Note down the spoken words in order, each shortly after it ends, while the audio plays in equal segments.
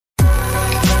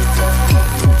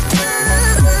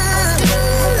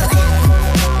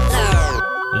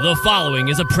The following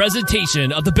is a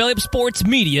presentation of the Belly Up Sports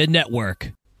Media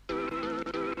Network.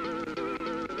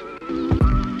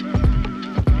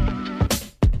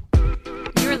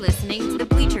 You're listening to the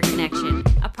Bleacher Connection,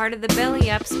 a part of the Belly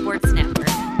Up Sports Network.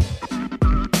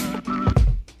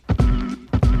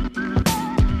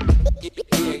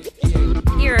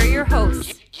 Here are your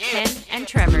hosts, Ken and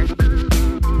Trevor.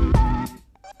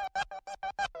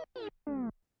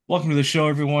 Welcome to the show,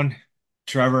 everyone.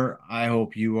 Trevor, I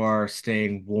hope you are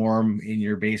staying warm in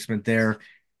your basement there.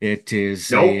 It is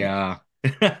a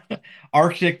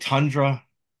Arctic tundra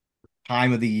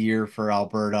time of the year for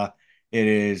Alberta. It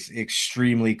is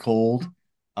extremely cold.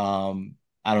 I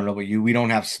don't know about you. We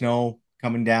don't have snow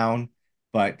coming down,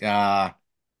 but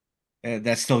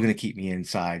that's still going to keep me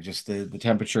inside. Just the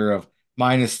temperature of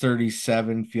minus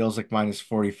 37 feels like minus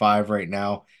 45 right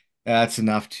now. That's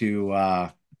enough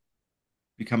to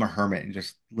become a hermit and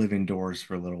just live indoors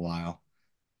for a little while.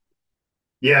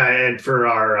 Yeah, and for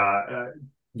our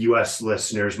U.S.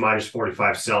 listeners, minus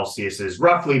 45 Celsius is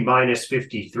roughly minus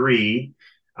 53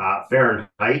 Fahrenheit.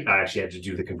 I actually had to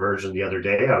do the conversion the other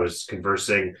day. I was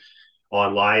conversing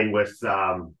online with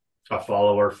a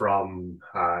follower from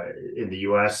in the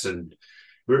U.S., and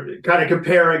we're kind of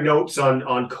comparing notes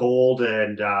on cold,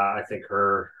 and I think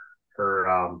her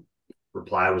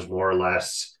reply was more or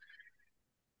less,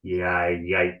 yeah,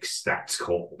 yikes, that's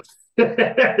cold.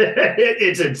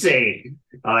 It's insane.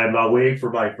 I'm waiting for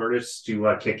my furnace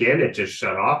to kick in. It just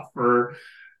shut off for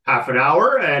half an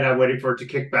hour, and I'm waiting for it to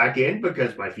kick back in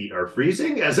because my feet are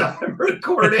freezing as I'm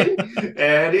recording.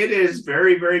 And it is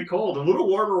very, very cold. A little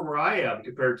warmer where I am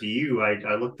compared to you.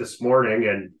 I looked this morning,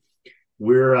 and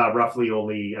we're roughly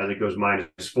only, I think it was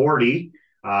minus 40.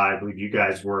 I believe you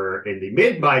guys were in the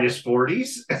mid minus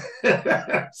 40s.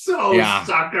 So, yeah.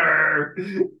 Sucker.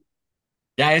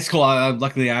 Yeah, it's cool.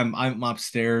 Luckily, I'm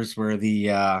upstairs where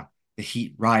the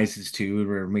heat rises to.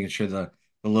 We're making sure the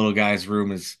little guy's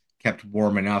room is kept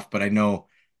warm enough. But I know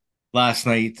last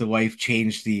night the wife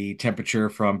changed the temperature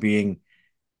from being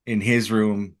in his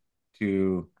room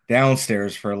to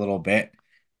downstairs for a little bit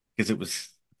because it was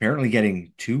apparently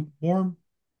getting too warm.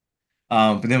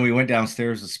 But then we went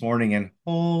downstairs this morning, and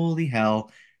holy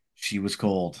hell, she was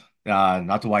cold.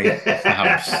 Not the wife, it's the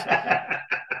house.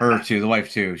 Her too, the wife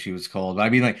too. She was cold. But I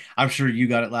mean, like, I'm sure you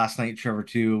got it last night, Trevor,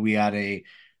 too. We had a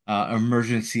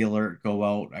emergency alert go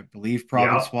out, I believe,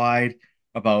 province-wide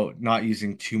about not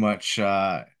using too much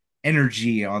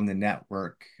energy on the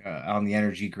network, on the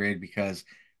energy grid, because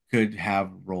could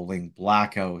have rolling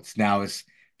blackouts. Now it's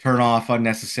turn off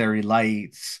unnecessary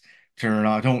lights, turn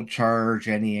off, don't charge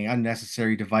any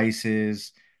unnecessary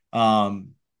devices,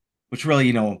 which really,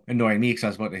 annoyed me because I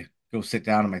was about to go sit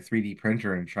down on my 3D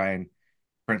printer and try and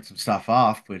print some stuff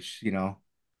off, which,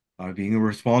 being a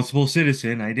responsible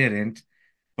citizen, I didn't.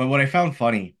 But what I found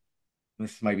funny,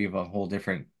 this might be of a whole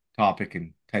different topic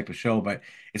and type of show, but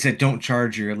it said don't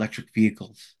charge your electric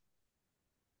vehicles.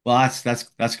 Well,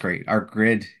 that's great. Our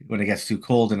grid, when it gets too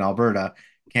cold in Alberta,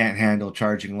 can't handle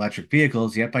charging electric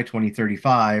vehicles. Yet by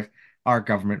 2035, our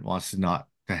government wants not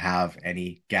to have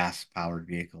any gas-powered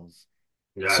vehicles.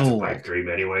 Yeah, it's a pipe dream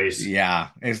anyways. Yeah,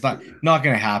 it's not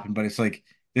going to happen, but it's like,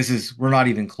 we're not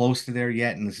even close to there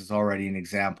yet, and this is already an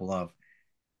example of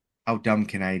how dumb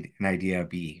can an idea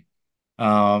be.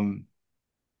 But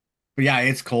yeah,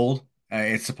 it's cold.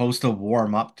 It's supposed to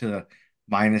warm up to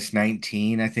minus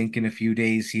 19, I think, in a few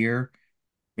days here.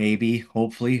 Maybe,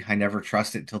 hopefully. I never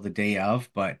trust it till the day of,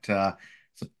 but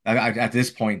at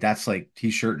this point, that's like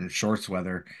t-shirt and shorts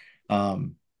weather. I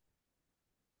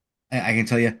can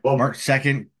tell you, March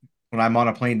 2nd, when I'm on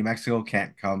a plane to Mexico,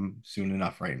 can't come soon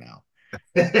enough right now.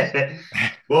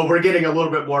 Well, we're getting a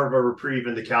little bit more of a reprieve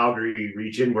in the Calgary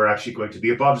region. We're actually going to be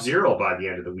above zero by the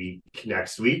end of the week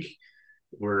next week.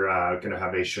 We're going to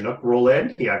have a Chinook roll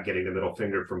in. Yeah, I'm getting the middle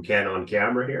finger from Ken on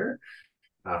camera here.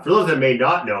 For those that may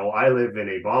not know, I live in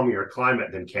a balmier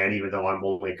climate than Ken, even though I'm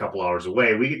only a couple hours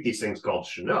away. We get these things called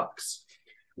Chinooks,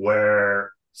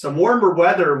 where some warmer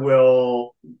weather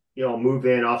will, move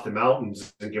in off the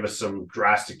mountains and give us some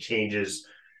drastic changes.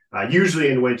 Usually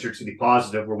in winter to the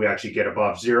positive, where we actually get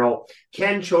above zero.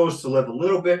 Ken chose to live a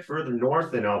little bit further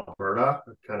north in Alberta.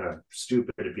 Kind of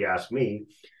stupid if you ask me.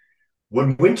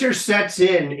 When winter sets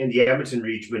in the Edmonton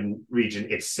region,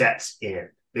 it sets in.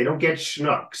 They don't get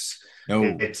Chinooks.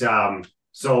 No.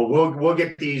 So we'll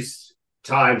get these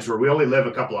times where we only live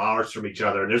a couple of hours from each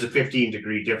other, and there's a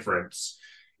 15-degree difference,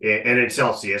 and in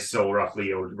Celsius, so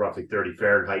roughly 30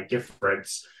 Fahrenheit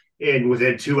difference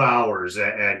within 2 hours.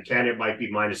 And Ken, it might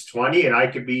be minus 20, and I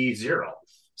could be zero.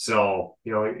 So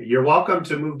you're welcome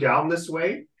to move down this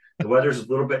way. The weather's a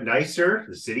little bit nicer.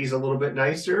 The city's a little bit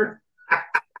nicer.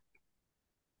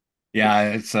 Yeah,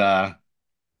 it's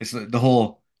the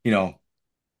whole,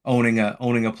 owning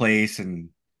a place and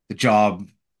the job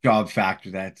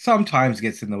factor that sometimes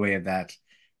gets in the way of that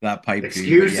pipe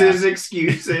dream. But yeah, Excuses,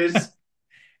 excuses.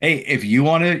 hey, if you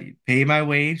want to pay my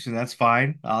wage, then that's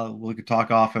fine. We could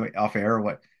talk off air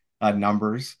what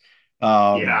numbers.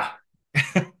 Um, Yeah,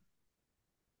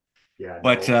 yeah,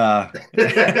 but no.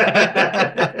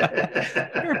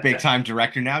 you're a big time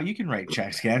director now. You can write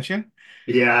checks, can't you?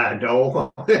 Yeah,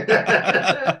 no.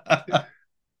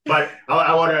 But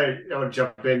I want to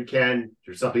jump in, Ken.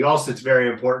 There's something else that's very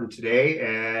important today,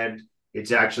 and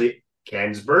it's actually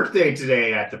Ken's birthday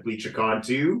today at the Bleacher Con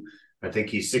too. I think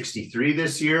he's 63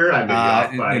 this year. I may be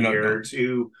off by No, a no, year or no.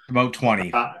 two. About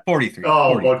 20, Uh, 43,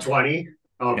 oh, about 43. 20.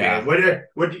 Okay. Yeah.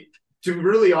 To be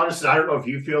really honest, I don't know if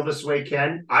you feel this way,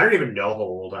 Ken. I don't even know how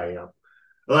old I am.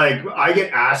 Like I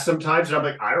get asked sometimes, and I'm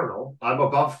like, I don't know. I'm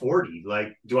above 40.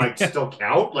 Like, do I still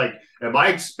count? Like, am I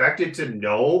expected to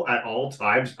know at all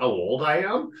times how old I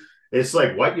am? It's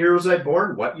like, what year was I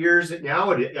born? What year is it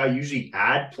now? And I usually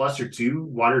add plus or two,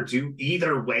 one or two,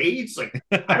 either way. It's like,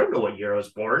 I don't know what year I was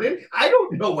born in. I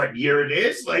don't know what year it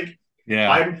is. Like,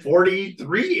 Yeah. I'm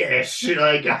 43-ish.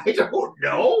 Like, I don't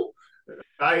know.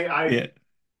 I Yeah.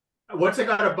 once I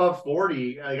got above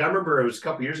 40, like I remember it was a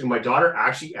couple years ago, my daughter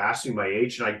actually asked me my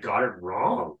age and I got it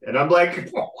wrong. And I'm like,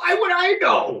 why would I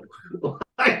know?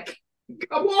 Like,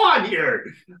 come on here.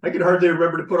 I can hardly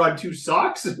remember to put on two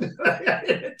socks,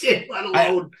 let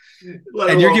I alone let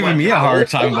and you're alone giving like me a how hard old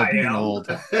time about I being am. old.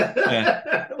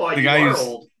 Yeah. Well, The you guy are who's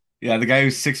old. yeah, the guy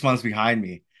who's 6 months behind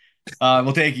me.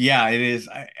 We'll take yeah, it is.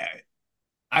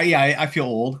 I feel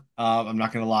old. I'm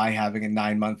not gonna lie, having a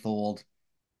 9-month-old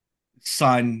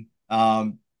son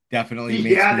definitely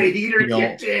makes Yeah, me the heater feel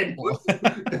kicked in.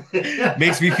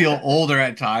 makes me feel older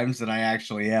at times than I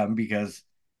actually am because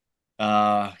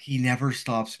he never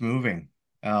stops moving.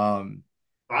 Um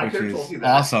I which could have told is you that.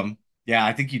 awesome. Yeah,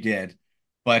 I think you did.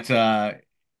 But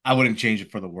I wouldn't change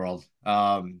it for the world.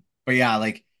 But yeah,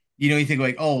 like you think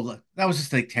like, oh, that was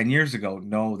just like 10 years ago.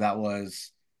 No, that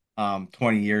was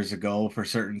 20 years ago for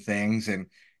certain things. And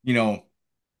you know,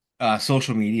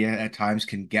 social media at times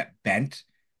can get bent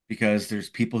because there's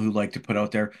people who like to put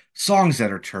out their songs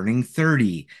that are turning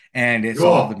 30 and it's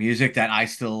all the Oh, music that I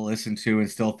still listen to and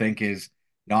still think is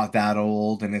not that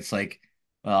old and it's like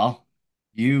well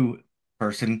you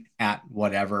person at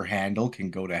whatever handle can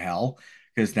go to hell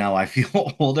because now I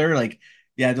feel older like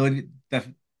yeah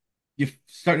you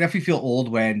start definitely feel old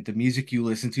when the music you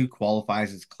listen to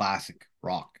qualifies as classic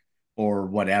rock or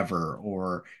whatever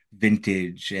or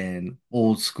vintage and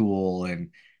old school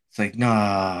and it's like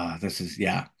nah this is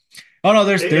yeah oh no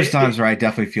there's times it, where I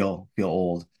definitely feel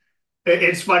old.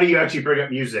 it's funny you actually bring up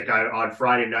music. On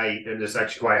Friday night, and this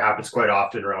actually quite happens quite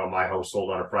often around my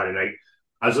household on a Friday night.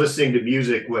 I was listening to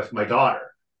music with my daughter,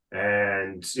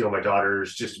 and my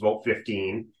daughter's just about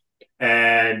 15,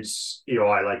 and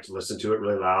I like to listen to it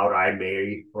really loud. I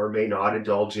may or may not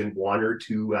indulge in one or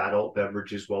two adult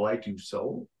beverages while I do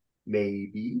so.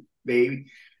 Maybe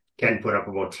Ken put up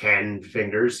about 10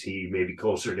 fingers. He may be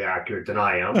closer to accurate than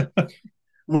I am.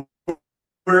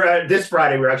 We're this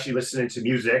Friday. We're actually listening to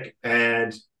music,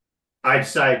 and I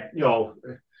decide,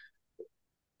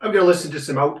 I'm going to listen to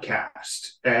some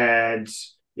Outcast, and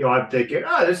I'm thinking,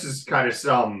 oh, this is kind of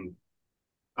some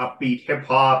upbeat hip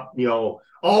hop,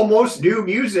 almost new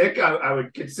music. I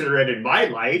would consider it in my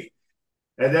life,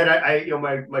 and then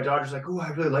my daughter's like, oh, I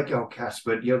really like Outcast,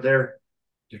 but they're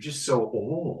just so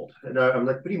old, and I'm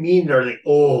like, what do you mean are they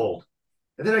old?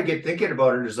 And then I get thinking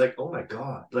about it, and it's like, oh my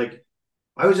god, like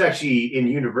I was actually in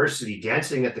university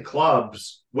dancing at the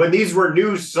clubs when these were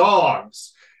new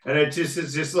songs. And it just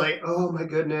is just like, oh my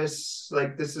goodness,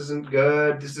 like this isn't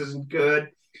good. This isn't good.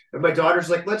 And my daughter's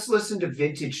like, let's listen to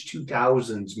vintage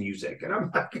 2000s music. And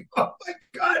I'm like, oh my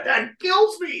God, that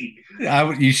kills me. And I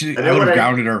then would when have I,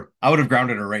 grounded her. I would have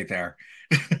grounded her right there.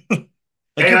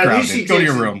 Like and you're at least grounded. she Go to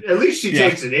your takes room. at least she Yeah.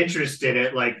 takes an interest in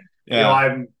it. Like, Yeah.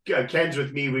 I'm Ken's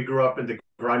with me. We grew up in the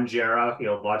grunge era.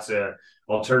 Lots of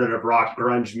alternative rock,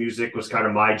 grunge music was kind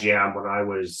of my jam when I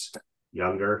was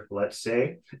younger, let's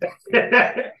say.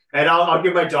 And I'll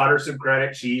give my daughter some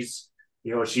credit. She's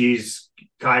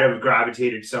kind of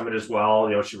gravitated some of it as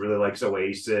well. She really likes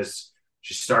Oasis.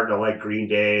 She's starting to like Green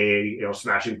Day.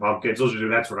 Smashing Pumpkins.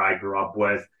 That's what I grew up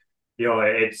with.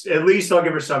 It's at least I'll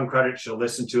give her some credit. She'll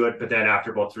listen to it, but then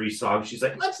after about three songs, she's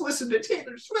like, "Let's listen to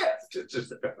Taylor Swift." It's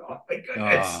just, oh my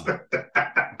goodness.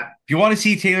 If you want to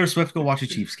see Taylor Swift, go watch a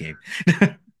Chiefs game.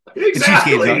 The Chiefs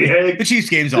game's on. Exactly. The Chiefs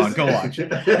game's on. Go watch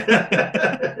it.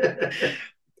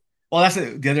 Well, that's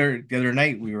it. The other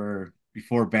night we were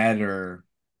before bed or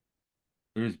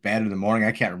it was bad in the morning.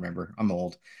 I can't remember. I'm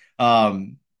old.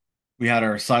 Um, we had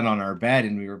our son on our bed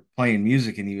and we were playing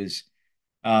music and he was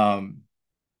um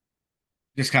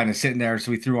just kind of sitting there.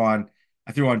 So I threw on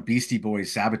Beastie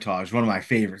Boys Sabotage, one of my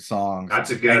favorite songs.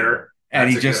 That's a gooder. And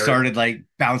That's he a just gooder. started like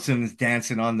bouncing and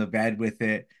dancing on the bed with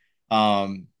it.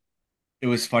 Um, it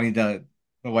was funny. The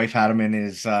wife had him in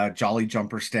his Jolly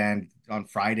Jumper stand on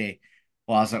Friday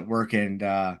while I was at work, and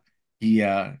he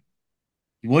uh,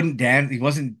 he wouldn't dance. He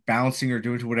wasn't bouncing or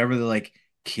doing to whatever the like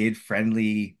kid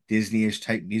friendly Disney-ish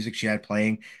type music she had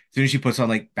playing. As soon as she puts on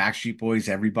like Backstreet Boys,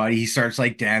 everybody he starts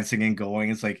like dancing and going.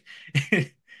 It's like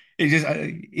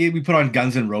we put on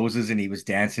Guns N' Roses and he was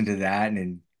dancing to that,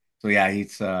 and so yeah,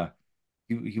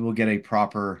 he will get a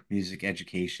proper music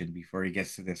education before he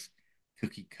gets to this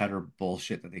cookie cutter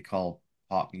bullshit that they call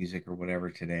pop music or whatever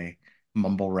today.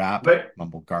 Mumble rap, But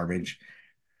mumble garbage.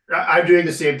 I'm doing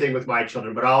the same thing with my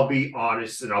children, but I'll be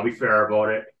honest and I'll be fair about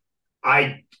it.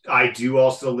 I do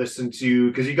also listen to,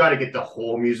 because you got to get the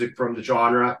whole music from the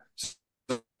genre.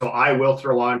 So I will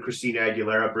throw on Christina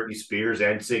Aguilera, Britney Spears,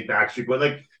 and Sig Backstreet. But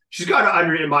like, she's got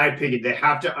to in my opinion, they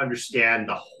have to understand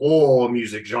the whole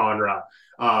music genre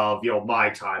of my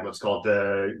time. Let's call it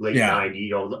the late Yeah.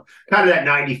 '90s, kind of that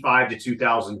 '95 to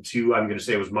 2002. I'm going to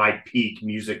say was my peak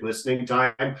music listening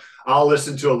time. I'll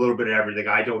listen to a little bit of everything.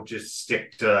 I don't just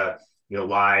stick to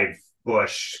live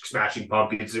Bush, Smashing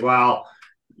Pumpkins. Well,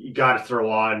 you got to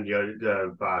throw on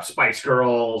the Spice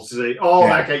Girls, all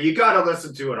Yeah. that kind. You got to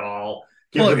listen to it all,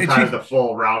 give Well, them it's kind of the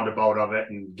full roundabout of it,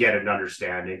 and get an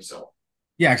understanding. So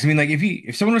yeah, because I mean, like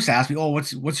if someone was to ask me, "Oh,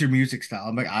 what's your music style?"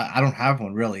 I'm like, I don't have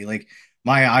one really. Like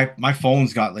my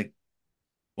phone's got like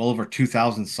well over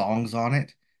 2,000 songs on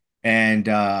it, and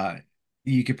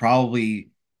you could probably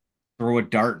throw a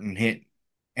dart and hit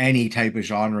any type of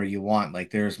genre you want.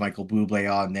 Like there's Michael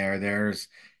Bublé on there.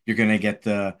 You're gonna get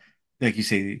the like you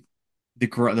say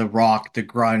the rock, the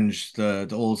grunge,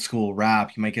 the old school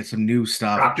rap. You might get some new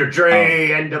stuff. Dr. Um, Dre,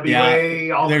 yeah,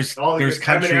 NWA, all the there's good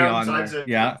country Eminem, on there.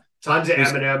 Yeah, tons of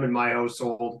there's Eminem in my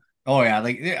household. oh yeah,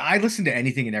 like I listen to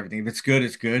anything and everything. If it's good,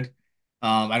 it's good.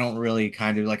 I don't really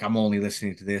kind of like I'm only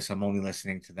listening to this, I'm only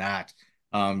listening to that.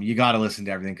 You got to listen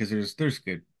to everything because there's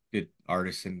good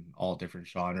artists in all different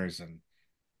genres, and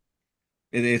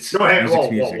it's Go ahead. music's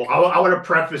Whoa. music. I want to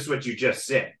preface what you just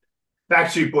said.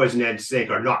 Backstreet Boys and NSYNC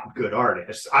are not good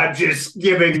artists. I'm just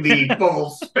giving the full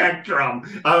spectrum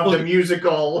of the Well,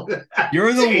 musical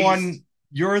you're the taste.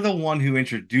 one who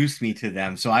introduced me to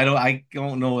them, so I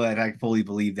don't know that I fully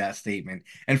believe that statement.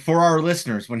 And for our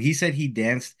listeners, when he said he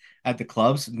danced at the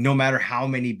clubs, no matter how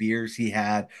many beers he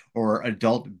had or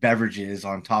adult beverages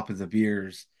on top of the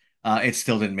beers, it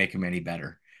still didn't make him any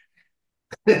better.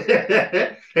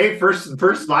 Hey,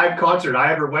 first live concert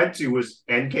I ever went to was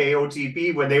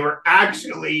NKOTB when they were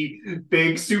actually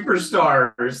big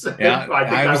superstars. Yeah, I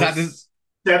think I I was at this. was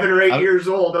 7 or 8 I, years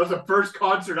old. That was the first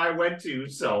concert I went to.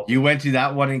 So you went to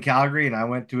that one in Calgary, and I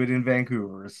went to it in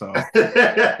Vancouver. So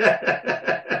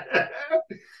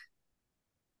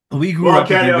we grew well, up with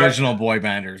Ken, the original boy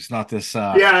banders, not this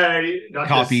yeah, not this.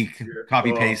 copy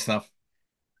copy paste Oh, stuff.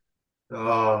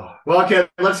 well, Ken,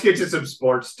 let's get to some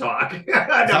sports talk.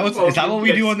 Enough Is about that new what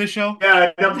we do on kids. this show?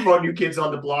 Yeah, enough about new kids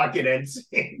on the block and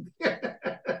NSYNC.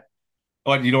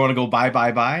 What, you don't want to go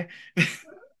bye?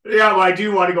 Yeah, well, I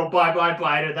do want to go bye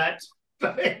to that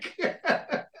topic.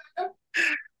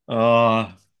 Uh,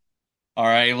 all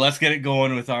right, let's get it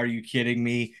going with Are You Kidding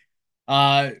Me?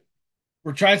 Uh,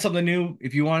 we're trying something new.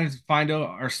 If you wanted to find out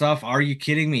our stuff, Are You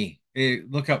Kidding Me?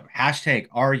 Look up hashtag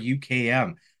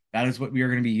RUKM. That is what we are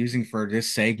going to be using for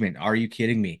this segment. Are you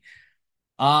kidding me?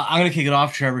 I'm going to kick it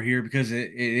off, Trevor, here because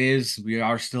we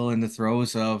are still in the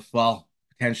throes of, well,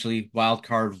 potentially wild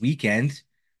card weekend,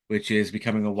 which is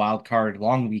becoming a wild card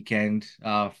long weekend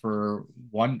for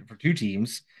two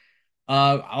teams.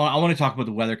 I want to talk about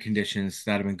the weather conditions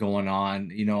that have been going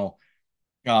on.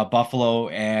 Buffalo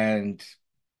and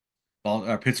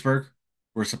Pittsburgh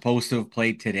were supposed to have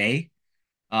played today,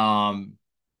 um,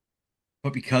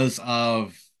 but because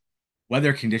of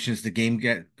weather conditions, the game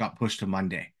got pushed to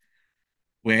Monday,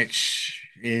 which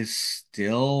is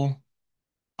still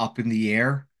up in the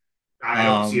air. I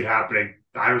don't see it Um, happening.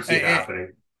 I don't see it and,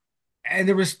 happening. and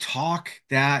there was talk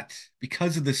that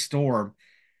because of the storm,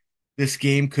 this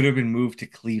game could have been moved to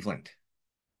Cleveland,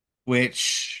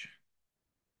 which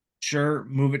sure,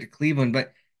 move it to Cleveland,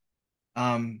 but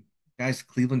guys,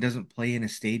 Cleveland doesn't play in a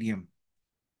stadium.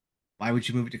 Why would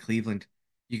you move it to Cleveland?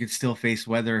 You could still face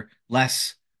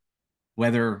less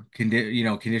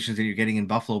conditions that you're getting in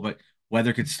Buffalo, but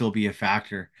weather could still be a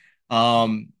factor. I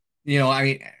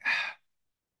mean,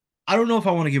 I don't know if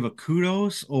I want to give a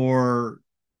kudos or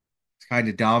It's kind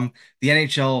of dumb. The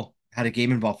NHL had a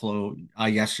game in Buffalo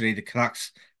yesterday.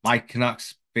 My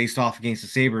Canucks, faced off against the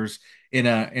Sabres in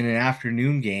an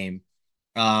afternoon game,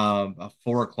 a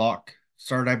 4 o'clock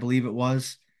start, I believe it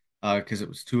was, because it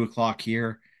was 2 o'clock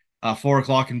here. 4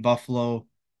 o'clock in Buffalo.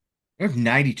 They're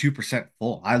 92%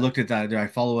 full. I looked at that. I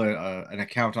follow an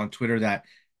account on Twitter that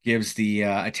gives the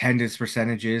attendance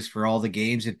percentages for all the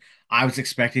games, and I was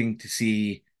expecting to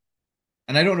see,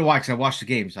 and I don't know why, because I watched the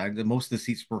games. Most of the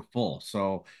seats were full,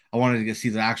 so I wanted to see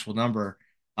the actual number.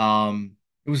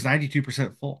 It was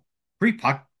 92% full. Pre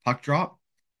puck drop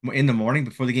in the morning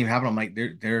before the game happened. I'm like,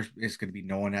 there is going to be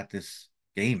no one at this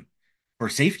game for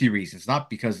safety reasons, not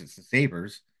because it's the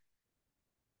Sabres,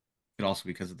 but also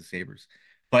because of the Sabres,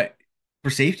 but for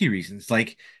safety reasons,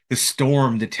 like the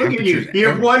storm, the Look at temperatures, you. You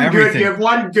have one good. You everything. have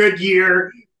one good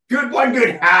year. One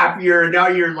good half year, and now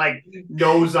you're like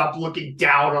nose up, looking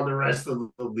down on the rest of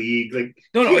the league. Like,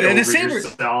 No, no, get the over Sabres,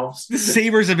 yourselves. the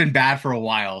Sabres have been bad for a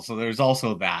while, so there's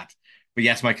also that. But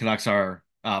yes, my Canucks are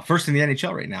first in the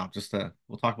NHL right now.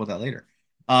 We'll talk about that later.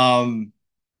 Um,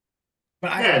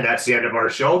 but I And that's the end of our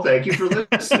show. Thank you for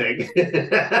listening.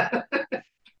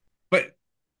 but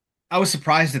I was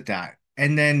surprised at that.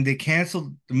 And then they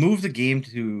moved the game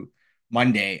to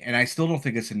Monday, and I still don't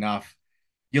think it's enough.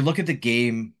 You look at the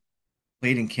game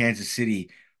played in Kansas City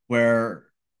where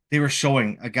they were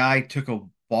showing a guy took a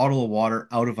bottle of water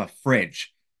out of a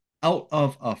fridge, and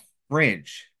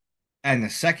the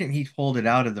second he pulled it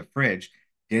out of the fridge,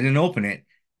 didn't open it,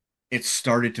 it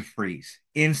started to freeze.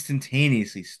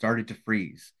 Instantaneously started to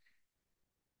freeze.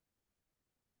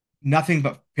 Nothing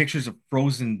but pictures of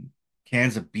frozen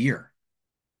cans of beer,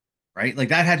 right? Like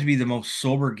that had to be the most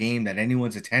sober game that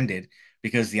anyone's attended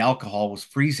because the alcohol was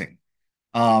freezing.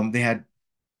 They had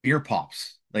beer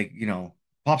pops, like,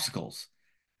 popsicles.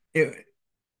 It,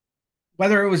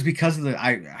 whether it was because of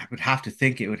I would have to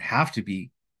think it would have to be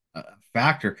a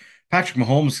factor. Patrick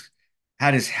Mahomes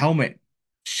had his helmet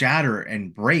shatter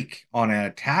and break on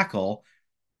a tackle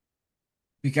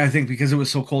because I think because it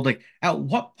was so cold. Like, at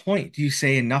what point do you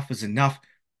say enough is enough?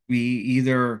 We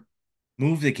either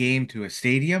move the game to a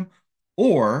stadium,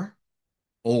 or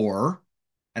or,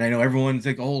 and I know everyone's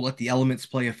like, oh, let the elements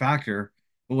play a factor,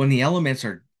 but when the elements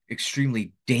are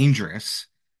extremely dangerous,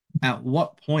 at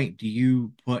what point do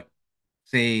you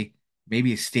say,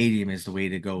 maybe a stadium is the way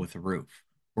to go with a roof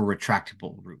or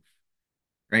retractable roof,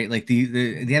 right? Like the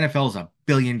NFL is a $1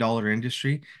 billion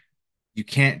industry. You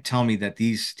can't tell me that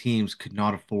these teams could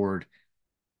not afford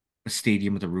a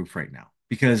stadium with a roof right now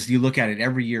because you look at it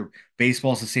every year.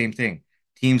 Baseball's the same thing.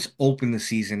 Teams open the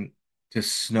season to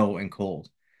snow and cold.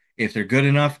 If they're good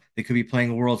enough, they could be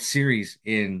playing a World Series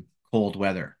in cold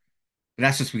weather. But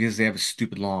that's just because they have a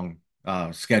stupid long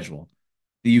schedule.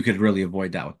 You could really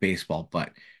avoid that with baseball.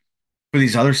 But for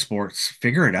these other sports,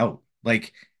 figure it out.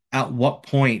 Like, at what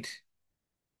point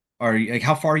are you, like,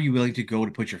 how far are you willing to go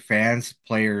to put your fans,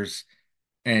 players,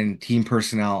 and team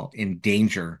personnel in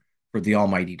danger for the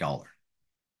almighty dollar?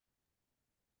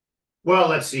 Well,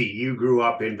 let's see. You grew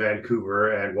up in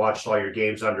Vancouver and watched all your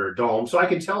games under a dome, so I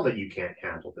can tell that you can't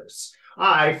handle this.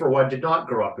 I, for one, did not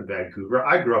grow up in Vancouver.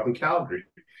 I grew up in Calgary.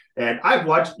 And I've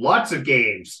watched lots of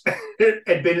games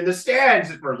and been in the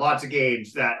stands for lots of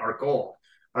games that are cold.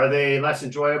 Are they less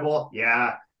enjoyable?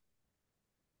 Yeah.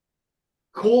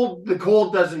 The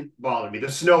cold doesn't bother me.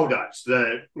 The snow does.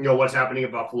 What's happening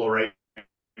in Buffalo right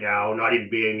now, not even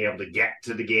being able to get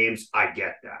to the games, I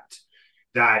get that.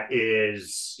 That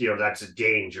is, that's a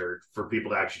danger for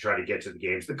people to actually try to get to the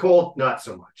games. The cold, not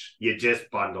so much. You just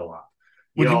bundle up.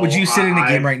 Would you sit in a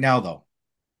game I've right now though?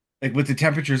 Like, with the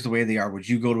temperatures the way they are, would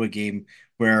you go to a game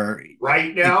where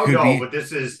right it now, could no, be? but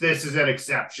this is an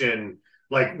exception.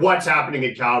 Like what's happening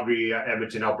in Calgary,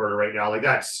 Edmonton, Alberta right now, like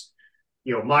that's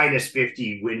minus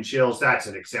 50 wind chills. That's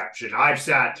an exception. I've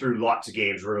sat through lots of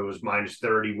games where it was minus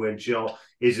 30 wind chill.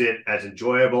 Is it as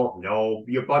enjoyable? No,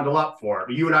 you bundle up for it.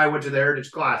 But you and I went to the Heritage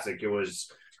Classic. It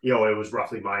was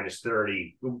roughly minus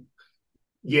 30.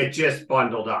 You just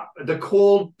bundled up. The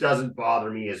cold doesn't bother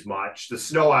me as much. The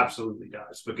snow absolutely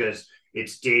does because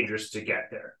it's dangerous to get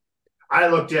there. I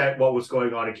looked at what was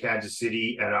going on in Kansas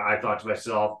City and I thought to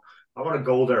myself, I want to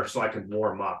go there so I can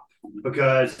warm up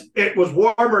because it was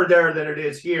warmer there than it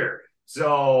is here.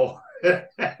 So I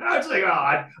was like,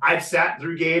 oh, I've sat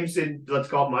through games in, let's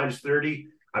call it minus 30.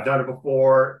 I've done it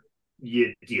before.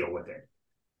 You deal with it.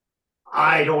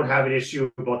 I don't have an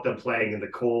issue about them playing in the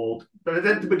cold. But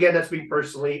then again, that's me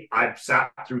personally. I've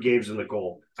sat through games in the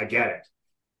cold. I get it.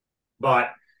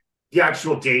 But the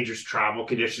actual dangerous travel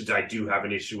conditions, I do have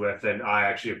an issue with. And I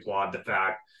actually applaud the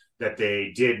fact that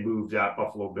they did move that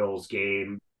Buffalo Bills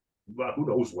game who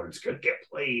knows when it's going to get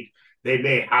played. They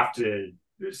may have to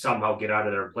somehow get out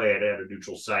of there and play it at a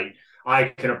neutral site. I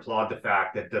can applaud the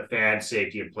fact that the fan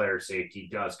safety and player safety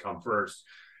does come first.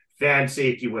 Fan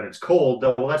safety when it's cold,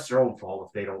 well, that's their own fault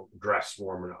if they don't dress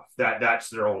warm enough. That's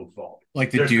their own fault.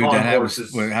 Like the There's dude that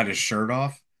had his shirt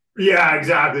off. Yeah,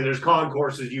 exactly. There's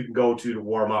concourses you can go to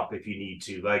warm up if you need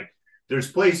to. Like there's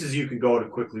places you can go to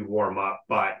quickly warm up,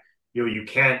 but you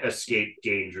can't escape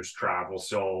dangerous travel.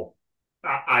 So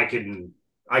I can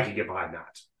get behind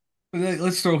that.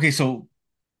 So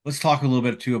let's talk a little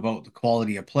bit too about the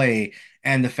quality of play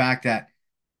and the fact that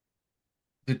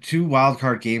the two wild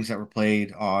card games that were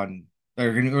played on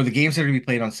or the games that are going to be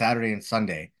played on Saturday and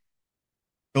Sunday,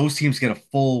 those teams get a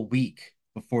full week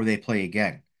before they play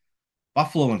again.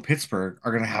 Buffalo and Pittsburgh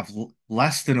are going to have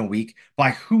less than a week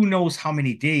by who knows how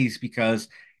many days, because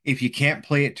if you can't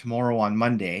play it tomorrow on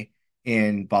Monday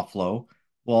in Buffalo,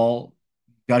 well,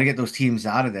 got to get those teams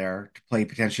out of there to play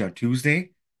potentially on Tuesday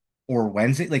or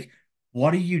Wednesday. Like,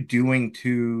 what are you doing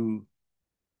to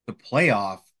the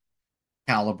playoff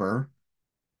caliber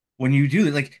when you do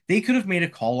that? Like, they could have made a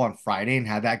call on Friday and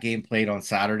had that game played on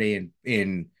Saturday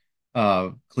in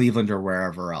Cleveland or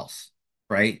wherever else,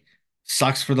 right?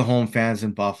 Sucks for the home fans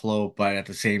in Buffalo, but at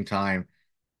the same time,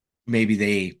 maybe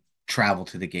they travel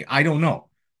to the game. I don't know,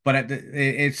 but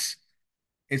it's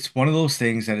one of those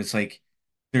things that it's like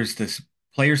there's this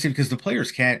players because the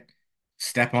players can't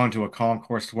step onto a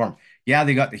concourse to warm. Yeah,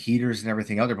 they got the heaters and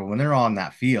everything out there, but when they're on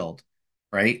that field,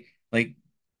 right? Like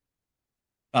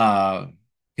uh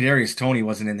Kadarius Toney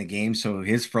wasn't in the game, so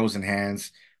his frozen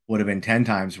hands would have been 10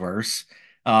 times worse.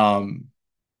 Um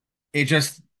it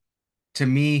just to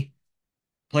me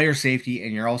player safety,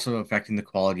 and you're also affecting the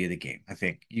quality of the game. I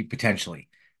think you potentially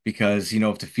because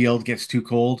if the field gets too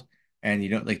cold and you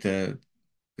don't like the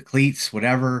cleats,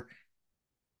 whatever,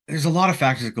 there's a lot of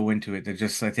factors that go into it that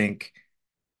just I think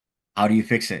how do you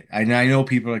fix it? I know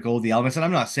people are like, oh, the elements, and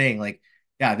I'm not saying like,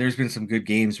 yeah, there's been some good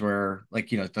games where like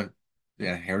the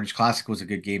Heritage Classic was a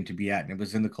good game to be at, and it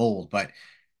was in the cold, but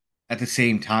at the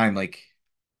same time, like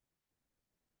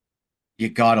you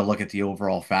got to look at the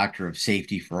overall factor of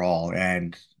safety for all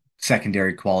and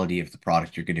secondary quality of the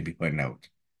product you're going to be putting out.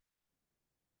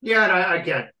 Yeah, and I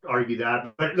can't argue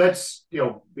that. But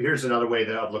here's another way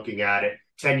that I'm looking at it.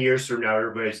 10 years from now,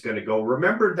 everybody's going to go,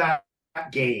 remember that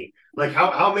game? Like,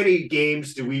 how many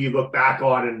games do we look back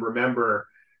on and remember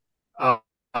of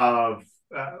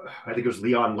I think it was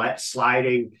Leon Lett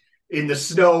sliding in the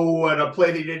snow and a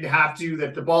play they didn't have to,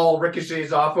 that the ball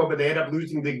ricochets off of, and they end up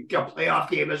losing the playoff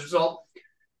game as a result.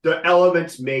 The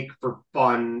elements make for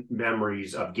fun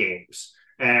memories of games.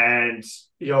 And,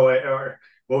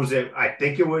 what was it? I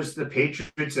think it was the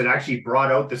Patriots that actually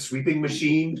brought out the sweeping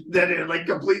machine that is like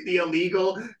completely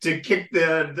illegal to kick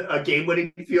a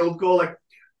game-winning field goal. Like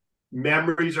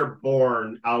memories are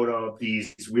born out of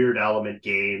these weird element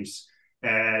games.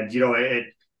 And, it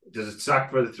does it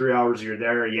suck for the 3 hours you're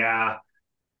there? Yeah.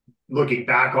 Looking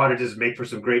back on it, does it make for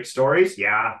some great stories?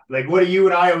 Yeah. Like what do you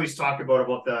and I always talk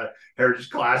about the Heritage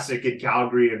Classic in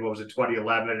Calgary and what was it,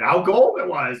 2011, and how cold it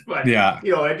was. But, Yeah.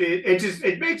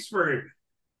 it makes for,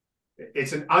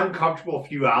 it's an uncomfortable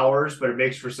few hours, but it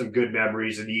makes for some good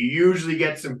memories. And you usually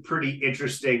get some pretty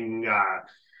interesting,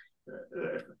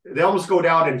 they almost go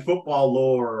down in football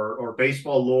lore or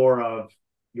baseball lore of,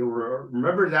 you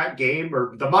remember that game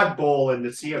or the Mud Bowl in the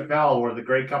CFL where the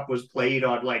Grey Cup was played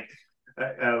on like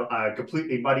a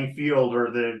completely muddy field, or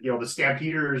the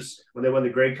Stampeders when they won the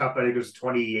Grey Cup, I think it was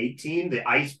 2018, the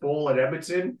Ice Bowl at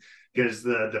Edmonton, because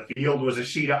the field was a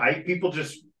sheet of ice. People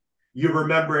just, you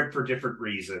remember it for different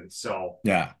reasons. So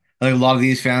yeah, I think a lot of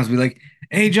these fans will be like,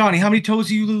 "Hey Johnny, how many toes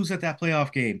do you lose at that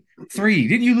playoff game? 3.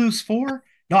 Didn't you lose 4?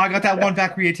 No, I got that one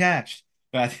back reattached."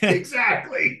 But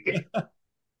exactly.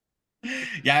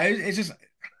 yeah, it's just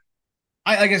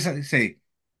I guess I say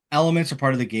elements are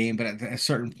part of the game, but at a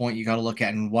certain point you got to look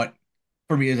at and what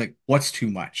for me is like what's too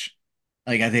much.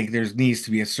 Like I think there needs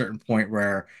to be a certain point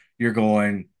where you're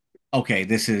going, okay,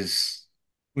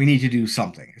 we need to do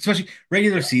something, especially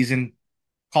regular season.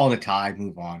 Call it a tie,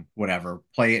 move on, whatever.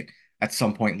 Play it at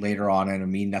some point later on, and I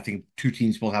mean nothing. Two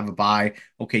teams will have a bye.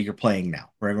 Okay, you're playing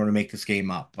now. We're going to make this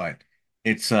game up, but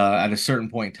it's at a certain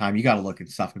point in time you got to look at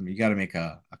stuff and you got to make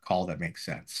a call that makes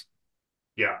sense.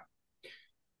 Yeah.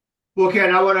 Well,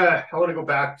 Ken, I want to go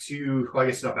back to, well, I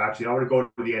guess not back to, I want to go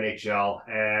to the NHL,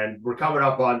 and we're coming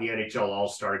up on the NHL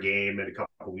All-Star game in a couple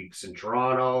of weeks in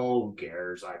Toronto. Who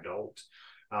cares? I don't.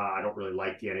 I don't really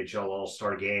like the NHL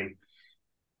All-Star game.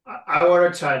 I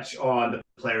want to touch on the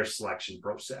player selection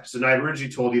process. And I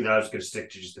originally told you that I was going to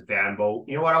stick to just the fan vote.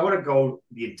 You know what? I want to go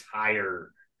the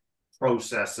entire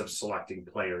process of selecting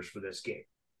players for this game.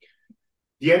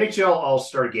 The NHL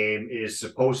All-Star Game is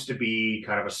supposed to be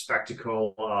kind of a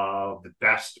spectacle of the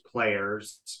best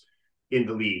players in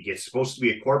the league. It's supposed to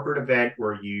be a corporate event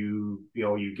where you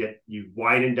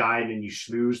wine and dine and you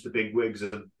schmooze the big wigs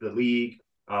of the league,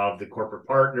 of the corporate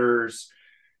partners,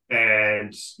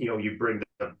 and you bring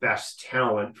the best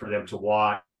talent for them to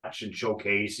watch and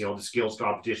showcase. The skills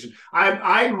competition.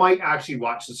 I might actually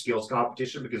watch the skills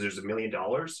competition because there's $1 million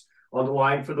on the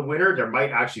line for the winner. There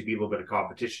might actually be a little bit of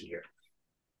competition here.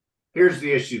 Here's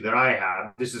the issue that I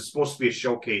have. This is supposed to be a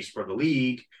showcase for the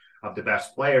league of the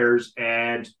best players,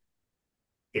 and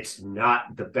it's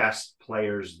not the best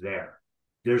players there.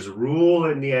 There's a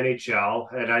rule in the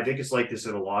NHL, and I think it's like this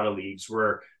in a lot of leagues,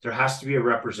 where there has to be a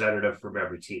representative from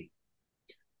every team.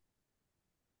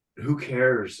 Who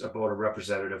cares about a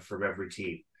representative from every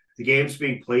team? The game's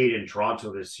being played in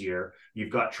Toronto this year. You've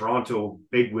got Toronto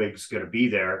bigwigs going to be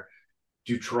there.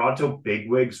 Do Toronto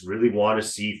bigwigs really want to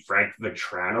see Frank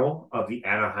Vetrano of the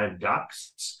Anaheim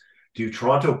Ducks? Do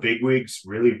Toronto bigwigs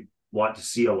really want to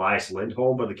see Elias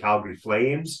Lindholm of the Calgary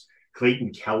Flames?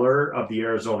 Clayton Keller of the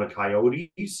Arizona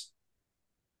Coyotes?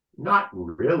 Not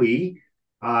really.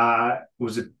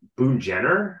 Was it Boone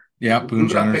Jenner? Yeah, Boone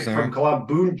Jenner's there. From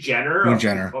Boone Jenner of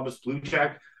the Columbus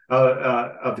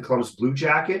Blue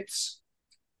Jackets.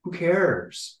 Who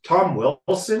cares? Tom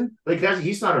Wilson?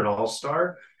 He's not an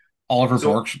all-star. Oliver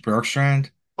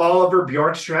Bjorkstrand. Oliver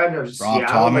Bjorkstrand of Rob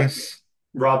Thomas.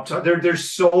 There's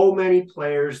so many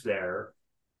players there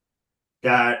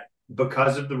that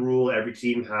because of the rule, every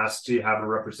team has to have a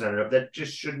representative that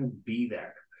just shouldn't be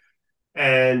there.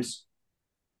 And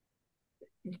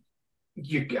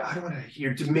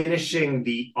you're diminishing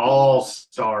the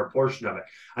all-star portion of it.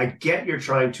 I get you're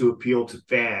trying to appeal to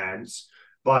fans,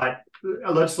 but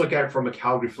let's look at it from a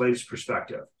Calgary Flames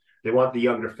perspective. They want the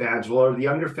younger fans. Well, are the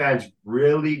younger fans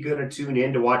really going to tune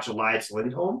in to watch Elias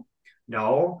Lindholm?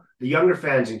 No. The younger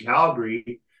fans in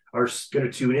Calgary are going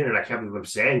to tune in, and I can't believe I'm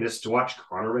saying this, to watch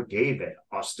Connor McDavid,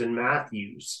 Austin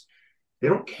Matthews. They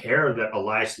don't care that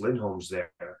Elias Lindholm's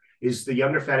there. Is the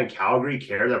younger fan in Calgary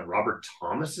care that Robert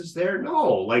Thomas is there?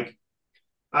 No.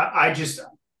 I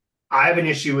have an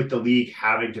issue with the league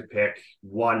having to pick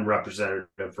one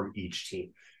representative from each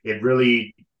team. It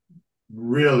really,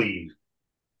 really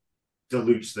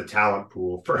dilutes the talent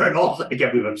pool for an all. I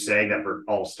can't believe I'm saying that for an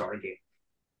all-star game.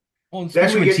 Well,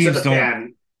 especially when teams don't.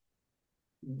 Fan.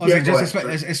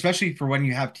 Especially for when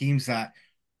you have teams that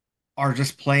are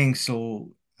just playing so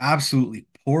absolutely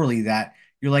poorly that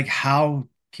you're like, how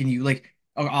can you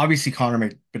obviously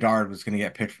Connor Bedard was going to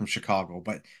get picked from Chicago,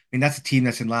 but I mean that's a team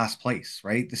that's in last place,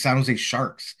 right? The San Jose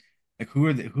Sharks.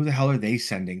 Who the hell are they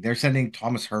sending? They're sending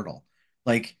Thomas Hertl.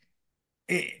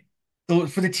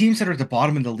 For the teams that are at the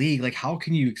bottom of the league, how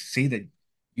can you say that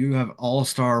you have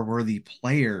all-star worthy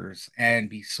players and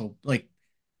be so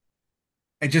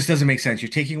it just doesn't make sense. You're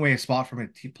taking away a spot from a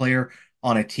player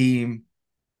on a team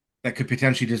that could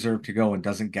potentially deserve to go and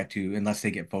doesn't get to unless they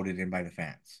get voted in by the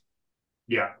fans.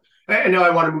 Yeah. And now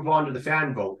I want to move on to the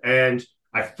fan vote. And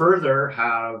I further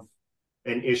have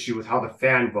an issue with how the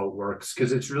fan vote works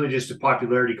because it's really just a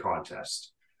popularity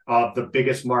contest of the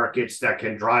biggest markets that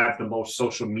can drive the most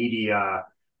social media,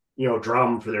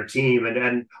 drum for their team.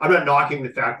 And I'm not knocking the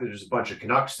fact that there's a bunch of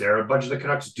Canucks there. A bunch of the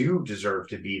Canucks do deserve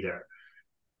to be there.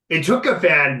 It took a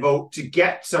fan vote to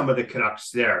get some of the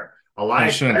Canucks there.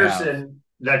 Elias Pettersson,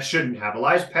 that shouldn't have.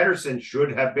 Elias Pettersson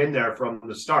should have been there from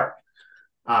the start.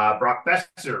 Brock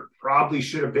Besser probably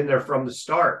should have been there from the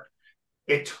start.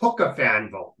 It took a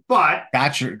fan vote, but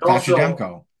Thatcher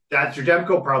Demko. Thatcher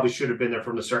Demko probably should have been there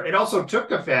from the start. It also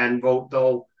took a fan vote,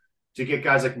 though, to get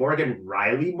guys like Morgan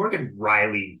Riley. Morgan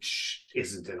Riley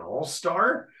isn't an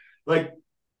all-star.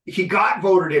 He got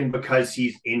voted in because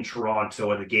he's in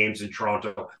Toronto and the game's in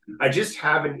Toronto. I just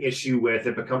have an issue with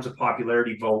it becomes a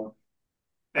popularity vote.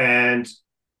 And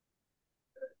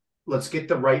let's get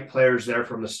the right players there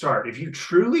from the start. If you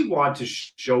truly want to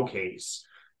showcase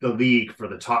the league for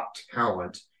the top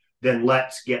talent, then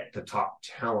let's get the top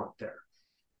talent there.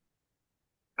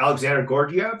 Alexander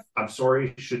Georgiev, I'm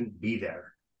sorry, shouldn't be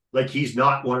there. He's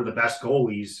not one of the best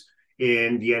goalies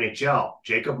in the NHL.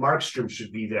 Jacob Markstrom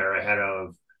should be there ahead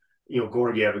of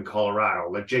Georgiev in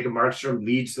Colorado. Jacob Markstrom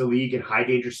leads the league in high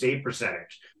danger save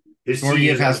percentage.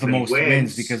 Georgiev has the most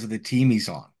wins because of the team he's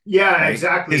on. Yeah, right?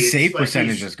 Exactly. His save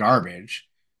percentage is garbage.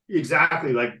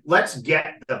 Exactly. Let's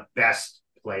get the best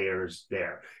players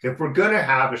there. If we're going to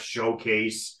have a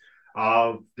showcase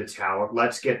of the talent,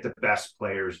 let's get the best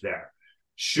players there.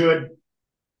 Should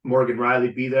Morgan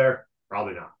Riley be there?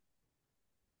 Probably not.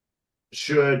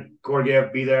 Should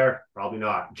Georgiev be there? Probably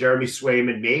not. Jeremy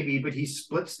Swayman, maybe, but he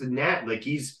splits the net.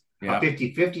 He's a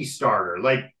 50-50 starter.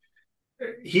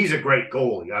 he's a great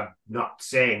goalie. I'm not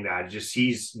saying that. Just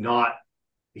he's not.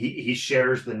 He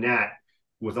shares the net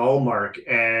with Allmark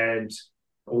and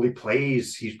only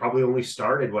plays. He's probably only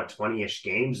started what 20-ish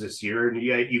games this year, and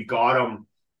you've got him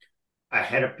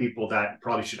ahead of people that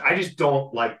probably should. I just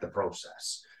don't like the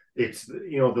process. It's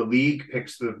the league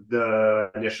picks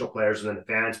the initial players and then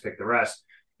the fans pick the rest.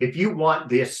 If you want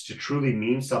this to truly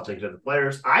mean something to the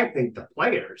players, I think the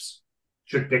players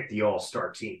should pick the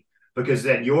all-star team, because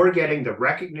then you're getting the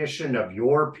recognition of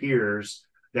your peers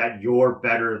that you're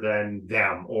better than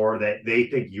them or that they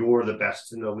think you're the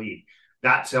best in the league.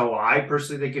 That's how I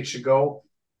personally think it should go.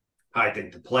 I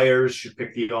think the players should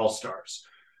pick the all-stars.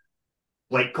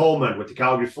 Blake Coleman with the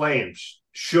Calgary Flames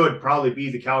should probably be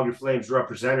the Calgary Flames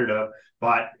representative,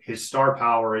 but his star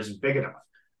power isn't big enough.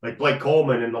 Like Blake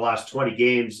Coleman in the last 20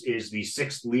 games is the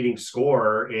sixth leading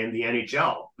scorer in the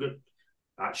NHL.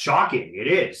 Shocking, it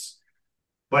is.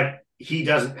 But he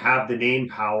doesn't have the name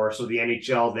power, so the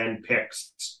NHL then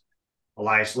picks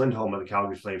Elias Lindholm of the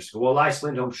Calgary Flames. Well, Elias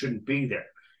Lindholm shouldn't be there.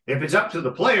 If it's up to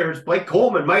the players, Blake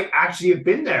Coleman might actually have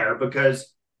been there,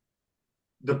 because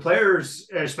the players,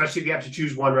 especially if you have to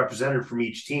choose one representative from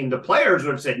each team, the players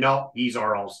would have said, no, he's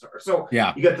our all-star. So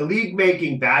Yeah. you got the league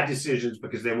making bad decisions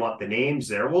because they want the names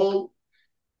there. Well,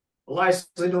 Elias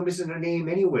Lindholm isn't a name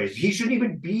anyways. He shouldn't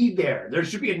even be there. There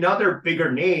should be another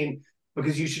bigger name,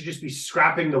 because you should just be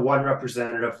scrapping the one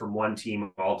representative from one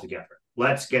team altogether.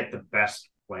 Let's get the best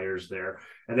players there.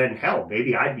 And then, hell,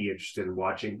 maybe I'd be interested in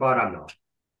watching, but I'm not.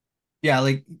 Yeah,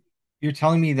 like you're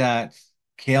telling me that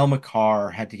Cale Makar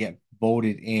had to get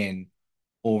voted in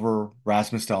over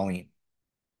Rasmus Dahlin.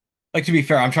 Like, to be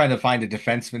fair, I'm trying to find a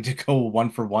defenseman to go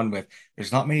one for one with.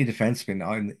 There's not many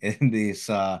defensemen in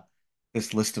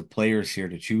this list of players here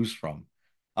to choose from.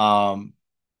 Um,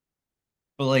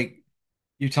 but like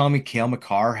you're telling me Cale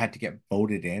Makar had to get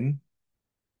voted in?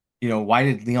 Why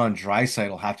did Leon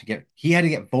Draisaitl have to get he had to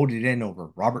get voted in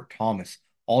over Robert Thomas,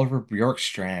 Oliver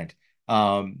Bjorkstrand,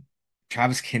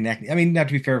 Travis Konechny. I mean, not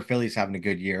to be fair, Philly's having a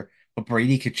good year, but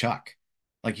Brady Tkachuk.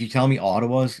 Like, you tell me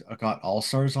Ottawa's got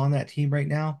all-stars on that team right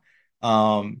now?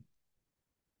 Um,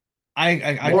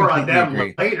 I More on completely them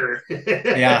agree. later.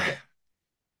 Yeah.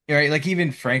 You're right. Like,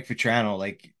 even Frank Vetrano,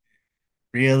 like,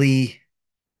 really,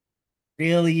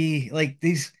 really, like,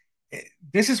 this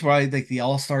is why, like, the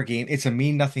All-Star game, it's a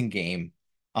mean nothing game.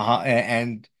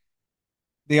 And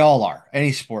they all are.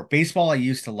 Any sport. Baseball, I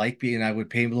used to like being, I would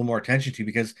pay a little more attention to,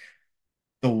 because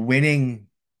the winning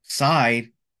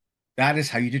side, that is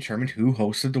how you determined who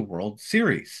hosted the World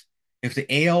Series. If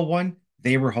the AL won,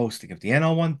 they were hosting. If the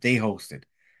NL won, they hosted.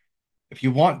 If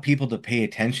you want people to pay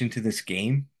attention to this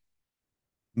game,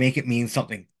 make it mean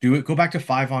something. Do it. Go back to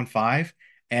 5-on-5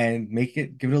 and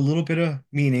give it a little bit of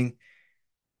meaning.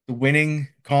 The winning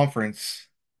conference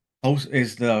host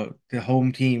is the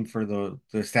home team for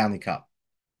the Stanley Cup.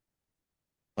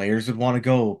 Players would want to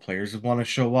go. Players would want to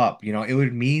show up. It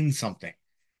would mean something.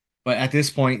 But at this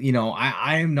point,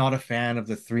 I am not a fan of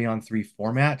the 3-on-3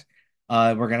 format.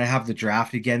 We're gonna have the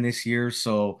draft again this year,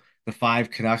 so the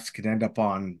five Canucks could end up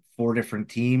on four different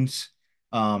teams.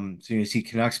 So you see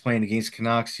Canucks playing against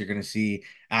Canucks. You're gonna see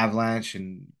Avalanche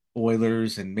and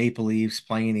Oilers and Maple Leafs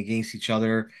playing against each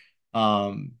other.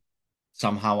 Um,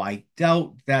 Somehow I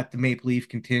doubt that the Maple Leaf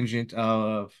contingent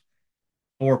of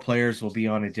four players will be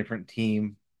on a different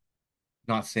team.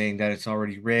 Not saying that it's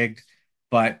already rigged,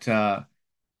 but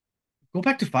go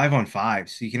back to 5-on-5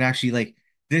 so you can actually like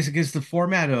this because the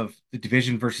format of the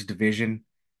division versus division,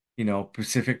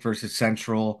 Pacific versus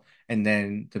Central, and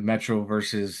then the Metro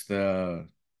versus the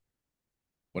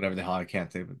whatever the hell I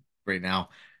can't think of it right now.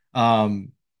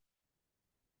 Um,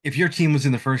 if your team was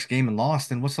in the first game and lost,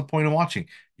 then what's the point of watching?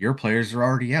 Your players are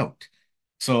already out.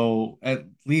 So at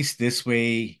least this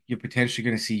way, you're potentially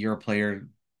going to see your players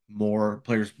more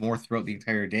throughout the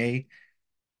entire day.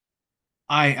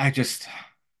 I just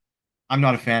I'm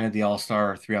not a fan of the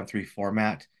All-Star 3-on-3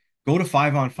 format. Go to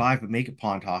 5-on-5, but make it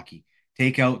pond hockey.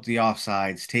 Take out the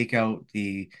offsides, take out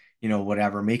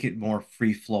whatever, make it more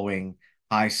free-flowing,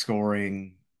 high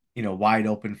scoring, wide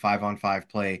open 5-on-5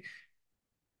 play.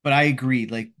 But I agree,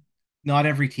 like, not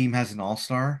every team has an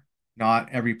all-star. Not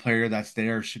every player that's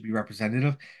there should be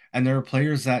representative. And there are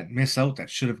players that miss out that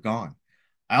should have gone.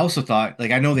 I also thought,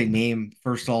 like, I know they name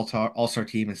first all-star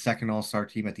team and second all-star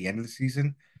team at the end of the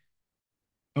season,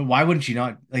 but why wouldn't you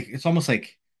not? Like, it's almost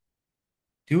like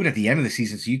do it at the end of the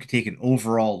season so you could take an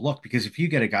overall look. Because if you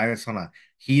get a guy that's on a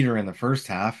heater in the first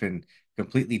half and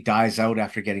completely dies out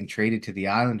after getting traded to the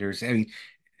Islanders, I mean,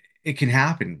 it can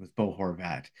happen with Bo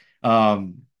Horvat.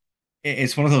 Um,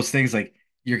 it's one of those things like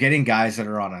you're getting guys that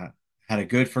are had a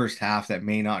good first half that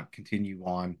may not continue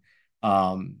on.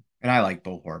 Um, and I like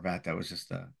Bo Horvat. That was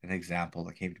just an example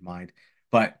that came to mind.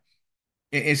 But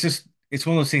it's just it's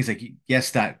one of those things like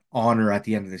yes, that honor at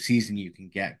the end of the season you can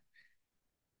get.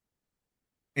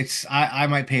 I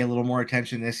might pay a little more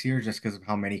attention this year just because of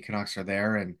how many Canucks are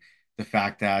there and the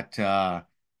fact that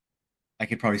I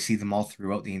could probably see them all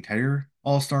throughout the entire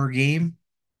All-Star game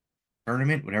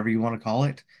tournament, whatever you want to call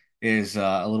it, is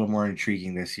a little more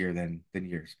intriguing this year than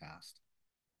years past.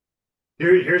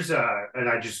 Here's and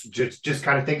I just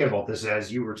kind of thinking about this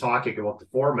as you were talking about the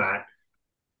format.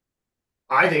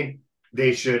 I think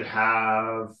they should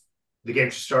have the game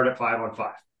should start at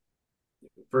 5-on-5.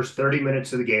 First 30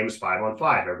 minutes of the game is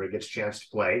 5-on-5. Everybody gets a chance to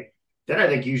play. Then I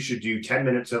think you should do 10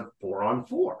 minutes of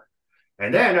 4-on-4.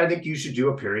 And then I think you should do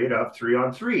a period of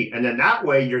 3-on-3. And then that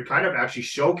way you're kind of actually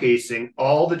showcasing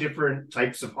all the different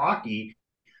types of hockey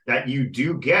that you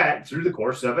do get through the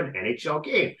course of an NHL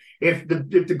game. If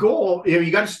the goal,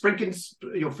 you got to sprinkle,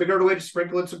 figure out a way to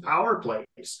sprinkle in some power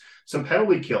plays, some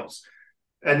penalty kills.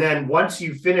 And then once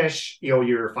you finish,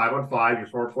 your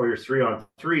 5-on-5, your 4-on-4, your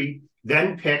 3-on-3,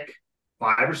 then pick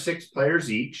 5 or 6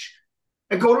 players each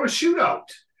and go to a shootout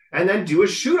and then do a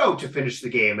shootout to finish the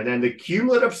game. And then the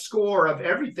cumulative score of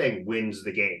everything wins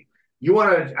the game. You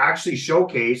want to actually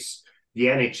showcase the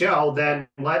NHL, then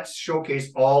let's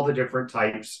showcase all the different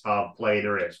types of play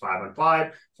there is.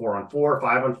 5-on-5, 4-on-4,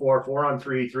 5-on-4,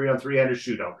 4-on-3, 3-on-3, and a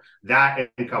shootout.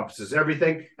 That encompasses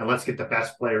everything. And let's get the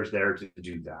best players there to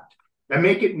do that. And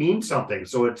make it mean something.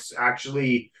 So it's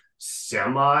actually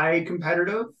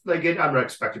semi-competitive. I'm not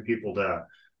expecting people to,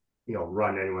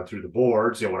 run anyone through the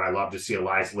boards. Would I love to see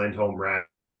Elias Lindholm ran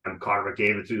Connor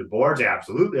McDavid through the boards?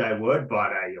 Absolutely, I would,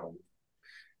 but I,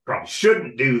 probably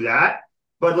shouldn't do that.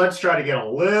 But let's try to get a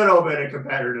little bit of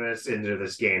competitiveness into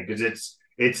this game because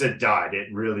it's a dud. It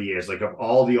really is. Like of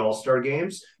all the All-Star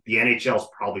games, the NHL is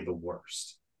probably the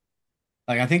worst.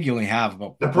 Like I think you only have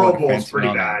about the Pro four Bowl's pretty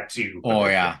defensemen on bad there. too. Oh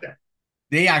yeah.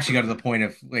 They actually got to the point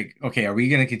of like, okay, are we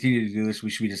going to continue to do this?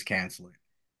 Should we just cancel it?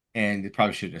 And they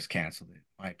probably should have just canceled it, in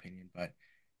my opinion. But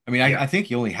I mean, I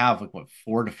think you only have like what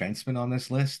 4 defensemen on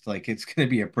this list. Like it's going to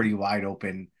be a pretty wide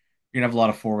open. You're gonna have a lot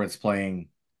of forwards playing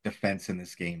defense in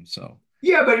this game. So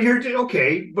yeah, but you're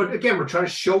okay. But again, we're trying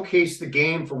to showcase the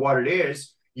game for what it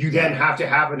is. You then have to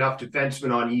have enough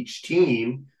defensemen on each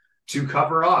team to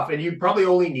cover off, and you probably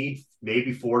only need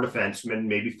maybe 4 defensemen,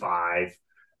 maybe 5.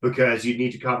 Because you'd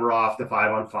need to cover off the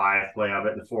 5-on-5 play of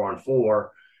it and the 4-on-4.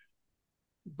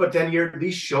 But then you're at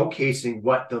least showcasing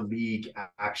what the league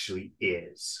actually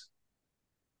is.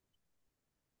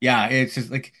 yeah, it's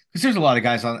just like because there's a lot of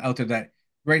guys out there that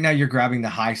right now you're grabbing the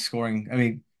high scoring. I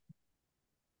mean,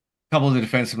 a couple of the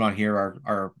defensemen on here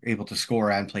are able to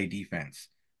score and play defense,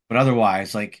 but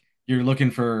otherwise, like you're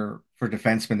looking for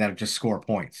defensemen that just score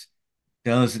points.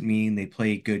 Doesn't mean they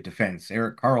play good defense.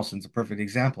 Erik Karlsson's a perfect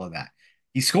example of that.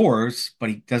 He scores, but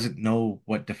he doesn't know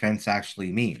what defense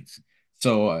actually means.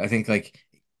 So I think like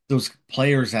those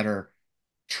players that are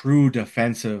true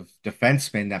defensive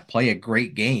defensemen that play a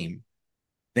great game,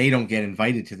 they don't get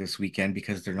invited to this weekend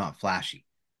because they're not flashy,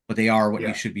 but they are what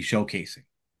you should be showcasing.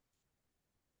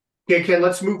 Okay, Ken,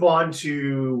 let's move on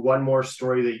to one more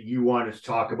story that you wanted to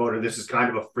talk about. And this is kind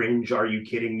of a fringe, are you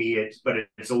kidding me? It's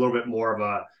a little bit more of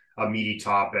a meaty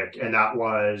topic, and that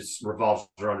revolves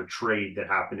around a trade that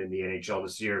happened in the NHL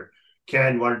this year.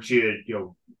 Ken, why don't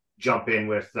you jump in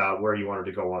with where you wanted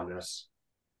to go on this?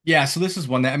 Yeah, so this is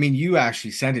one that I mean, you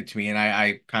actually sent it to me, and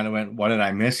I kind of went, "What did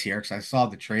I miss here?" Because I saw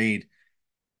the trade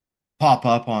pop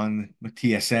up on the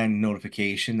TSN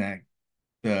notification that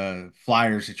the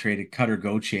Flyers had traded Cutter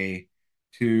Gauthier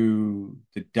to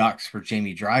the Ducks for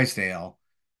Jamie Drysdale.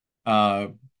 Uh,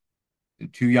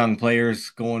 2 young players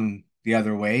going the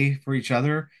other way for each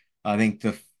other. I think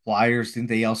the Flyers didn't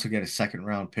they also get a second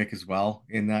round pick as well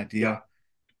in that deal.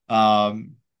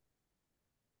 Um,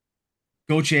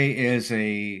 Gauthier is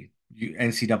a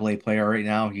NCAA player right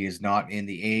now. He is not in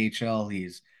the AHL.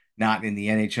 He's not in the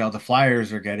NHL. The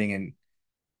Flyers are getting an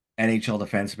NHL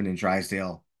defenseman in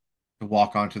Drysdale to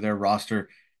walk onto their roster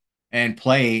and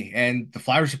play. And the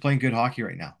Flyers are playing good hockey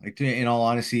right now. Like in all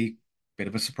honesty, bit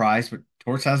of a surprise, but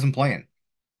Torts has them playing.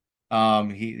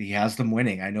 He has them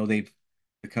winning. I know the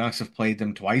Canucks have played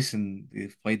them twice, and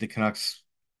they've played the Canucks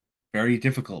very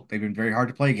difficult. They've been very hard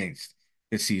to play against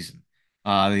this season.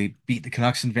 They beat the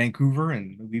Canucks in Vancouver,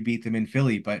 and we beat them in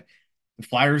Philly. But the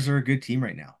Flyers are a good team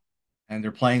right now, and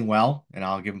they're playing well. And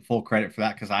I'll give them full credit for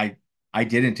that because I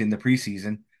didn't in the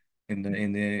preseason in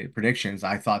the predictions.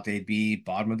 I thought they'd be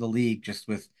bottom of the league just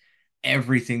with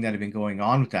everything that had been going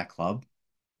on with that club.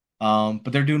 But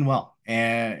they're doing well,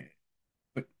 and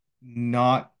but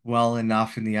not well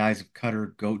enough in the eyes of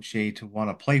Cutter Gauthier to want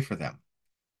to play for them.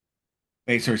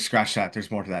 Sorry, scratch that.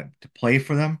 There's more to that. To play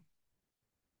for them,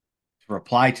 to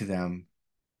reply to them,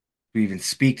 to even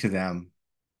speak to them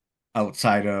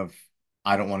outside of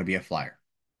I don't want to be a Flyer.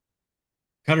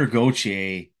 Cutter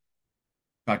Gauthier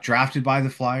got drafted by the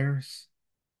Flyers.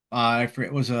 I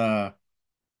forget it was who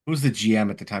was the GM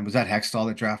at the time? Was that Hextall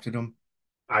that drafted him?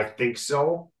 I think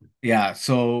so. Yeah,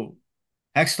 so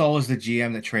Hextall was the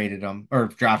GM that traded him or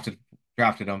drafted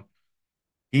him.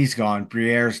 He's gone.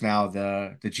 Briere's now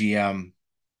the GM.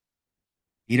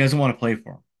 He doesn't want to play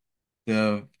for him.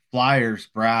 The Flyers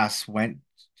brass went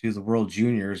to the World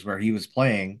Juniors where he was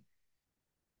playing,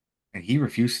 and he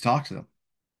refused to talk to them.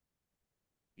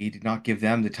 He did not give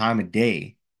them the time of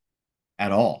day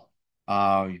at all.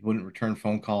 He wouldn't return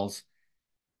phone calls,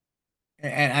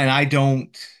 and I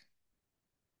don't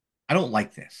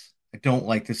like this. I don't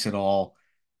like this at all.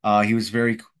 He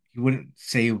wouldn't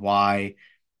say why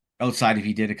outside if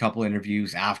he did a couple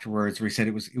interviews afterwards where he said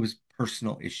it was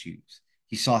personal issues.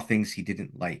 He saw things he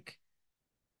didn't like.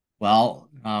 Well,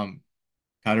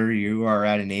 Cutter, you are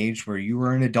at an age where you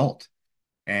are an adult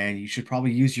and you should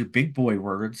probably use your big boy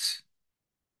words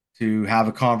to have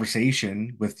a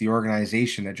conversation with the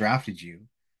organization that drafted you.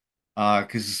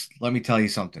 Because let me tell you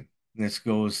something. This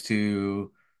goes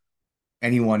to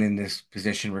anyone in this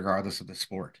position, regardless of the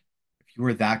sport. If you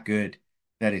are that good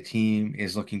that a team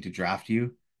is looking to draft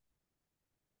you,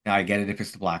 now I get it if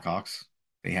it's the Blackhawks.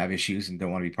 They have issues and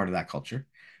don't want to be part of that culture.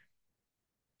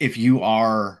 If you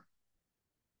are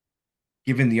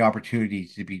given the opportunity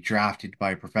to be drafted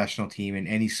by a professional team in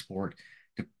any sport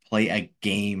to play a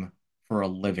game for a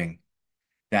living,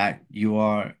 that you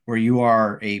are where you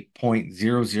are a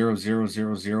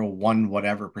 0.0000001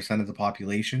 whatever percent of the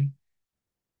population,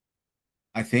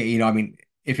 I think, I mean,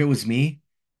 if it was me,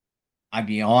 I'd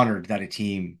be honored that a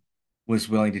team was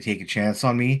willing to take a chance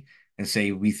on me and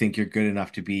say, we think you're good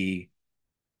enough to be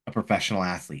a professional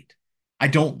athlete. I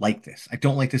don't like this. I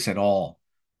don't like this at all.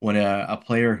 When a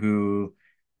player who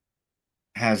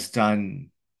has done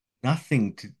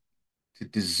nothing to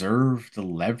deserve the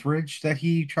leverage that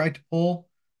he tried to pull,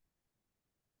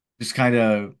 just kind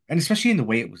of, and especially in the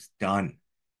way it was done,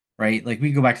 right? Like we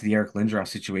can go back to the Eric Lindros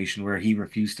situation where he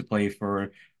refused to play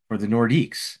for the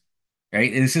Nordiques,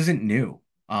 right? And this isn't new.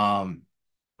 But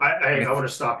I want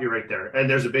to stop you right there. And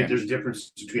yeah, there's a difference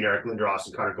between Eric Lindros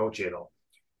and Connor Gauthier though.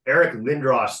 Eric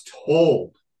Lindros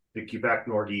told the Quebec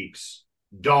Nordiques,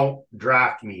 "Don't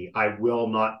draft me. I will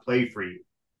not play for you."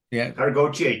 yeah, Connor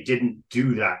Gauthier didn't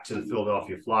do that to the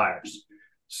Philadelphia Flyers.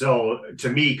 So to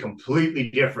me,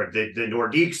 completely different. The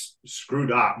Nordiques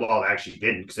screwed up. Well, they actually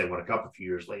didn't because they won a cup a few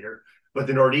years later. But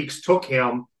the Nordiques took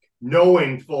him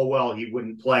knowing full well he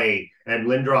wouldn't play. And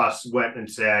Lindros went and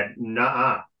said,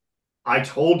 "Nah, I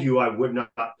told you I would not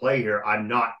play here. I'm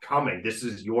not coming. This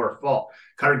is your fault."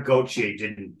 Connor Gauthier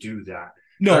didn't do that.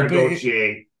 no, Connor but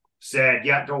Gauthier said,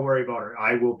 "Yeah, don't worry about it.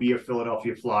 I will be a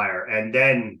Philadelphia Flyer." And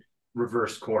then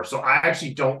reverse course. So I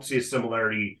actually don't see a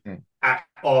similarity at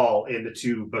all in the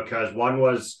two because one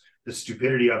was the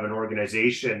stupidity of an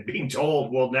organization being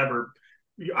told, "We'll never,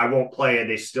 I won't play," and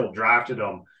they still drafted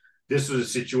him. This was a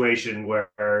situation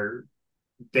where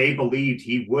they believed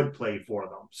he would play for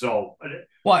them. So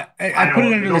well, I I put it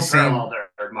don't, under the no parallel same.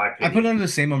 there, in my I put it opinion. under the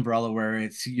same umbrella where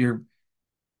it's you're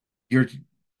you're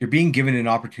being given an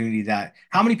opportunity that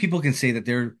how many people can say that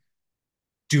they're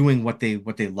doing what they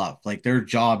love, like their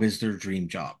job is their dream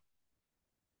job?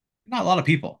 Not a lot of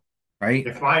people, right?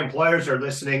 If my employers are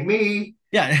listening, me.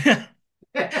 Yeah.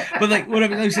 But like what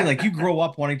I'm saying, like you grow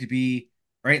up wanting to be,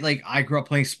 right? Like I grew up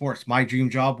playing sports. My dream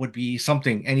job would be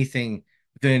something, anything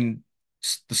within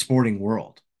the sporting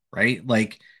world, right?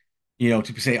 Like, to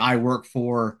say I work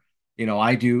for,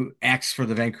 I do X for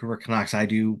the Vancouver Canucks, I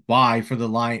do Y for the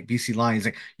BC Lions.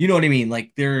 Like, you know what I mean?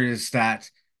 Like there is that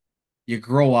you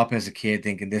grow up as a kid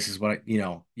thinking this is what,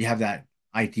 you have that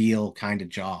ideal kind of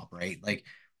job, right? Like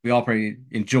we all probably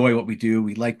enjoy what we do,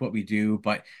 we like what we do,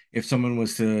 but if someone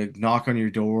was to knock on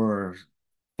your door or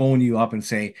phone you up and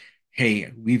say,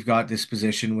 "Hey, we've got this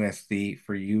position with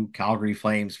for you, Calgary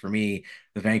Flames, for me,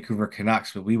 the Vancouver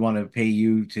Canucks, but we want to pay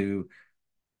you to,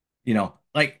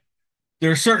 like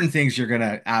there are certain things you're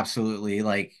gonna absolutely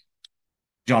like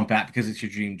jump at because it's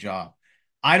your dream job.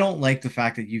 I don't like the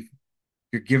fact that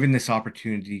you're given this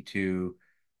opportunity to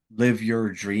live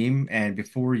your dream, and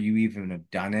before you even have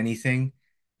done anything,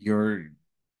 you're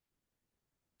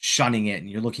shunning it and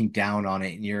you're looking down on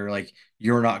it and you're like,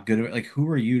 you're not good at it. Like, who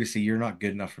are you to say you're not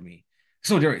good enough for me?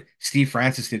 So Steve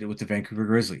Francis did it with the Vancouver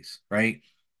Grizzlies, right?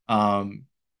 Um,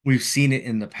 we've seen it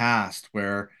in the past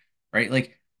where, right,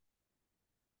 like,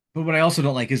 but what I also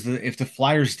don't like is if the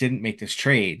Flyers didn't make this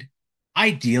trade,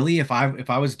 Ideally, if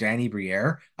I was Danny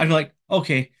Briere, I'd be like,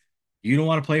 okay, you don't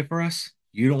want to play for us,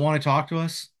 you don't want to talk to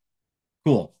us,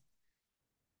 cool.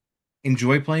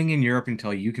 Enjoy playing in Europe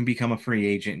until you can become a free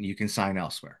agent and you can sign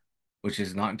elsewhere, which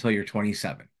is not until you're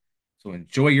 27. So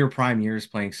enjoy your prime years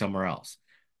playing somewhere else.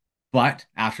 But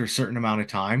after a certain amount of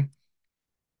time,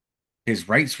 his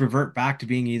rights revert back to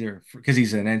being either because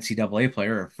he's an NCAA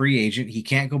player or a free agent. He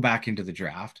can't go back into the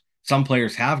draft. Some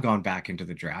players have gone back into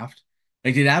the draft.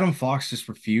 Like, did Adam Fox just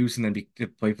refuse and then to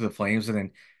play for the Flames and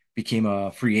then became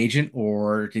a free agent,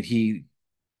 or did he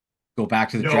go back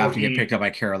to the No, draft and get picked he up by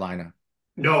Carolina?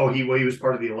 no he well, he was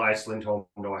part of the Elias Lindholm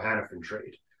Noah Hannafin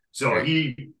trade. So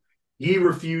Okay. he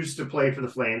refused to play for the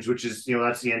Flames, which is,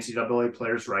 that's the NCAA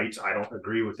players' rights. I don't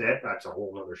agree with it. That's a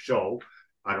whole other show.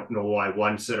 I don't know why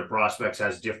one set of prospects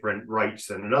has different rights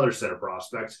than another set of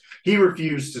prospects. He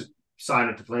refused to sign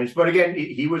with the Flames, but again,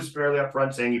 he was fairly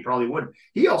upfront saying he probably would.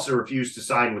 He also refused to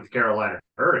sign with the Carolina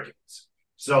Hurricanes.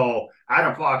 So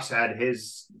Adam Fox had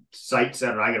his sights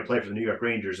set on, I'm going to play for the New York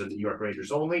Rangers and the New York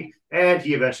Rangers only, and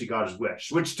he eventually got his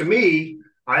wish, which to me,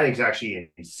 I think is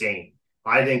actually insane.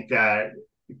 I think that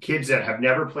kids that have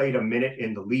never played a minute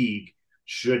in the league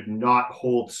should not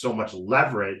hold so much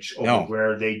leverage over No.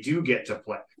 where they do get to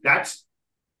play. That's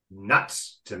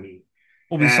nuts to me.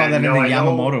 Well, we saw And that in the I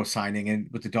know, Yamamoto signing and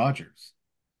with the Dodgers.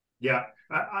 yeah,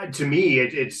 to me,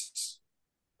 it's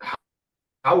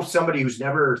how somebody who's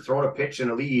never thrown a pitch in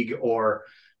a league or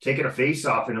taken a face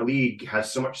off in a league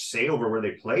has so much say over where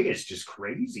they play is just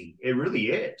crazy. It really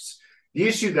is. The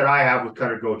issue that I have with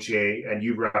Cutter Gauthier, and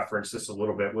you referenced this a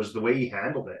little bit, was the way he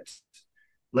handled it.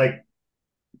 Like,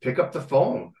 pick up the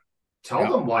phone, tell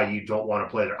Yeah. them why you don't want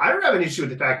to play there. I don't have an issue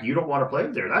with the fact you don't want to play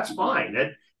there. That's fine.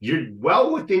 That you're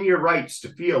well within your rights to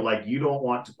feel like you don't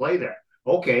want to play there.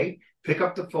 Okay, pick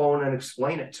up the phone and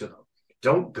explain it to them.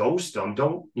 Don't ghost them.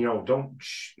 Don't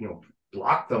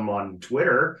block them on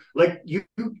Twitter. Like, if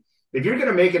you're going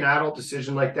to make an adult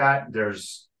decision like that,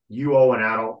 you owe an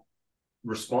adult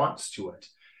response to it.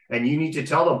 And you need to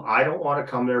tell them, I don't want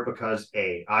to come there because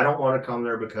A, I don't want to come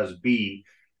there because B,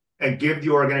 and give the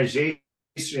organization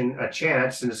a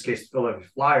chance, in this case, the Philadelphia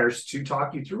Flyers, to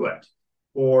talk you through it.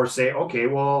 Or say, okay,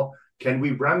 well, can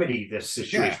we remedy this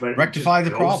situation? Yeah. But Rectify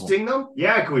just the problem. ghosting them?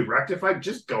 Yeah, can we rectify?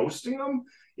 Just ghosting them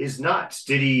is nuts.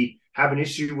 Did he have an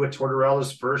issue with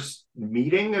Tortorella's first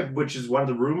meeting, which is one of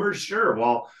the rumors? Sure.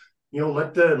 Well,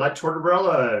 let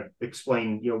Tortorella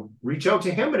explain, reach out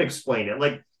to him and explain it.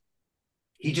 Like,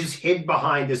 he just hid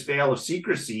behind this veil of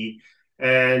secrecy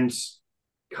and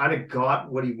kind of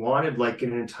got what he wanted, like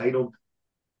an entitled,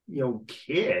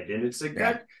 kid. And it's like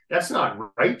Yeah. that's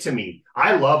not right to me.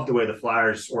 I love the way the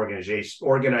Flyers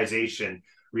organization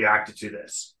reacted to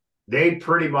this. They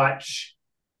pretty much,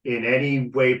 in any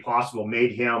way possible,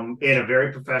 made him, in a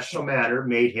very professional manner,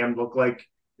 made him look like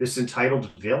this entitled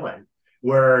villain.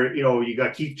 Where, you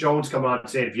got Keith Jones coming out and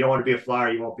saying, if you don't want to be a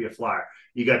Flyer, you won't be a Flyer.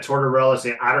 You got Tortorella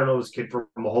saying, I don't know this kid from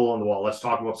a hole in the wall. Let's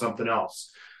talk about something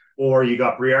else. Or you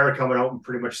got Briere coming out and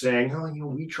pretty much saying, oh,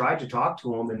 we tried to talk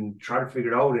to him and try to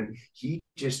figure it out, and he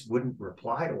just wouldn't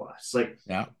reply to us. Like,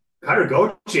 Yeah. Cutter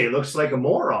Gauthier looks like a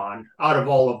moron out of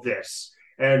all of this.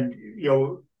 And,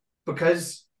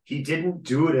 because he didn't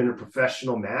do it in a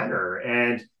professional manner.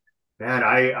 And man,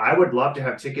 I would love to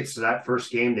have tickets to that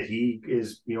first game that he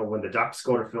is, when the Ducks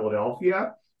go to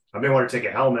Philadelphia. I may want to take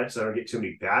a helmet so I don't get too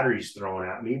many batteries thrown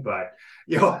at me, but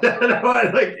like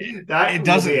that It will be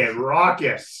doesn't a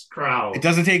raucous it crowd.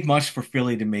 doesn't take much for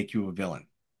Philly to make you a villain,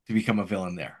 to become a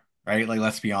villain there, right? Like,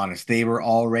 let's be honest. They were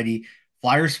already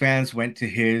Flyers fans went to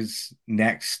his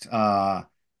next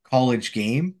college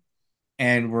game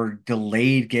and were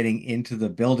delayed getting into the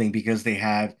building because they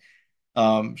had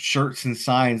shirts and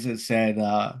signs that said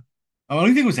I don't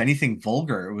think it was anything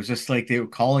vulgar. It was just like they were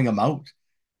calling him out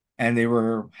and they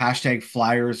were hashtag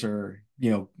Flyers or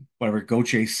whatever,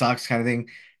 Goche sucks kind of thing.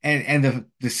 And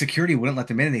the security wouldn't let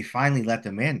them in, and they finally let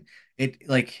them in. It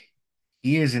like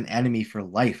he is an enemy for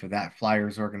life of that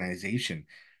Flyers organization.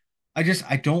 I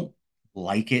don't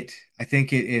like it. I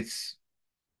think it's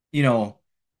you know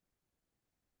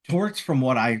Torts, from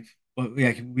what I've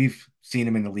like, we've seen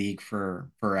him in the league for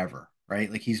forever,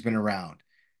 right? Like, he's been around.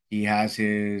 He has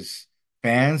his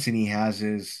fans and he has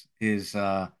his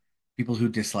people who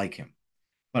dislike him.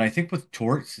 But I think with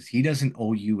Torts, is he doesn't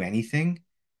owe you anything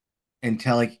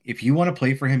until, like, if you want to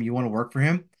play for him, you want to work for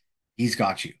him, he's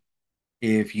got you.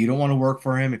 If you don't want to work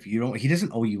for him, if you don't, he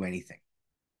doesn't owe you anything,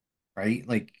 right?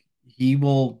 Like, he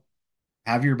will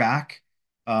have your back,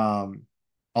 um,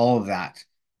 all of that,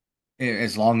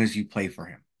 as long as you play for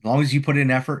him. As long as you put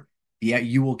in effort, yeah,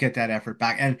 you will get that effort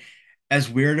back. And as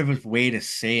weird of a way to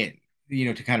say it,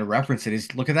 to kind of reference it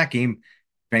is look at that game,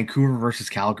 Vancouver versus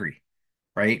Calgary,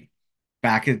 right?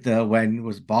 Back at the when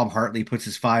was Bob Hartley puts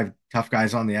his five tough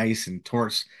guys on the ice and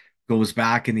Torts goes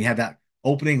back and he had that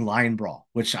opening line brawl,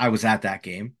 which I was at that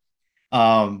game.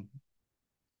 Um,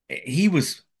 he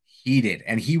was heated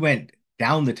and he went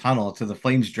down the tunnel to the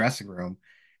Flames dressing room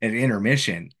at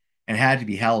intermission and had to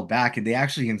be held back. And they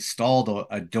actually installed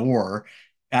a door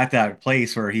at that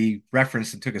place where he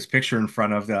referenced and took his picture in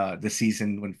front of the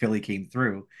season when Philly came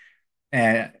through.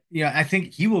 And I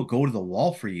think he will go to the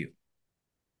wall for you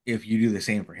if you do the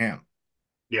same for him,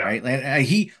 Yeah. right? Like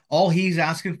he all he's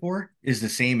asking for is the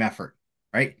same effort,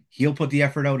 right? He'll put the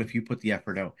effort out if you put the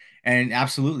effort out. And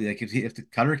absolutely, like if the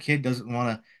Cutter kid doesn't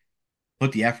want to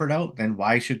put the effort out, then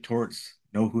why should Torts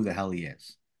know who the hell he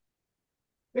is?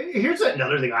 Here's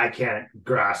another thing I can't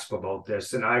grasp about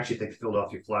this, and I actually think the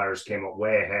Philadelphia Flyers came out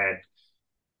way ahead.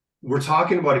 We're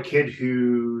talking about a kid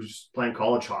who's playing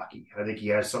college hockey. I think he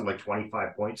has something like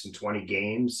 25 points in 20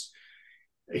 games.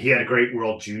 He had a great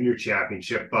World Junior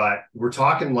Championship, but we're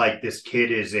talking like this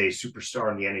kid is a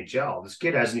superstar in the NHL. This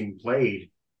kid hasn't even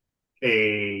played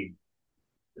he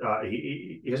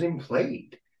hasn't even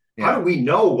played. Yeah. How do we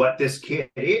know what this kid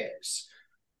is?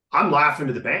 I'm laughing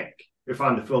to the bank. If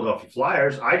I'm the Philadelphia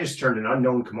Flyers, I just turned an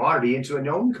unknown commodity into a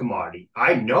known commodity.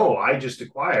 I know I just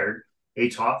acquired a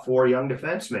top 4 young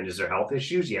defenseman. Is there health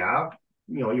issues? Yeah.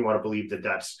 You want to believe that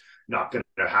that's not going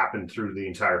to happen through the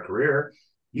entire career.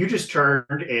 You just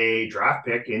turned a draft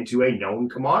pick into a known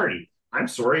commodity. I'm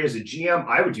sorry, as a GM,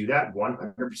 I would do that 100%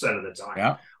 of the time.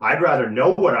 Yeah. I'd rather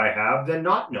know what I have than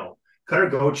not know. Cutter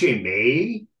Gauthier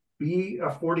may be a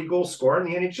 40-goal scorer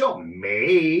in the NHL.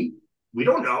 May. We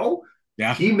don't know.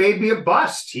 Yeah. He may be a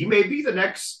bust. He may be the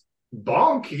next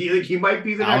Bonk. He might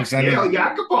be the next Dale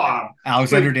Yakupov.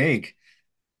 Alexander Daig.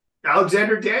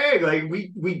 Alexander Daig. Like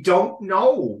we don't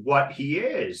know what he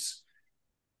is.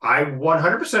 I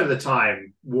 100% of the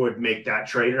time would make that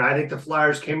trade, and I think the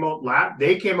Flyers came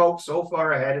out so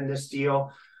far ahead in this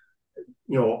deal,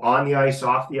 on the ice,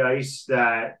 off the ice,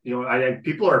 that I think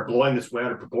people are blowing this way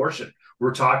out of proportion.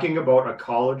 We're talking about a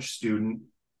college student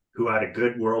who had a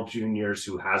good World Juniors,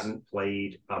 who hasn't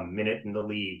played a minute in the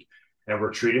league, and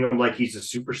we're treating him like he's a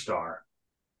superstar.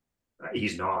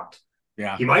 He's not.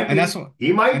 Yeah, he might be.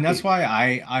 That's why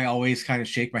I always kind of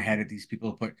shake my head at these people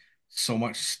who put so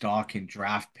much stock in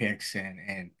draft picks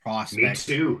and prospects.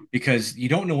 Me too. Because you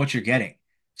don't know what you're getting.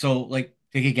 So, like,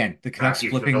 think again, the Canucks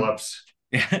flipping. Phillips.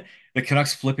 Yeah, the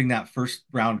Canucks flipping that first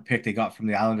round pick they got from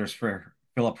the Islanders for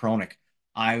Philip Hronek.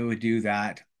 I would do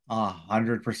that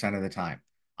 100% of the time.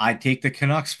 I'd take the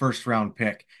Canucks first round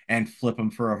pick and flip them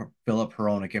for a Philip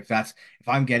Hronek. If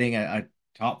I'm getting a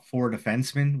top 4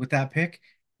 defenseman with that pick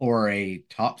or a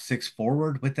top 6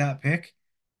 forward with that pick,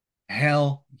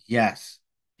 hell yes,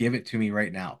 give it to me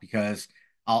right now because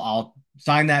I'll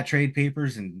sign that trade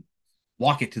papers and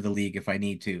walk it to the league if I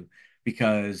need to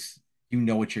because you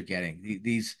know what you're getting.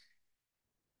 These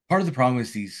part of the problem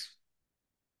is these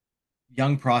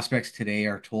young prospects today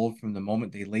are told from the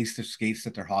moment they lace their skates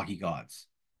that they're hockey gods.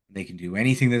 They can do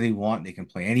anything that they want. They can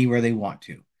play anywhere they want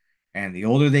to. And the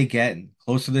older they get and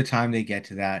closer to the time they get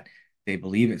to that, they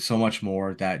believe it so much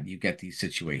more that you get these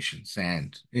situations.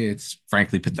 And it's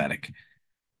frankly pathetic.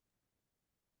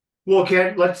 Well,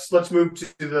 Ken, let's move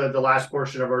to the last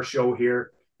portion of our show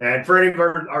here. And for any of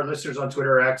our listeners on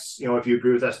Twitter or X, if you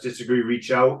agree with us, disagree,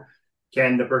 reach out.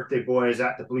 Ken, the birthday boy, is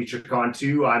at the BleacherCon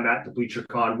 2. I'm at the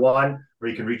BleacherCon 1, or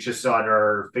you can reach us on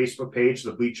our Facebook page,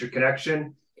 The Bleacher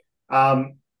Connection.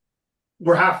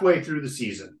 We're halfway through the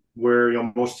season where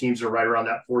most teams are right around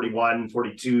that 41,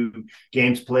 42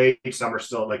 games played. Some are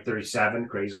still at like 37,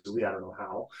 crazily. I don't know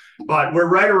how. But we're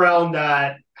right around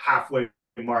that halfway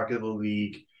mark of the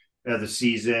league, the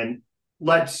season.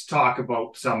 Let's talk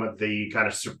about some of the kind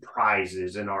of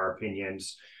surprises in our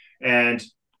opinions. And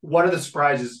one of the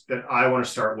surprises that I want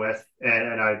to start with,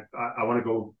 and I want to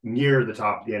go near the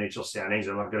top of the NHL standings.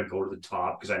 I'm not going to go to the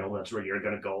top because I know that's where you're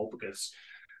going to go because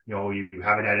you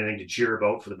haven't had anything to cheer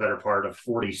about for the better part of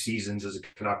 40 seasons as a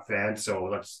Canuck fan. So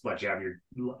let's let you have your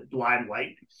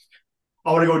limelight.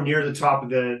 I want to go near the top of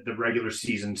the regular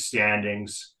season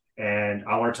standings, and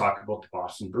I want to talk about the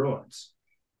Boston Bruins.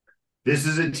 This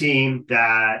is a team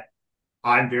that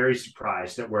I'm very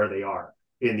surprised at where they are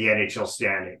in the NHL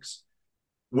standings,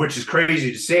 which is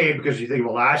crazy to say because you think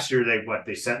about last year,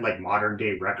 they set like modern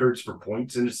day records for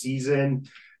points in a season,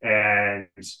 and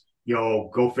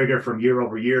go figure from year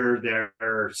over year,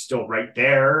 they're still right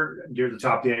there near the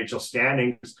top of the NHL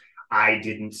standings. I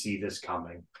didn't see this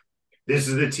coming. This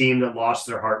is the team that lost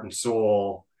their heart and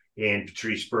soul in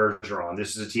Patrice Bergeron.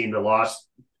 This is a team that lost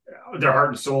their heart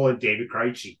and soul in David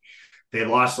Krejci. They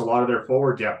lost a lot of their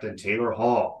forward depth in Taylor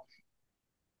Hall.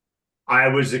 I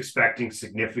was expecting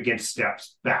significant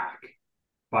steps back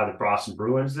by the Boston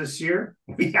Bruins this year.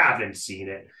 We haven't seen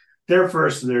it. They're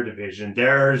first in their division.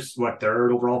 There's what,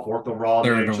 third overall, fourth overall in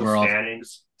the Third NHL overall,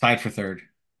 standings. tied for third.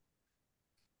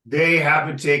 They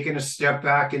haven't taken a step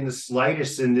back in the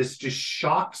slightest, and this just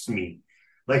shocks me.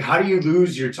 Like, how do you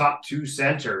lose your top two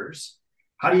centers?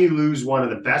 How do you lose one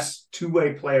of the best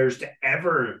two-way players to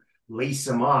ever lace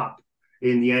them up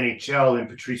in the NHL in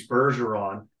Patrice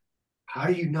Bergeron? How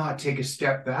do you not take a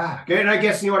step back? And I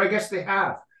guess, you know what? I guess they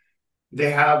have.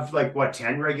 They have like what,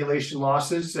 10 regulation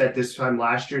losses at this time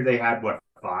last year. They had what,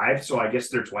 5? So I guess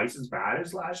they're twice as bad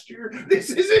as last year. This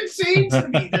is insane to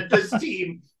me that this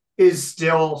team is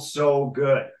still so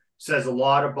good. Says a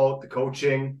lot about the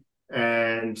coaching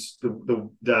and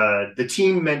the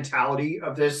team mentality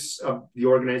of the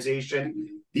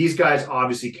organization. These guys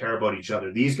obviously care about each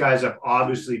other. These guys have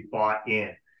obviously bought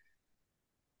in.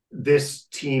 This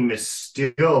team is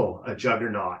still a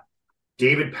juggernaut.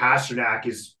 David Pastrnak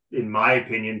is, in my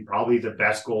opinion, probably the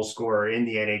best goal scorer in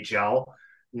the NHL.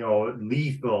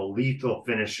 Lethal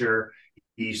finisher.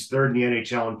 He's third in the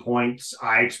NHL in points.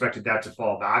 I expected that to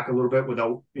fall back a little bit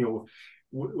without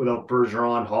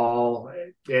Bergeron, Hall.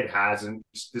 It hasn't.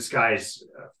 This guy is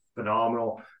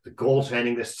phenomenal. The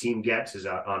goaltending this team gets is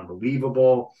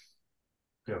unbelievable.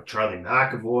 Charlie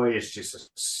McAvoy is just a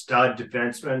stud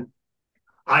defenseman.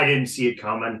 I didn't see it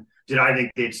coming. Did I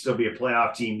think they'd still be a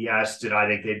playoff team? Yes. Did I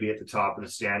think they'd be at the top of the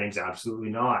standings? Absolutely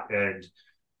not. And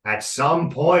at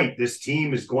some point, this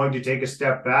team is going to take a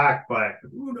step back, but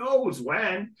who knows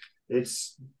when?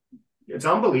 It's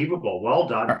unbelievable. Well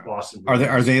done, Boston Bruins.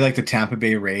 Are they like the Tampa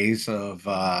Bay Rays of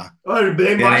they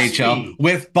the must NHL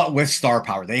be. with star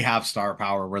power? They have star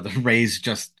power where the Rays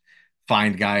just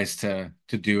find guys to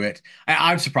do it.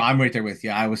 I'm surprised. I'm right there with you.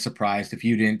 I was surprised. If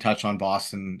you didn't touch on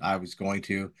Boston, I was going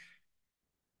to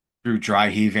through dry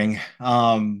heaving.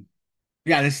 Yeah,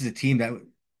 this is a team that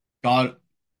got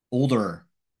older,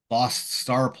 lost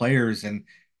star players, and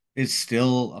is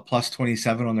still a plus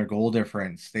 27 on their goal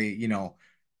difference. They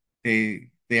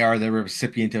are the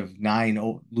recipient of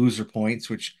 9 loser points,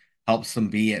 which helps them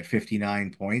be at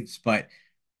 59 points. But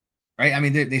right, I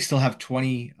mean they still have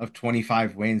 20 of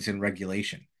 25 wins in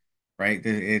regulation, right?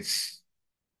 They're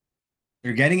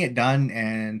getting it done,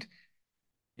 and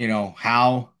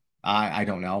how I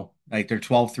don't know. Like they're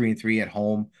 12-3-3 at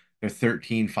home. They're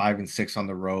 13-5-6 on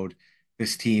the road.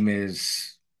 This team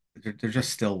is they're just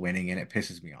still winning, and it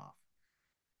pisses me off.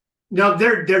 No,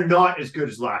 they're not as good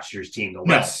as last year's team though.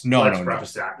 No, no, Let's no, no.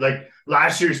 preface that. Like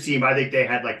last year's team, I think they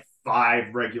had like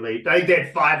 5 regulate. I think they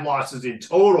had 5 losses in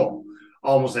total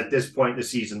almost at this point in the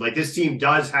season. Like this team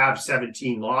does have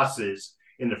 17 losses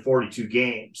in the 42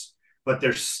 games, but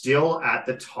they're still at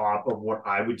the top of what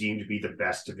I would deem to be the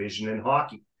best division in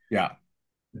hockey. Yeah.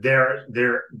 They're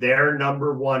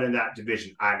number one in that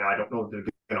division. I don't know if they're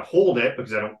going to hold it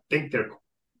because I don't think they're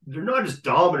not as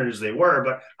dominant as they were,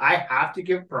 but I have to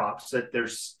give props that they're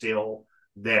still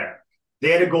there.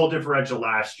 They had a goal differential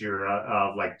last year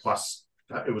of like plus,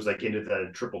 it was like into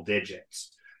the triple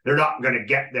digits. They're not going to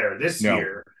get there this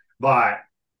year, but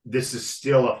this is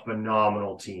still a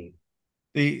phenomenal team.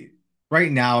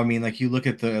 Right now, I mean, like you look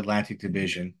at the Atlantic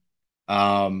Division,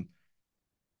 Montreal's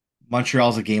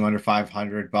a game under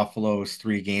 500, Buffalo is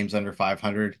 3 games under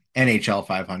 500, NHL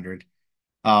 500.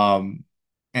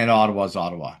 And Ottawa's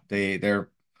Ottawa. They're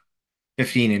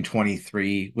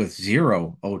 15-23 with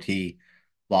 0 OT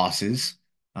losses.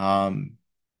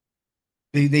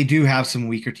 They do have some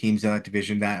weaker teams in that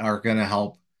division that are going to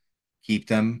help keep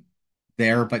them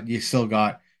there, but you still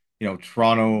got,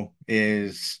 Toronto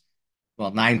is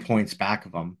 9 points back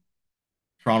of them.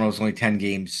 Toronto's only 10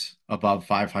 games above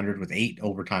 500 with 8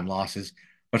 overtime losses,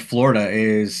 but Florida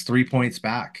is 3 points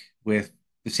back with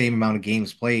the same amount of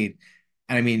games played.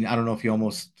 And I mean, I don't know if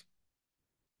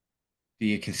do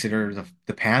you consider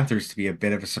the Panthers to be a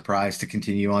bit of a surprise to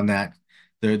continue on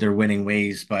their winning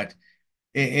ways, but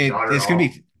it's going to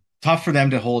be tough for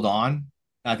them to hold on.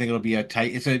 I think it'll be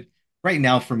right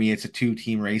now for me, it's a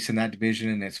 2-team race in that division,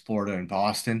 and it's Florida and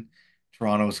Boston.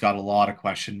 Toronto's got a lot of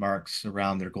question marks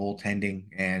around their goaltending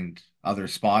and other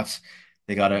spots.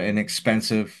 They got an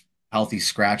expensive, healthy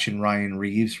scratch in Ryan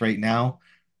Reeves right now.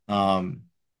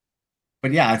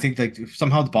 But yeah, I think like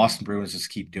somehow the Boston Bruins just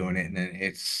keep doing it, and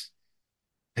it's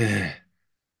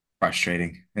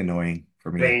frustrating, annoying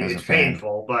for me as a It's fan.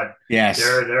 painful, but Yes.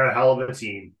 they're a hell of a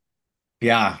team.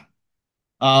 Yeah.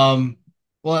 Um,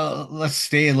 well, let's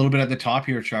stay a little bit at the top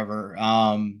here, Trevor.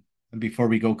 Before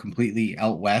we go completely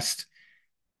out west,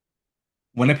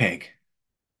 Winnipeg.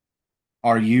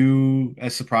 Are you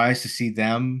as surprised to see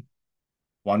them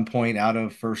 1 point out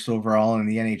of first overall in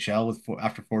the NHL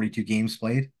after 42 games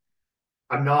played?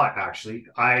 I'm not actually.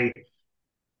 I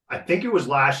think it was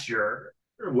last year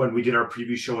when we did our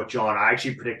preview show with John. I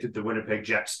actually predicted the Winnipeg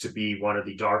Jets to be one of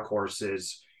the dark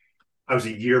horses. I was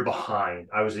a year behind.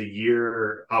 I was a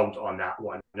year out on that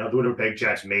one. Now the Winnipeg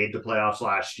Jets made the playoffs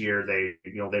last year. They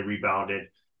rebounded.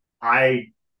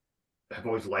 I have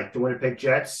always liked the Winnipeg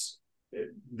Jets.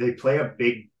 They play a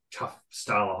big, tough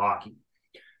style of hockey.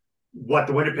 What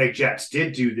the Winnipeg Jets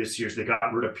did do this year is they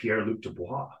got rid of Pierre-Luc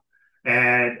Dubois.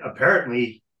 And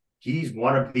apparently he's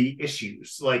one of the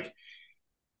issues. Like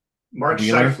Mark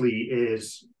Wheeler? Scheifele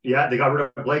is, yeah, they got rid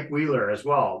of Blake Wheeler as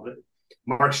well.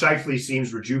 Mark Scheifele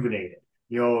seems rejuvenated.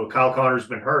 Kyle Connor's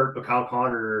been hurt, but Kyle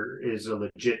Connor is a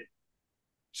legit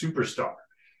superstar.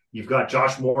 You've got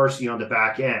Josh Morrissey on the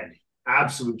back end,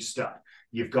 absolute stud.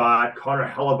 You've got Connor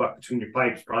Hellebuck between your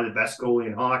pipes, probably the best goalie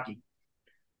in hockey.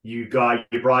 You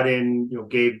brought in,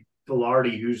 Gabe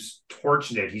Vilardi, who's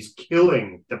torching it. He's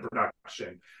killing the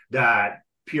production that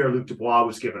Pierre-Luc Dubois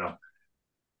was giving him.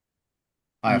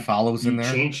 Follows in You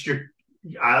there. changed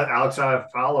Alex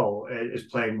Iafallo is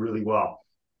playing really well.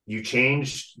 You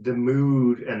changed the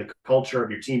mood and the culture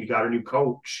of your team. You got a new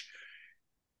coach.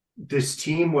 This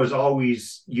team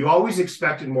you always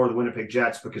expected more of the Winnipeg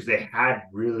Jets because they had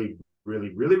really, really,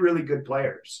 really, really good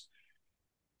players.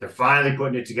 They're finally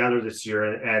putting it together this year,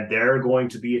 and they're going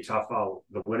to be a tough out.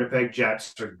 The Winnipeg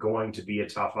Jets are going to be a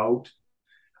tough out.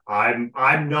 I'm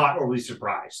not overly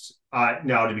surprised.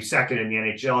 Now, to be second in the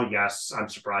NHL, yes, I'm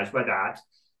surprised by that.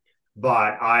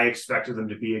 But I expected them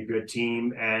to be a good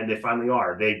team, and they finally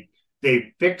are.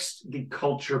 They fixed the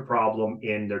culture problem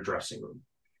in their dressing room,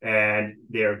 and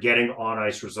they're getting on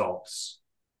ice results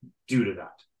due to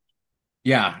that.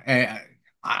 Yeah,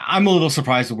 I'm a little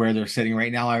surprised at where they're sitting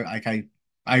right now.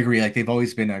 I agree. Like they've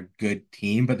always been a good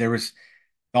team, but there was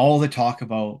all the talk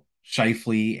about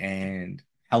Scheifele and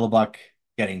Hellebuck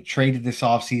getting traded this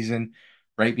offseason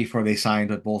right before they signed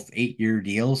with both 8-year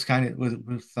deals kind of with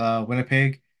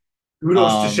Winnipeg.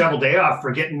 Kudos to Um, Cheveldayoff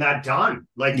for getting that done.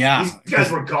 Like yeah, these guys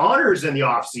because were goners in the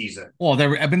offseason. well,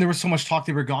 there was so much talk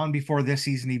they were gone before this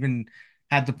season even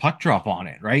had the puck drop on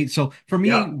it, right? So for me,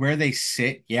 Yeah. where they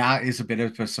sit, yeah, is a bit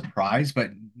of a surprise, but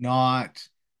not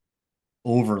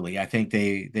overly. I think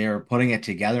they are putting it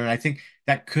together, and I think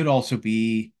that could also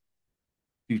be,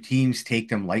 do teams take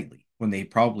them lightly when they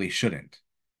probably shouldn't?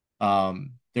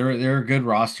 They're a good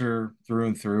roster through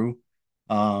and through.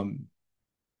 Um,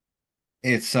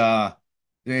 it's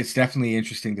it's definitely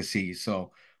interesting to see.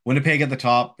 So Winnipeg at the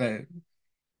top.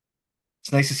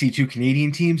 It's nice to see two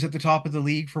Canadian teams at the top of the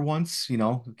league for once.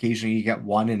 Occasionally you get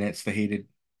one, and it's the hated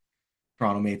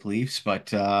Toronto Maple Leafs.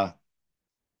 But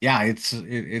yeah, it's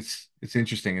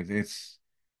interesting. It's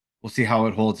we'll see how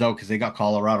it holds out because they got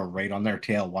Colorado right on their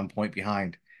tail, 1 point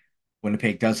behind.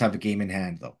 Winnipeg does have a game in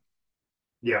hand, though.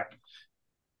 Yeah.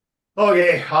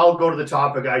 Okay, I'll go to the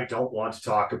topic I don't want to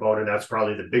talk about, and that's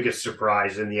probably the biggest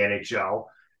surprise in the NHL,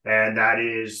 and that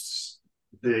is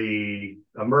the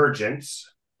emergence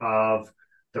of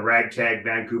the ragtag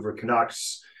Vancouver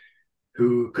Canucks,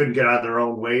 who couldn't get out of their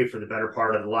own way for the better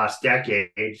part of the last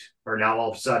decade, are now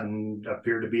all of a sudden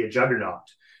appear to be a juggernaut.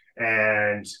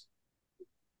 And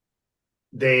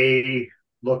they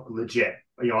look legit.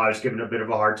 I was given a bit of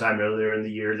a hard time earlier in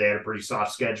the year. They had a pretty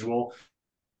soft schedule.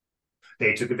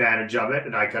 They took advantage of it.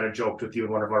 And I kind of joked with you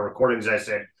in one of our recordings. I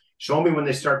said, show me when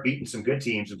they start beating some good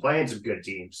teams and playing some good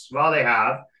teams. Well, they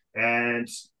have, and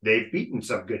they've beaten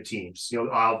some good teams.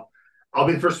 I'll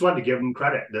be the first one to give them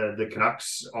credit. The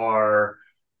Canucks are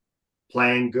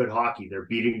playing good hockey. They're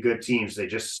beating good teams. They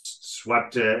just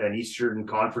swept an Eastern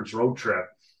Conference road trip.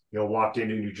 Walked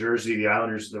into New Jersey, the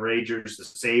Islanders, the Rangers, the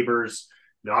Sabres,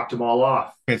 knocked them all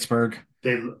off. Pittsburgh.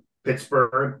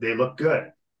 Pittsburgh, they look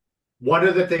good. One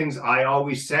of the things I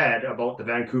always said about the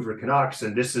Vancouver Canucks,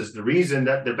 and this is the reason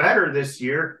that they're better this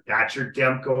year, Thatcher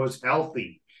Demko is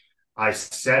healthy. I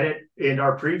said it in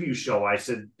our preview show. I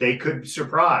said they could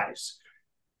surprise.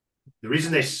 The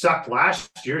reason they sucked last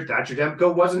year, Thatcher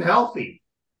Demko wasn't healthy.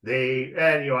 They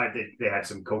had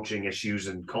some coaching issues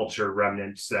and culture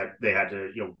remnants that they had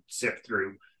to sift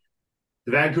through.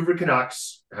 The Vancouver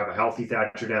Canucks have a healthy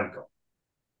Thatcher Demko.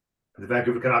 The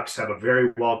Vancouver Canucks have a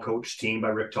very well coached team by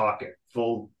Rick Tocchet.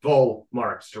 Full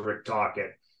marks to Rick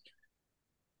Tocchet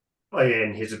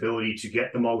and his ability to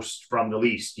get the most from the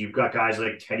least. You've got guys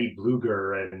like Teddy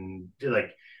Bluger and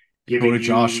like giving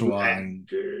Joshua and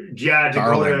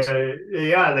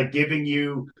Dakota, giving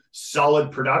you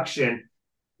solid production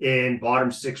in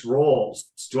bottom six roles.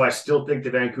 Do I still think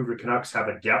the Vancouver Canucks have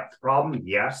a depth problem?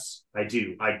 Yes, I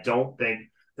do. I don't think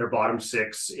their bottom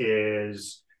six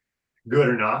is good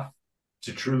enough.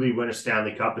 to truly win a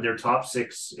Stanley Cup, and their top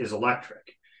six is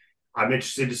electric. I'm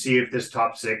interested to see if this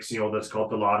top six, let's call it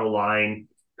the Lotto line,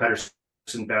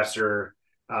 Pettersson, Besser,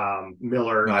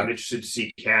 Miller. Right. I'm interested to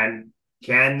see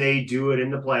can they do it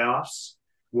in the playoffs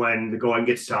when the going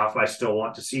gets tough. I still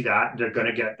want to see that. They're going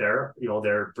to get there.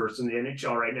 They're first in the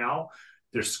NHL right now.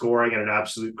 They're scoring at an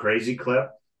absolute crazy clip.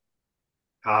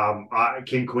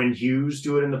 Can Quinn Hughes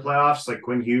do it in the playoffs? Like,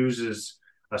 Quinn Hughes is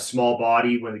a small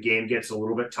body. When the game gets a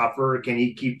little bit tougher, can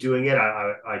he keep doing it?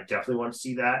 I definitely want to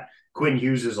see that. Quinn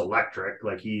Hughes is electric.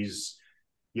 Like, he's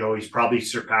probably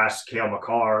surpassed Cale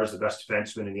Makar as the best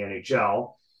defenseman in the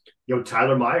NHL.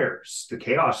 Tyler Myers, the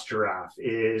Chaos Giraffe,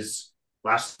 is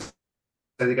I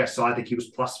think he was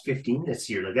plus 15 this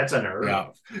year. Like, that's unheard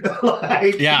of.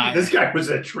 This guy was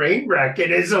a train wreck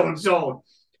in his own zone.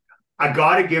 I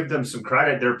got to give them some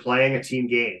credit. They're playing a team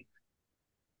game.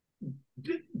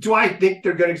 Do I think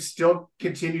they're going to still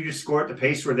continue to score at the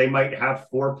pace where they might have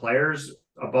 4 players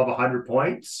above 100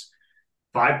 points,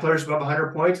 5 players above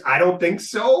 100 points? I don't think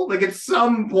so. Like, at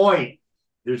some point,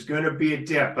 there's going to be a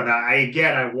dip. But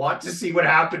I want to see what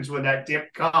happens when that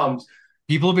dip comes.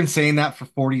 People have been saying that for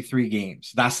 43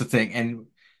 games. That's the thing. And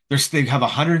they have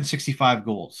 165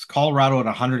 goals. Colorado at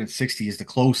 160 is the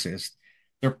closest.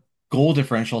 Their goal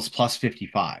differential is plus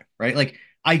 55, right? Like,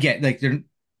 I get, like, they're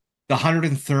the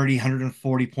 130,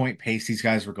 140 point pace these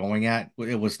guys were going at.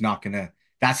 It was not going to,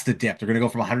 that's the dip. They're going to go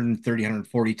from 130,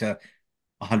 140 to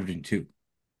 102,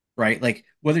 right? Like,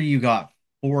 whether you got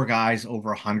 4 guys over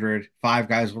 100, 5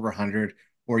 guys over 100,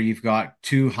 or you've got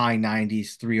 2 high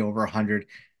 90s, 3 over 100,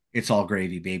 it's all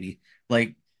gravy, baby.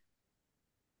 Like,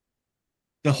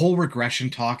 the whole regression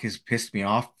talk has pissed me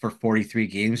off for 43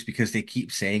 games because they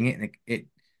keep saying it and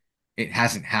it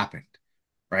hasn't happened,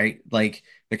 right? Like,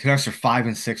 the Canucks are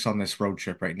 5-6 on this road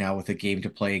trip right now with a game to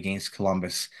play against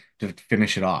Columbus to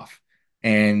finish it off.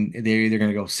 And they're either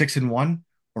going to go 6-1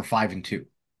 or 5-2.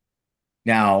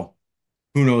 Now,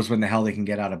 who knows when the hell they can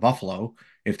get out of Buffalo.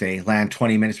 If they land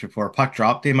 20 minutes before a puck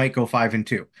drop, they might go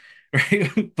 5-2,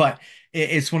 right? But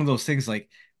it's one of those things, like,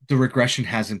 the regression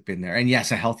hasn't been there. And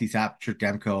yes, a healthy Thatcher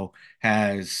Demko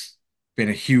has been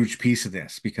a huge piece of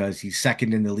this because he's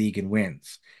second in the league in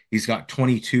wins. He's got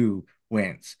 22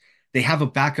 wins. They have a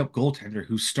backup goaltender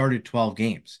who started 12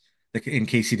 games in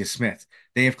Casey DeSmith.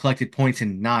 They have collected points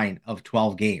in 9 of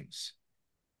 12 games,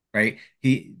 right?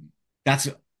 That's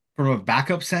from a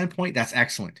backup standpoint, that's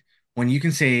excellent. When you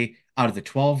can say out of the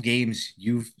 12 games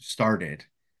you've started,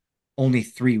 only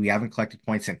 3 we haven't collected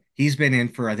points in. He's been in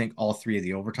for, I think, all 3 of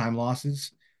the overtime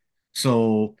losses.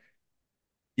 So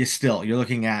you're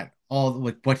looking at all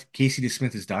what Casey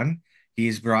DeSmith has done.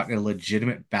 He's brought a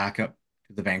legitimate backup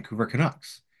to the Vancouver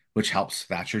Canucks, which helps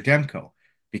Thatcher Demko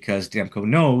because Demko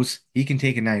knows he can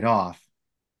take a night off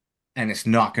and it's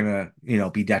not going to,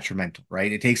 be detrimental,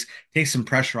 right? It takes some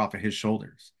pressure off of his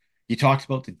shoulders. You talked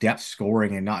about the depth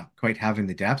scoring and not quite having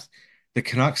the depth. The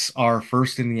Canucks are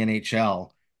first in the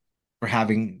NHL for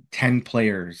having 8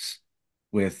 players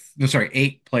with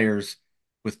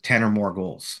 10 or more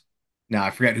goals. Now,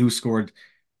 I forget who scored.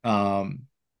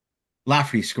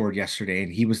 Lafferty scored yesterday,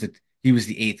 and he was the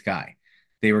 8th guy.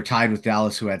 They were tied with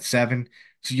Dallas, who had 7.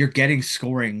 So you're getting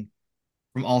scoring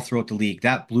from all throughout the league.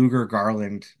 That Bluger,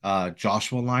 Garland,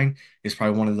 Joshua line is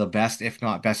probably one of the best, if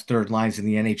not best, third lines in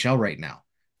the NHL right now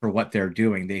for what they're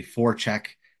doing. They forecheck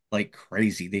like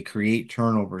crazy. They create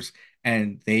turnovers,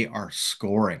 and they are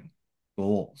scoring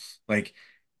goals. Like,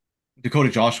 Dakota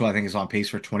Joshua, I think, is on pace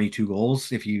for 22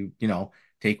 goals. If you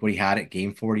take what he had at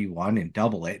game 41 and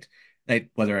double it,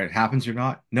 whether it happens or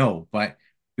not, no, but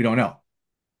we don't know.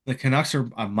 The Canucks are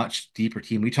a much deeper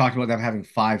team. We talked about them having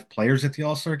 5 players at the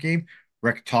All-Star game.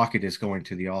 Rick Tocchet is going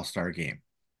to the All-Star game.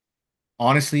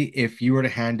 Honestly, if you were to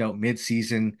hand out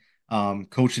mid-season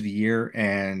Coach of the Year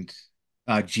and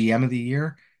GM of the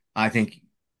Year, I think,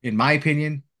 in my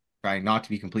opinion, trying not to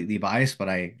be completely biased, but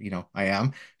I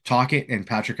am, Tocchet and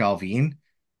Patrick Allvin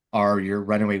are your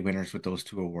runaway winners with those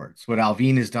 2 awards. What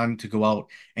Allvin has done to go out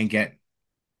and get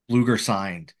Bluger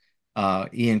signed,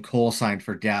 Ian Cole signed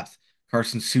for depth,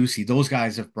 Carson Soucy, those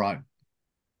guys have brought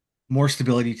more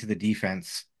stability to the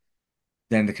defense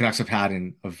than the Canucks have had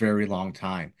in a very long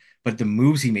time. But the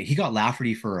moves he made, he got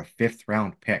Lafferty for a 5th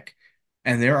round pick.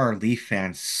 And there are Leaf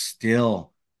fans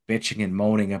still bitching and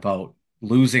moaning about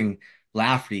losing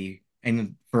Lafferty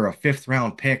and for a 5th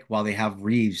round pick while they have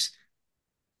Reeves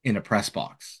in a press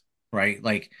box, right?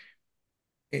 Like,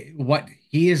 what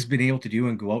he has been able to do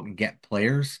and go out and get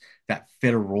players that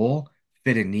fit a role,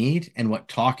 fit a need, and what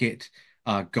Tocchet,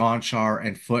 Gonchar,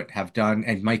 and Foote have done,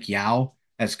 and Mike Yao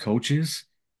as coaches,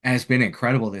 has been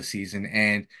incredible this season.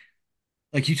 And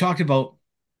like you talked about,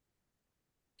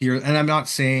 here, and I'm not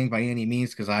saying by any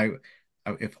means because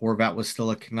if Horvat was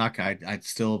still a Canuck, I'd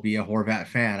still be a Horvat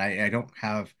fan. I don't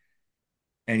have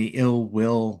any ill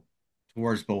will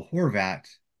towards Bo Horvat.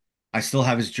 I still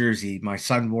have his jersey. My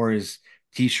son wore his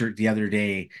t-shirt the other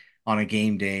day on a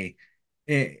game day.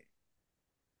 It,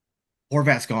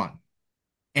 Horvat's gone.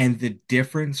 And the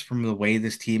difference from the way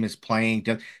this team is playing,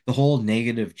 the whole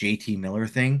negative JT Miller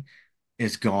thing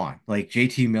is gone. Like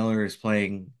JT Miller is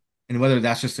playing, and whether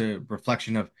that's just a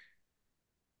reflection of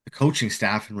the coaching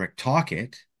staff and Rick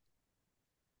Tocchet,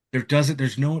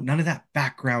 there's none of that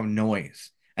background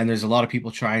noise. And there's a lot of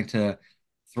people trying to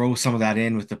throw some of that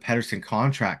in with the Pettersson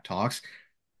contract talks.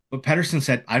 But Pettersson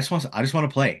said, I just want to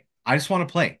play. I just want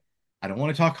to play. I don't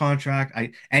want to talk contract.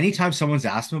 Anytime someone's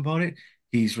asked him about it,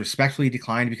 he's respectfully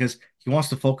declined because he wants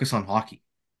to focus on hockey.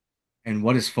 And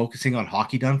what is focusing on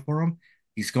hockey done for him?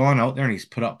 He's gone out there and he's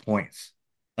put up points.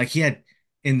 Like he had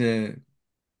in the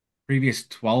previous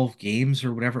 12 games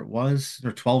or whatever it was,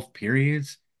 or 12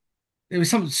 periods. It was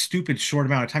some stupid short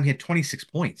amount of time. He had 26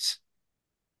 points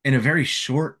in a very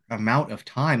short amount of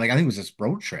time. Like I think it was this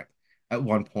road trip at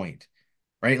one point,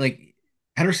 right? Like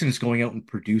Henderson is going out and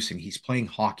producing. He's playing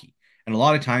hockey. And a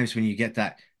lot of times when you get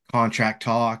that contract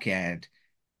talk and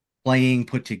playing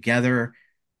put together,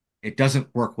 it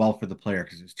doesn't work well for the player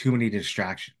because there's too many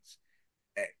distractions.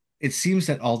 It seems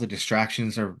that all the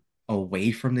distractions are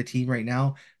away from the team right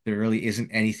now. There really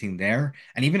isn't anything there.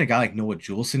 And even a guy like Noah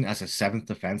Juleson as a seventh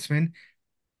defenseman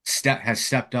has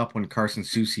stepped up when Carson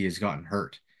Soucy has gotten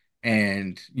hurt.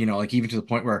 And, like even to the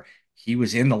point where he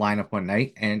was in the lineup one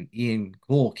night and Ian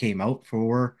Cole came out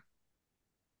for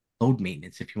load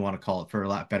maintenance, if you want to call it for a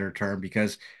lot better term,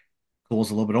 because Cole's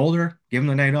a little bit older. Give him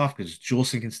the night off because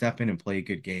Juleson can step in and play a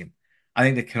good game. I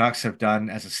think the Canucks have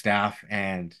done as a staff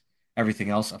and everything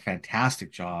else a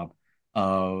fantastic job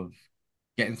of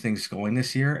getting things going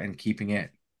this year and keeping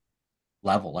it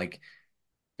level. Like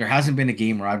there hasn't been a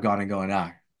game where I've gone and going,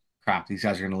 crap, these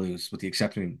guys are going to lose, with the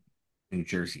exception of New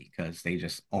Jersey because they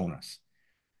just own us.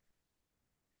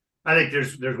 I think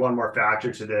there's one more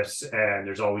factor to this, and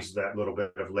there's always that little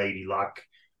bit of lady luck.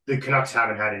 The Canucks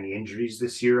haven't had any injuries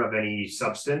this year of any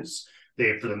substance.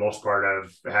 They, for the most part,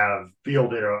 have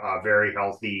fielded a very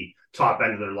healthy top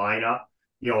end of their lineup.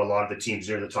 A lot of the teams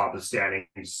near the top of the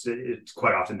standings, it's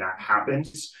quite often that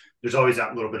happens. There's always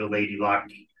that little bit of lady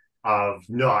luck of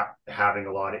not having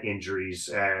a lot of injuries,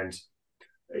 and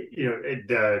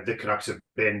the Canucks have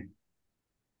been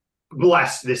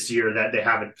blessed this year that they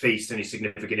haven't faced any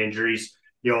significant injuries.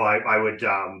 I would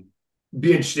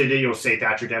be interested in, say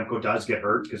Thatcher Demko does get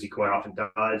hurt, because he quite often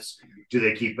does. Do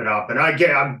they keep it up? And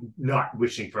I'm not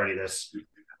wishing for any of this.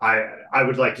 I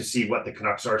would like to see what the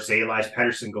Canucks are. Say Elias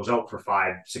Pettersson goes out for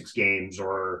 5-6 games,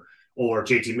 or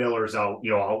JT Miller's out.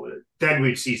 Then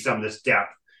we'd see some of this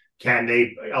depth. Can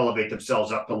they elevate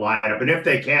themselves up the lineup? And if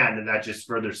they can, then that just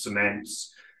further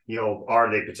cements, are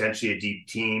they potentially a deep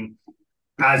team?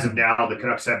 As of now, the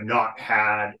Canucks have not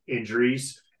had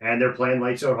injuries, and they're playing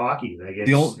lights out hockey.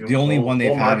 The only one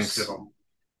they've had is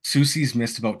Soucy's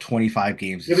missed about 25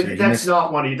 games. Yeah, but that's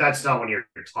not one of your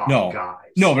top guys.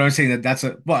 No, but I'm saying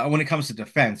that when it comes to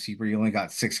defense, where you only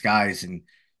got 6 guys and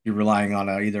you're relying on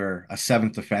either a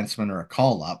seventh defenseman or a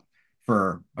call up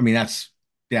for.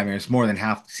 It's more than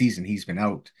half the season he's been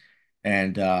out,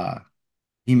 and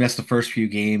he missed the first few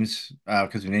games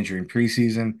because of an injury in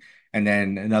preseason, and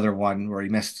then another one where he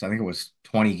missed, I think it was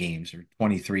 20 games or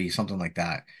 23, something like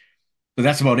that. But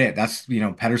that's about it. That's,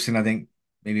 Pettersson, I think,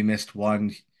 maybe missed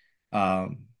one.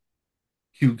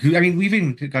 We've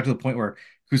even got to the point where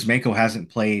Kuzmenko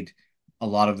hasn't played a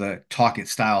lot of the Tocchet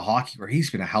style hockey, where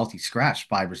he's been a healthy scratch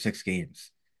 5 or 6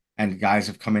 games, and guys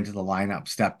have come into the lineup,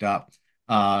 stepped up.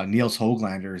 Niels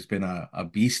Höglander has been a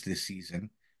beast this season,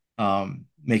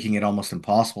 making it almost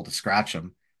impossible to scratch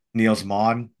him. Niels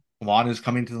Mod has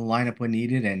come into the lineup when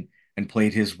needed and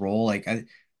played his role.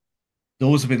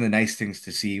 Those have been the nice things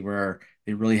to see, where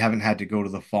they really haven't had to go to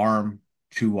the farm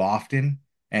too often,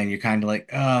 and you're kind of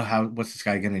like, what's this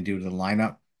guy going to do to the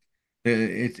lineup?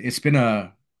 It's been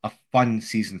a fun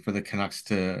season for the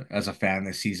Canucks as a fan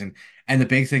this season, and the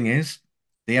big thing is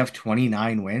they have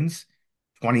 29 wins,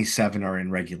 27 are in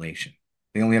regulation.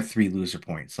 They only have 3 loser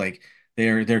points. Like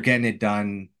they're getting it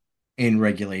done in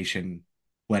regulation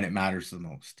when it matters the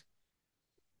most.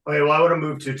 Okay, well, I want to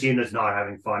move to a team that's not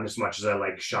having fun as much as I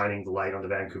like shining the light on the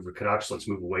Vancouver Canucks. Let's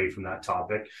move away from that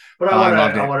topic. But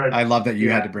I love that you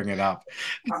had to bring it up.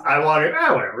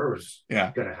 Whatever was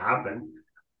going to happen.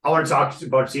 I want to talk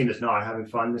about a team that's not having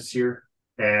fun this year.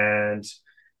 And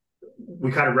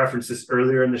we kind of referenced this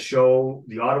earlier in the show,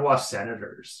 the Ottawa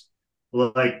Senators.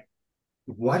 Like,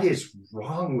 what is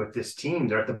wrong with this team?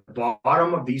 They're at the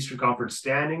bottom of the Eastern Conference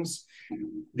standings.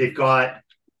 They've got,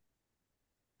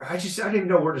 I don't even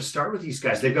know where to start with these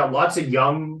guys. They've got lots of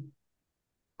young,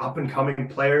 up and coming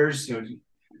players.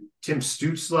 Tim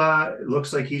Stützle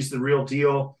looks like he's the real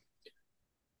deal.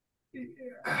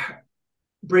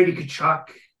 Brady Tkachuk,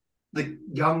 the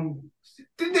young,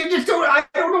 they just don't. I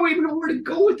don't know even where to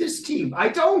go with this team. I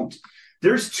don't.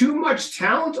 There's too much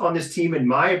talent on this team, in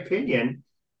my opinion,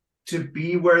 to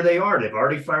be where they are. They've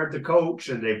already fired the coach,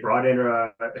 and they brought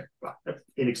in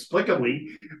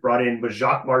inexplicably brought in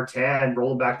Jacques Martin,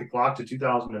 rolling back the clock to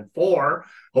 2004,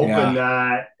 hoping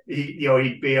that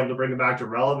he'd be able to bring him back to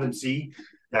relevancy.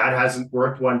 That hasn't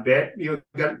worked one bit.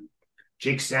 Got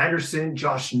Jake Sanderson,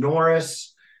 Josh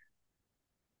Norris,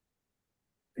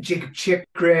 Jacob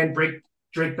Chikrin,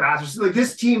 Drake Batherson. Like,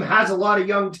 this team has a lot of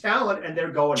young talent, and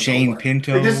they're going Shane nowhere.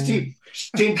 Pinto. Like, this team,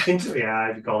 Shane Pinto. Yeah,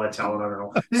 if you call that talent, I don't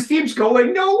know. This team's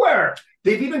going nowhere.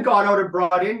 They've even gone out and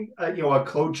brought in, a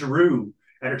Claude Giroux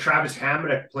and a Travis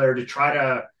Hamonic player to try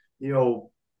to,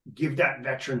 give that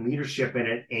veteran leadership, and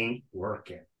it ain't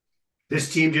working.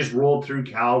 This team just rolled through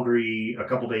Calgary a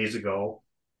couple days ago,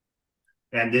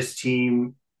 and this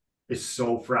team is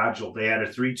so fragile. They had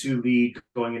a 3-2 lead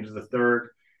going into the third,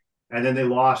 and then they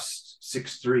lost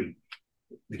 6-3.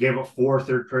 They gave up 4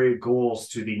 third-period goals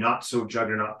to the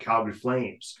not-so-juggernaut Calgary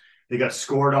Flames. They got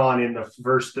scored on in the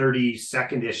first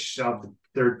 32nd-ish of the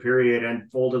third period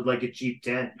and folded like a cheap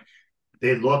tent.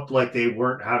 They looked like they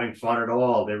weren't having fun at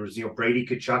all. There was, Brady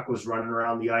Tkachuk was running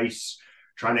around the ice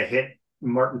trying to hit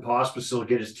Martin Pospisil,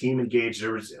 get his team engaged.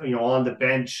 There was, on the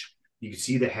bench, you could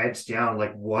see the heads down.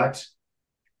 Like, what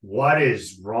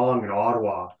is wrong in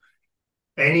Ottawa?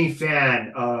 Any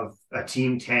fan of a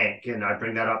team tank, and I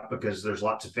bring that up because there's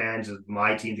lots of fans of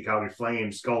my team, the Calgary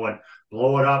Flames, going,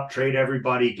 blow it up, trade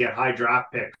everybody, get high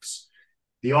draft picks.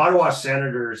 The Ottawa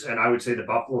Senators, and I would say the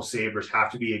Buffalo Sabres,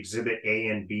 have to be exhibit A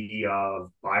and B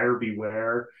of buyer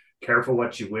beware, careful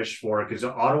what you wish for, because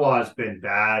Ottawa has been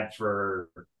bad for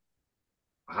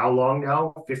how long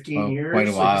now? 15 years? Quite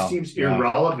a while. This team's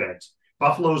irrelevant.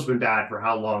 Buffalo's been bad for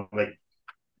how long?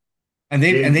 And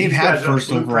they've had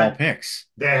first overall picks.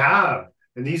 They have.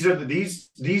 And these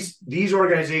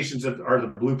organizations are the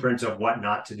blueprints of what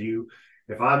not to do.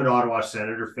 If I'm an Ottawa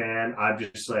Senator fan, I'm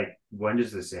just like, when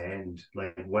does this end?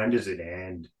 Like, when does it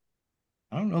end?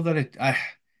 I don't know that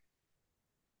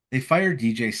they fired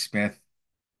DJ Smith,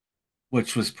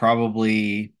 which was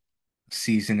probably a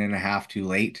season and a half too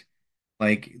late.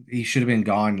 Like, he should have been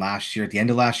gone last year, at the end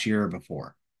of last year or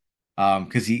before.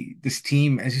 Because this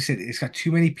team, as you said, it's got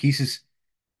too many pieces.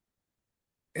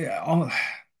 All the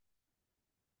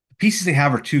pieces they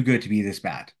have are too good to be this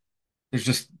bad.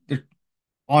 They're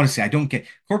honestly, I don't get.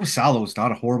 Korpisalo is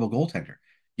not a horrible goaltender.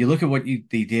 You look at what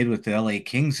they did with the LA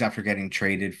Kings after getting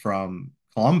traded from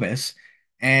Columbus,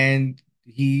 and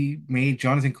he made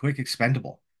Jonathan Quick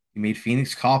expendable. He made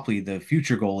Phoenix Copley the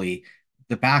future goalie,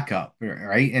 the backup,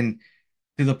 right? And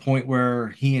to the point where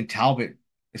he and Talbot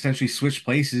essentially switched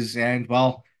places. And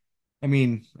well, I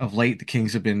mean, of late the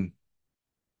Kings have been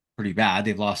pretty bad.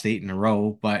 They've lost 8 in a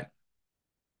row, but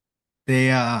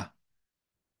they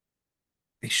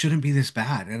they shouldn't be this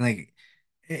bad. And like,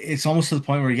 it's almost to the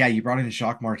point where, yeah, you brought in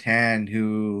Jacques Martin,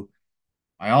 who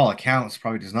by all accounts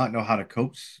probably does not know how to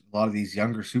coach a lot of these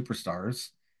younger superstars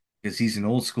because he's an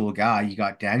old school guy. You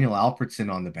got Daniel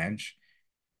Alfredsson on the bench.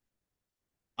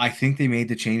 I think they made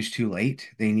the change too late.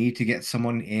 They need to get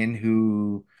someone in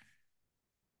who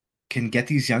can get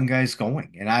these young guys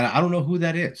going. And I don't know who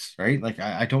that is, right? Like,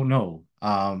 I don't know.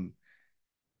 I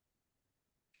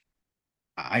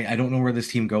don't know where this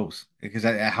team goes because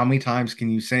how many times can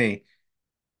you say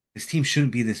this team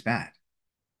shouldn't be this bad?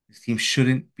 This team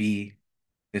shouldn't be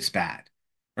this bad,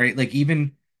 right? Like,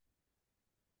 even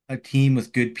a team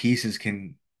with good pieces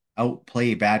can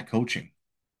outplay bad coaching,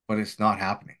 but it's not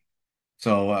happening.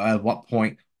 So at what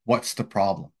point, what's the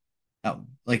problem?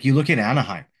 Like, you look at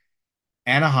Anaheim.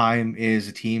 Anaheim is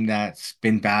a team that's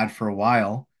been bad for a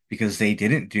while because they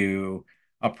didn't do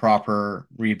a proper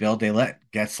rebuild. They let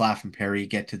Getzlaf and Perry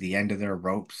get to the end of their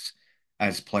ropes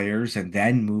as players and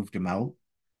then moved them out.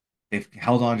 They've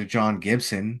held on to John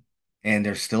Gibson and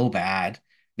they're still bad.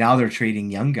 Now they're trading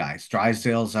young guys.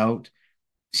 Drysdale's out.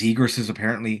 Zegras is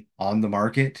apparently on the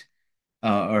market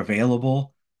or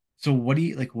available. So what do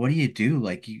you like? What do you do?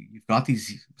 Like, you've got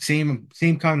these same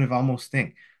kind of almost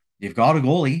thing. You've got a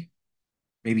goalie.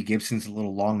 Maybe Gibson's a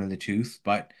little long in the tooth,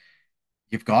 but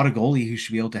you've got a goalie who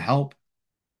should be able to help.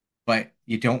 But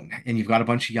you don't, and you've got a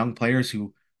bunch of young players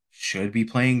who should be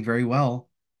playing very well,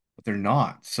 but they're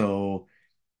not. So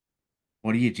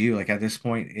what do you do? Like, at this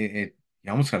point, you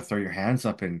almost got to throw your hands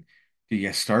up and do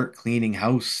you start cleaning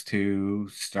house to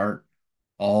start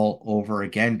all over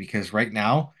again? Because right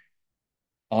now,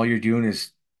 all you're doing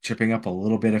is chipping up a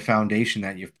little bit of foundation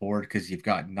that you've poured because you've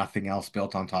got nothing else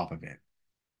built on top of it.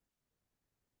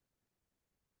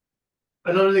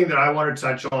 Another thing that I want to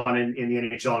touch on in the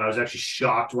NHL, and I was actually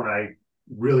shocked when I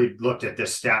really looked at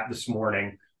this stat this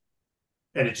morning,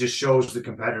 and it just shows the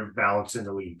competitive balance in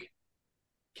the league.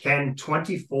 Can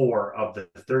 24 of the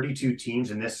 32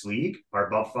 teams in this league are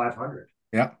above 500?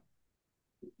 Yeah.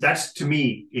 That's to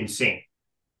me insane.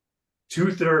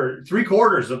 Three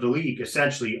quarters of the league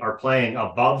essentially are playing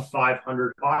above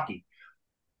 500 hockey.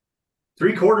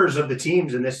 Three quarters of the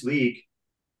teams in this league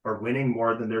are winning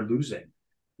more than they're losing.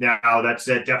 Now, that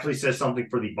definitely says something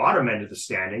for the bottom end of the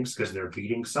standings because they're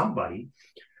beating somebody.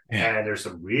 Yeah. And there's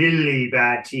some really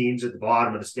bad teams at the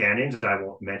bottom of the standings. I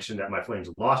won't mention that my Flames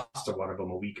lost to one of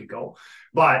them a week ago.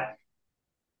 But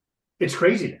it's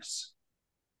craziness.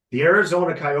 The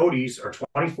Arizona Coyotes are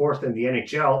 24th in the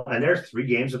NHL, and they're 3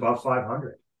 games above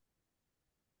 500.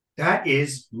 That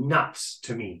is nuts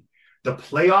to me. The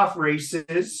playoff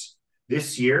races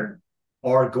this year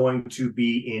are going to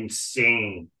be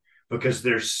insane because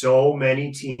there's so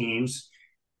many teams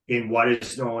in what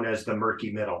is known as the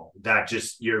murky middle that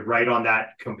just you're right on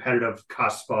that competitive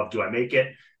cusp of, do I make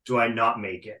it? Do I not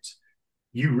make it?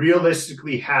 You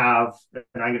realistically have, and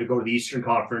I'm going to go to the Eastern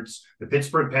Conference, the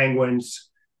Pittsburgh Penguins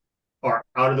are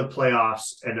out of the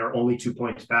playoffs and they're only 2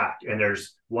 points back. And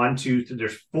there's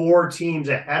there's 4 teams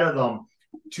ahead of them,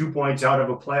 2 points out of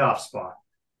a playoff spot.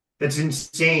 That's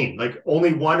insane. Like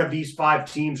only one of these 5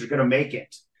 teams are going to make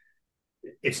it.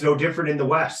 It's no different in the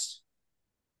West.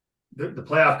 The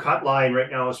playoff cut line right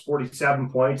now is 47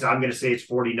 points. I'm going to say it's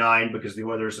 49 because the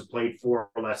Oilers have played 4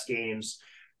 less games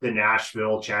than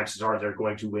Nashville. Chances are they're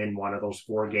going to win one of those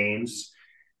 4 games.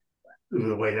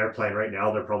 The way they're playing right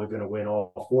now, they're probably going to win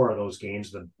all 4 of those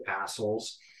games, the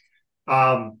assholes.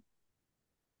 Then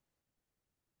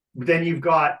you've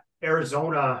got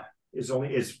Arizona is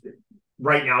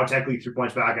right now technically 3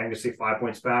 points back. I'm going to say 5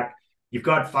 points back. You've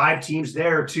got 5 teams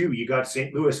there too. You got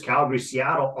St. Louis, Calgary,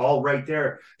 Seattle, all right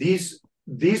there. These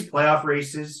playoff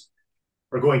races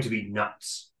are going to be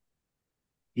nuts.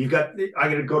 I'm going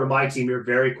to go to my team here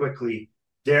very quickly.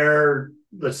 They're,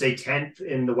 let's say, 10th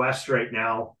in the West right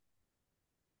now.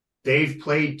 They've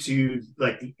played to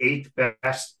like the 8th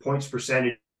best points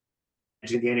percentage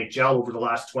in the NHL over the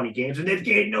last 20 games, and they've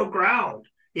gained no ground.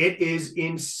 It is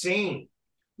insane.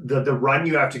 The run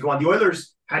you have to go on. The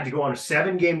Oilers had to go on a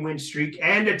 7-game win streak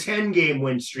and a 10-game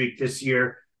win streak this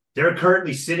year. They're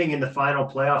currently sitting in the final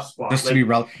playoff spot. Just to be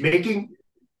relevant.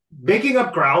 Making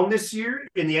up ground this year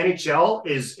in the NHL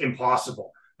is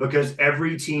impossible because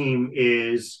every team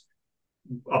is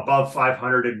above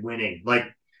 500 and winning. Like,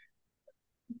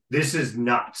 this is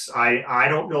nuts. I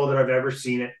don't know that I've ever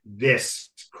seen it this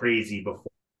crazy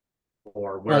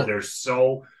before where there's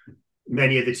so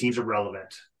many of the teams are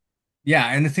relevant. Yeah,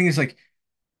 and the thing is, like,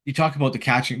 you talk about the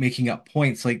catching, making up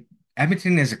points. Like,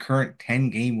 Edmonton has a current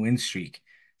 10-game win streak.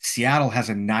 Seattle has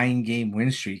a 9-game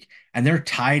win streak, and they're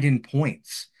tied in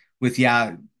points with,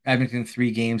 Edmonton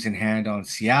 3 games in hand on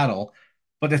Seattle.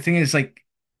 But the thing is, like,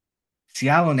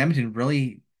 Seattle and Edmonton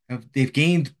really they've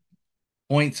gained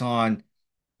points on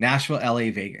Nashville, LA,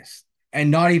 Vegas.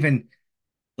 And not even,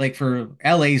 like, for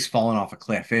LA's fallen off a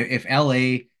cliff. If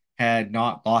LA had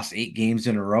not lost 8 games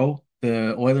in a row,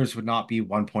 the Oilers would not be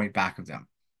 1 point back of them.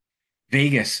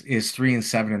 Vegas is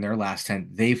 3-7 in their last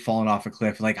 10. They've fallen off a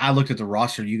cliff. Like, I looked at the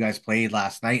roster you guys played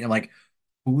last night and like,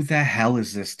 who the hell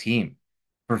is this team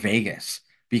for Vegas?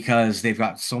 Because they've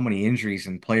got so many injuries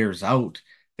and players out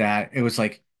that it was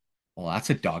like, well, that's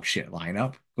a dog shit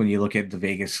lineup when you look at the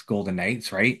Vegas Golden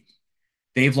Knights, right?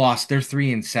 They're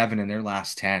 3-7 in their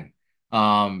last 10.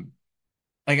 And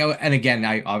again,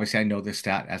 I know this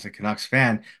stat as a Canucks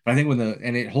fan, but I think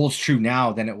and it holds true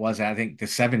now than it was, I think, the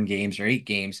 7 games or 8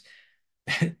 games.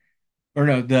 Or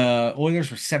no, the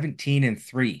Oilers were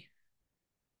 17-3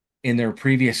 in their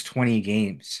previous 20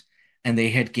 games, and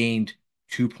they had gained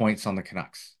 2 points on the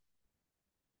Canucks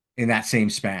in that same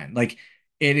span. Like,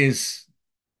 it is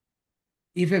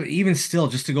even still,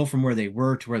 just to go from where they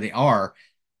were to where they are,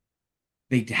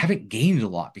 they haven't gained a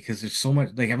lot because there's so much,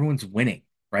 like, everyone's winning,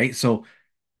 right? So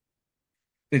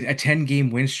a 10-game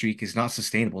win streak is not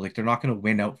sustainable. Like, they're not going to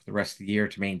win out for the rest of the year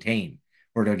to maintain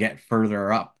or to get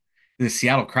further up. The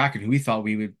Seattle Kraken, who we thought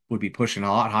we would be pushing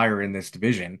a lot higher in this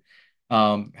division,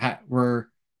 were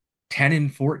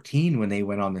 10-14 when they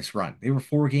went on this run. They were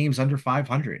 4 games under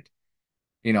 500.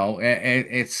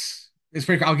 It's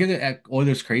pretty. I'll give it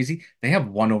Oilers crazy. They have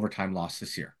 1 overtime loss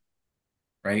this year,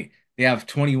 right? They have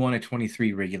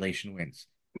 21-23 regulation wins.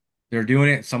 They're doing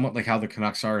it somewhat like how the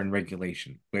Canucks are in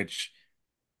regulation, which,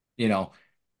 you know,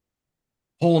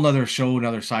 whole another show,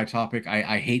 another side topic.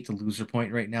 I hate the loser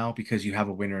point right now because you have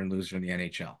a winner and loser in the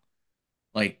NHL.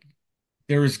 Like,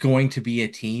 there is going to be a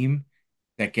team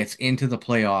that gets into the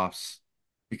playoffs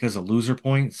because of loser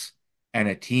points, and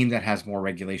a team that has more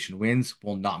regulation wins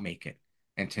will not make it.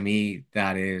 And to me,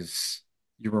 that is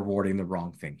you're rewarding the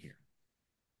wrong thing here.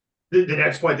 The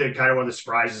next point that kind of one of the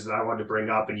surprises that I wanted to bring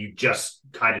up, and you just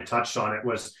kind of touched on it,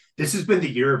 was this has been the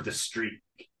year of the streak.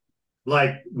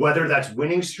 Like, whether that's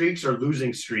winning streaks or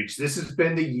losing streaks, this has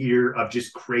been the year of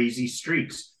just crazy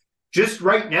streaks. Just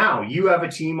right now, you have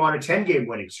a team on a 10-game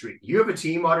winning streak. You have a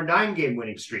team on a 9-game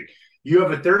winning streak. You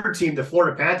have a third team, the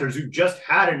Florida Panthers, who just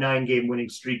had a 9-game winning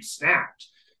streak snapped.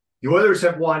 The Oilers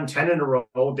have won 10 in a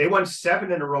row. They won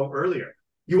 7 in a row earlier.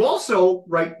 You also,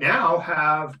 right now,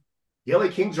 have the LA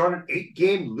Kings are on an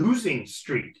 8-game losing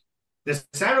streak. The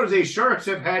San Jose Sharks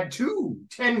have had 2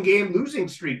 10-game losing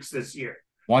streaks this year.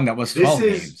 One that was 12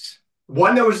 games.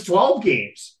 One that was 12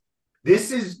 games.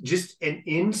 This is just an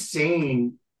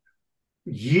insane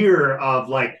year of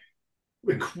like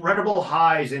incredible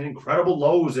highs and incredible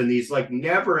lows and these like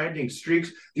never-ending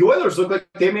streaks. The Oilers look like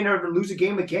they may never lose a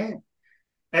game again.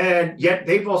 And yet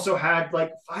they've also had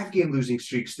like 5-game losing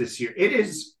streaks this year.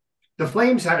 The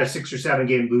Flames had a 6 or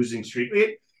 7-game losing streak.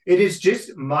 It is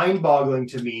just mind-boggling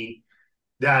to me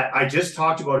that I just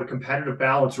talked about a competitive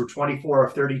balance where 24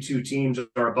 of 32 teams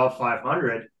are above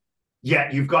 500,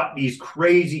 yet you've got these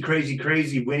crazy, crazy,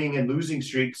 crazy winning and losing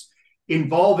streaks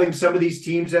involving some of these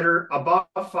teams that are above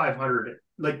 500.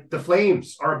 Like the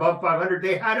Flames are above 500.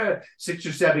 They had a 6 or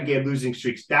 7-game losing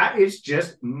streaks. That is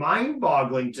just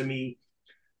mind-boggling to me.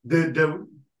 The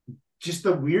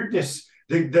weirdness.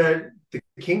 The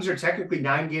Kings are technically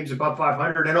 9 games above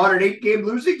 500 and on an 8-game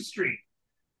losing streak.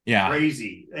 Yeah.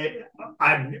 Crazy.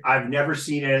 I've never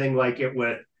seen anything like it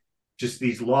with just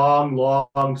these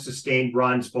long sustained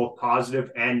runs, both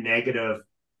positive and negative.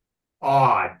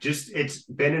 Odd. Just it's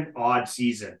been an odd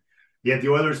season. Yet the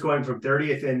Oilers going from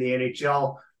 30th in the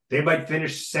NHL, they might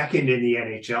finish second in the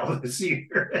NHL this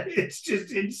year. It's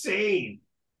just insane.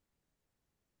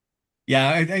 Yeah,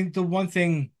 I think the one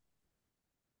thing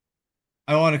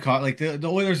I want to call like the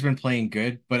Oilers have been playing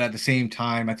good, but at the same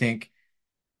time, I think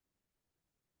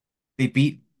they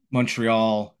beat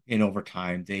Montreal in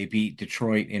overtime. They beat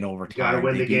Detroit in overtime. You got to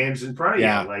win the games in front of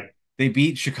you. Like they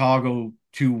beat Chicago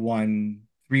 2-1,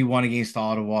 3-1 against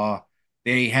Ottawa.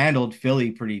 They handled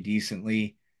Philly pretty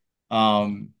decently.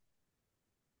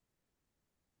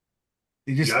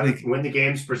 They just win the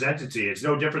games presented to you. It's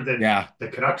no different than the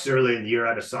Canucks early in the year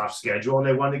had a soft schedule and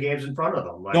they won the games in front of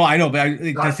them. No, I know, but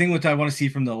the thing what I want to see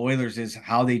from the Oilers is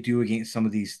how they do against some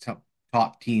of these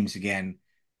top teams again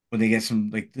when they get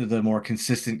some like the more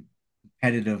consistent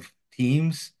competitive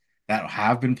teams that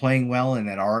have been playing well and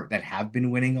that have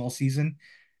been winning all season.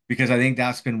 Because I think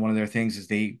that's been one of their things is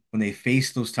when they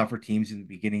face those tougher teams in the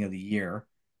beginning of the year,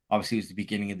 obviously it's the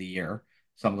beginning of the year.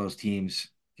 Some of those teams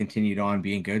continued on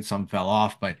being good, some fell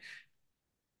off, but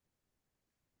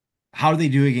how do they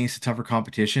do against a tougher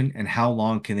competition and how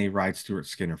long can they ride Stuart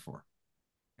Skinner for?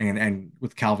 And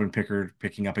with Calvin Pickard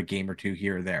picking up a game or two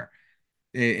here or there.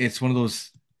 It's one of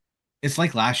those it's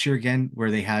like last year again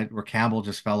where Campbell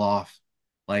just fell off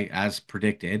like as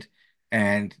predicted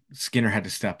and Skinner had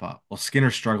to step up. Well, Skinner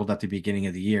struggled at the beginning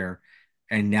of the year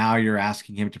and now you're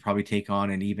asking him to probably take on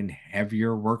an even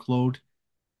heavier workload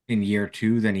in year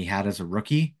 2 than he had as a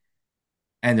rookie.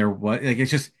 And it's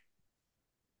just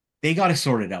they got to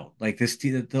sort it out. Like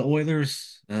the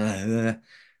Oilers again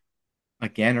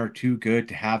are too good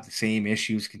to have the same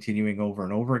issues continuing over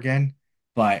and over again,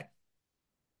 but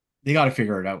they got to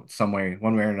figure it out some way,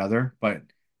 one way or another. But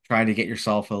trying to get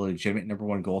yourself a legitimate number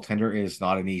 1 goaltender is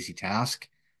not an easy task.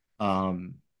 But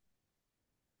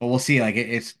we'll see. Like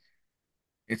it's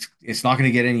not going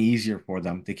to get any easier for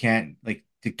them. They can't like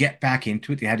to get back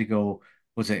into it. They had to go,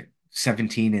 was it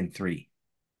 17-3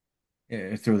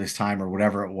 through this time or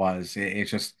whatever it was.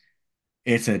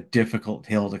 It's a difficult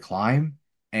hill to climb.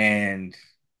 And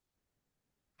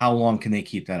how long can they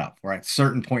keep that up? Or at a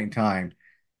certain point in time,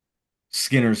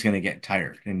 Skinner's going to get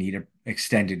tired and need an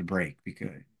extended break because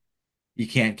you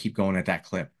can't keep going at that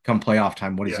clip. Come playoff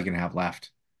time, what is he going to have left?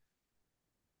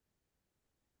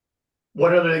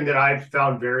 One other thing that I've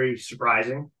found very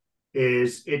surprising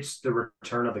is it's the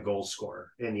return of the goal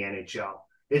scorer in the NHL.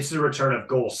 It's the return of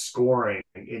goal scoring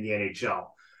in the NHL.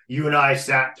 You and I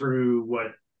sat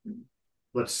through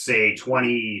let's say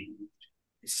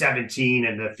 2017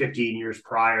 and the 15 years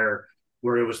prior,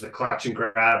 where it was the clutch and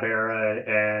grab era,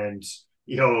 and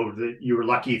you were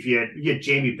lucky if you had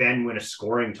Jamie Benn win a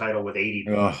scoring title with 80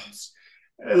 points.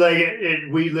 Like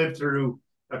we lived through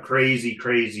a crazy,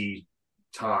 crazy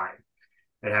time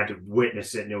and had to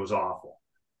witness it, and it was awful.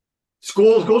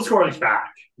 Goal scoring is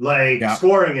back. Like Yeah.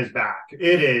 scoring is back.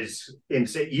 It is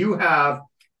insane. You have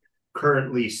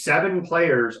currently 7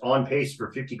 players on pace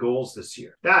for 50 goals this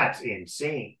year. That's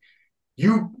insane.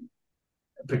 You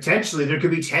potentially there could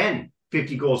be 10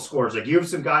 50-goal scores. Like you have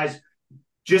some guys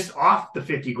just off the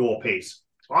 50 goal pace.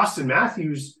 Austin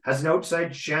Matthews has an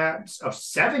outside chance of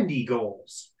 70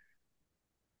 goals.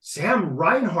 Sam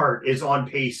Reinhart is on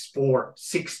pace for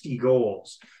 60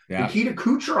 goals. Yeah. Nikita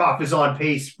Kucherov is on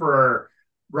pace for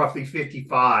roughly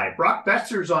 55. Brock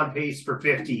Besser's on pace for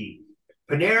 50.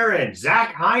 Panarin,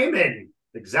 Zach Hyman,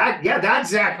 that's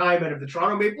Zach Hyman of the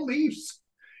Toronto Maple Leafs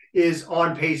is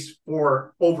on pace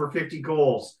for over 50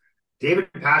 goals.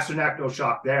 David Pastrnak, no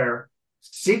shock there.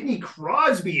 Sidney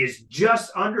Crosby is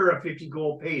just under a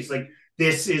 50-goal pace. Like,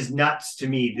 this is nuts to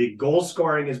me. The goal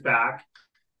scoring is back.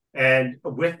 And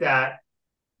with that,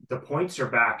 the points are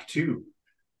back too.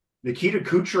 Nikita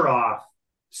Kucherov,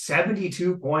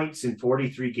 72 points in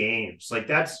 43 games. Like,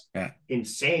 that's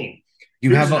insane.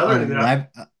 You have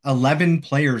 11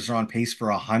 players are on pace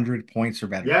for 100 points or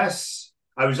better. Yes.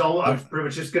 I was pretty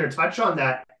much just going to touch on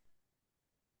that.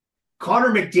 Connor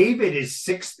McDavid is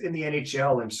 6th in the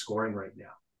NHL in scoring right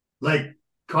now. Like,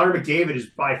 Connor McDavid is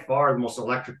by far the most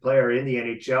electric player in the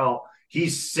NHL.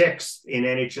 He's 6th in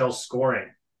NHL scoring.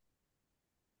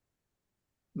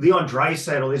 Leon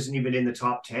Draisaitl isn't even in the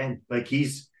top 10. Like,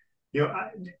 he's,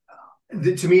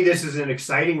 to me, this is an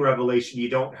exciting revelation. You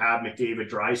don't have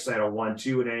McDavid, Draisaitl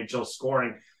 1-2 in NHL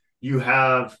scoring. You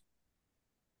have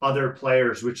other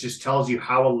players, which just tells you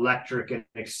how electric and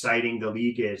exciting the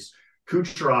league is.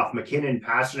 Kucherov, McKinnon,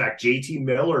 Pastrnak, JT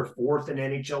Miller, 4th in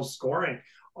NHL scoring.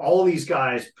 All these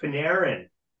guys, Panarin,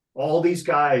 all these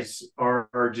guys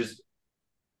are just,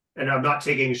 and I'm not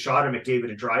taking a shot at McDavid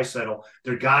and Draisaitl.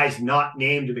 They're guys not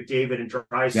named McDavid and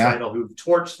Draisaitl who've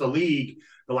torched the league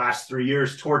the last 3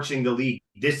 years, torching the league.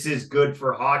 This is good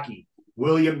for hockey.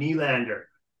 William Nylander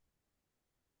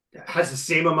has the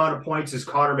same amount of points as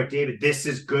Connor McDavid. This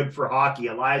is good for hockey.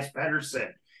 Elias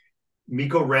Pettersson,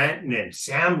 Mikko Rantanen,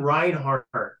 Sam Reinhart.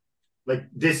 Like,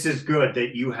 this is good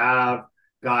that you have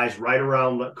guys right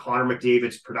around Connor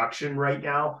McDavid's production right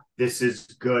now. This is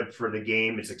good for the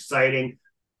game. It's exciting.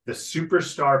 The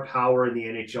superstar power in the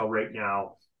NHL right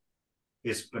now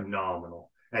is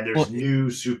phenomenal. And there's new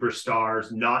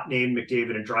superstars not named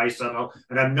McDavid and Draisaitl.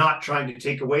 And I'm not trying to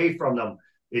take away from them.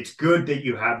 It's good that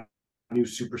you have new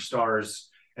superstars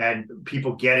and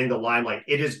people getting the limelight.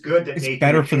 It is good that Nathan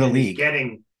better McKinnon for the league.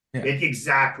 Getting it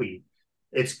exactly.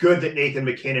 It's good that Nathan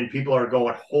McKinnon, people are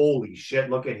going, holy shit,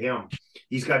 look at him.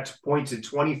 He's got points in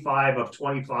 25 of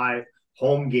 25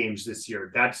 home games this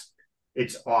year.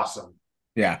 It's awesome.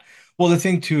 Yeah. Well, the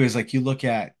thing too is, like, you look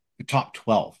at the top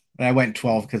 12, and I went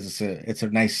 12 because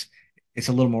it's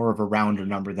a little more of a rounder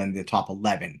number than the top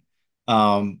 11.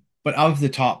 But of the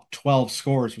top 12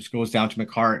 scores, which goes down to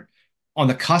McHart on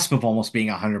the cusp of almost being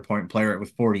a 100-point player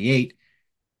with 48,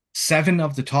 7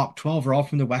 of the top 12 are all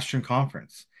from the Western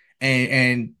Conference.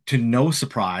 And to no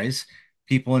surprise,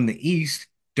 people in the East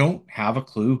don't have a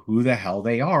clue who the hell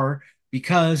they are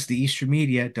because the Eastern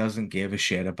media doesn't give a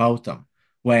shit about them.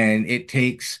 When it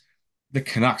takes the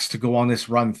Canucks to go on this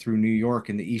run through New York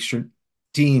and the Eastern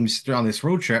teams on this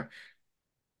road trip,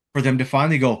 for them to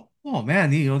finally go, oh man,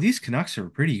 these Canucks are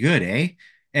pretty good, eh?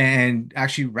 And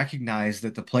actually recognize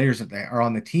that the players that they are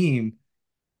on the team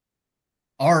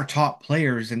are top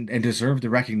players and deserve the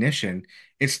recognition.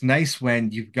 It's nice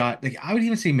when you've got, like, I would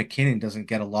even say McKinnon doesn't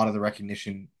get a lot of the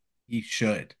recognition he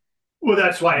should. Well,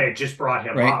 that's why I just brought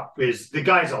him up, is the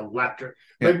guy's electric.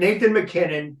 Yeah. But Nathan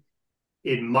McKinnon,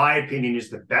 in my opinion, is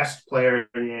the best player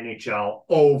in the NHL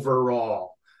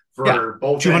overall for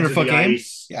both 200-foot game.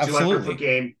 Ice, 200-foot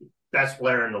game, best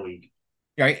player in the league.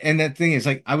 Right. And that thing is,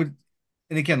 like, and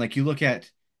again, like, you look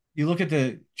at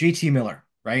the JT Miller,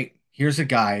 right? Here's a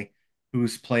guy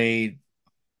who's played,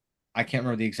 I can't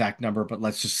remember the exact number, but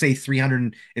let's just say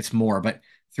 300, it's more, but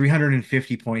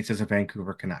 350 points as a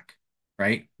Vancouver Canuck,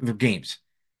 right? The games.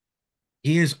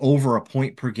 He is over a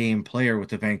point per game player with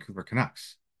the Vancouver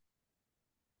Canucks.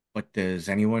 But does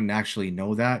anyone actually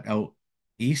know that out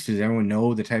east? Does everyone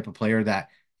know the type of player that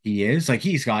he is? Like,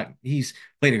 he's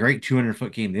played a great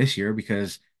 200-foot game this year,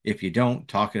 because if you don't,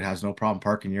 Tocchet has no problem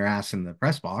parking your ass in the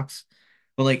press box.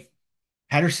 But, like,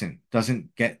 Pettersson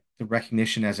doesn't get the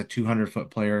recognition as a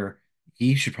 200-foot player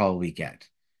he should probably get,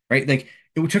 right? Like,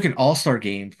 it took an all-star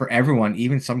game for everyone,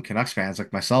 even some Canucks fans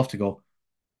like myself, to go,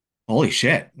 holy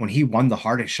shit, when he won the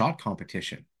hardest shot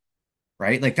competition,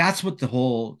 right? Like that's what the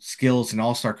whole skills and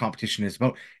all-star competition is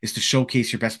about, is to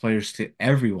showcase your best players to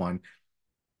everyone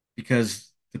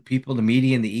because the people, the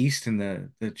media in the East and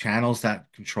the channels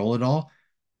that control it all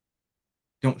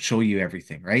don't show you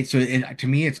everything, right? So to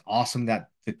me, it's awesome that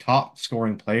the top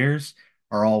scoring players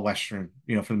are all Western,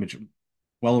 for the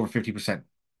well over 50%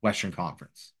 Western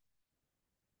Conference.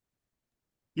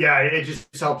 Yeah, it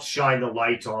just helps shine the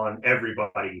light on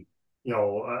everybody,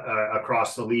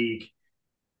 across the league.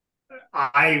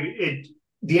 I it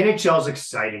The NHL is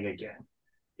exciting again.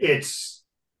 It's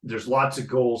There's lots of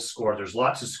goals scored. There's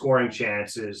lots of scoring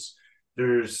chances.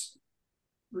 There's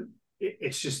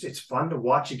it's fun to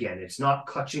watch again. It's not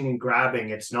clutching and grabbing.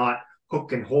 It's not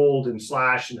hook and hold and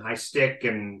slash and high stick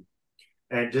and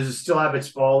does it still have its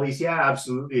follies? Yeah,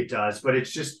 absolutely it does. But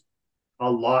it's just a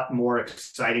lot more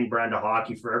exciting brand of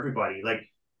hockey for everybody. Like,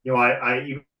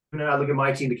 I look at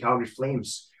my team, the Calgary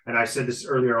Flames, and I said this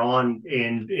earlier on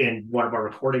in one of our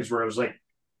recordings where it was like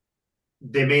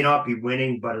they may not be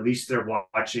winning, but at least they're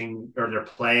watching or they're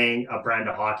playing a brand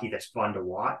of hockey that's fun to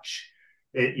watch.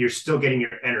 You're still getting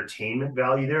your entertainment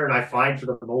value there, and I find for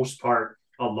the most part,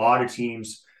 a lot of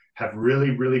teams have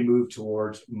really, really moved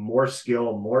towards more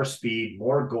skill, more speed,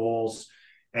 more goals,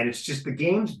 and it's just the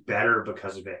game's better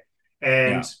because of it.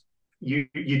 And Yeah.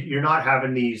 you're not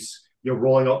having these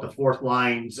rolling out the fourth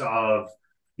lines of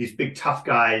these big tough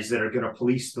guys that are going to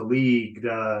police the league,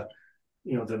 the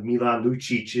Milan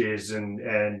Lucic's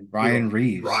and Ryan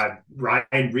Reeves.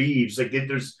 Ryan Reeves. Like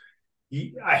there's,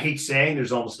 I hate saying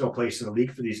there's almost no place in the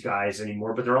league for these guys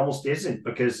anymore, but there almost isn't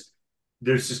because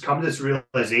there's just come to this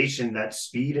realization that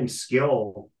speed and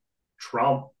skill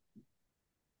trump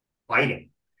fighting,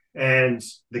 and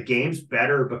the game's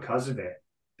better because of it.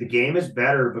 The game is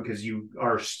better because you're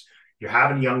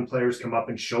having young players come up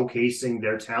and showcasing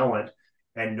their talent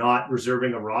and not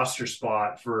reserving a roster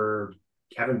spot for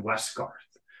Kevin Westgarth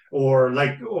or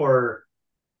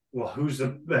well, who's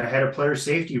the head of player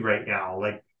safety right now?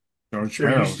 Like George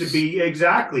there used to Barrows. be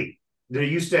exactly there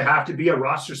used to have to be a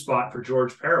roster spot for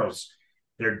George Peros.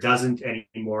 There doesn't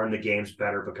anymore, and the game's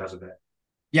better because of it.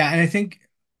 Yeah, and I think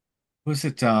was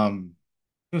it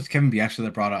was Kevin B actually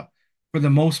that brought up for the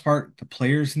most part the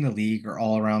players in the league are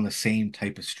all around the same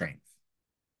type of strength,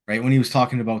 right? When he was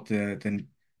talking about the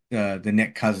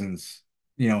Nick Cousins,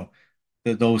 you know,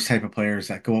 those type of players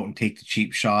that go out and take the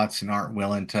cheap shots and aren't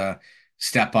willing to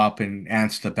step up and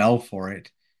answer the bell for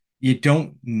it. You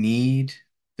don't need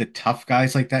the tough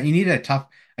guys like that. You need a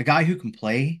guy who can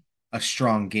play a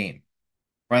strong game,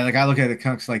 right? Like I look at the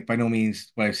Canucks, like by no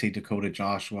means would I say Dakota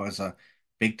Joshua is a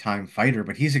big time fighter,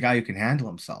 but he's a guy who can handle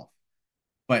himself.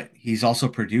 But he's also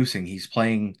producing. He's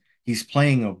playing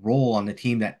a role on the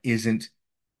team that isn't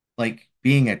like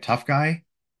being a tough guy,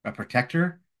 a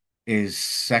protector is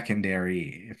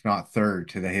secondary, if not third,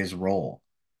 to his role.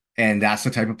 And that's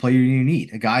the type of player you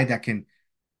need. A guy that can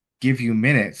give you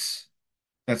minutes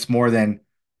that's more than,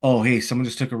 oh, hey, someone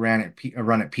just took a run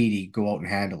at Petey, go out and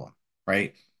handle him,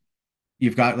 right?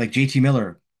 You've got like JT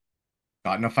Miller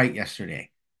got in a fight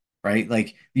yesterday, right?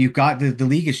 Like you've got the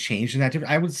league has changed in that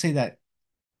different. I would say that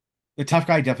the tough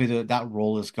guy definitely that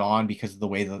role is gone because of the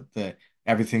way the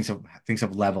everything's things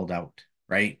have leveled out,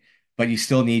 right? But you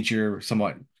still need your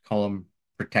somewhat call them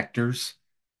protectors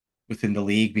within the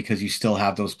league because you still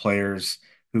have those players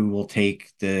who will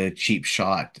take the cheap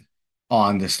shot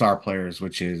on the star players,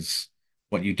 which is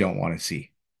what you don't want to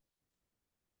see.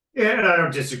 Yeah, and I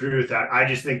don't disagree with that. I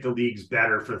just think the league's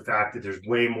better for the fact that there's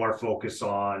way more focus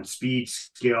on speed,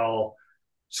 skill,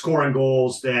 scoring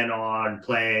goals than on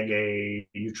playing a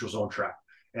neutral zone trap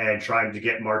and trying to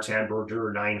get Martin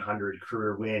Brodeur 900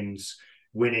 career wins,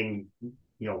 winning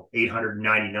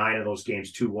 899 of those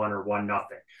games 2-1 or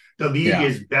 1-0. The league Yeah.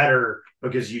 is better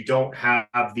because you don't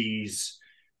have these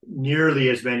nearly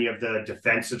as many of the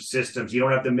defensive systems. You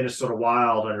don't have the Minnesota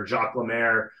Wild under Jacques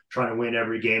Lemaire trying to win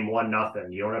every game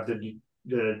 1-0. You don't have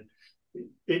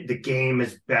the game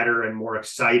is better and more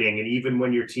exciting. And even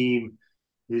when your team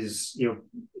is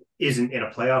isn't in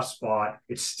a playoff spot,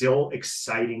 it's still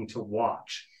exciting to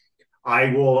watch.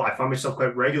 I find myself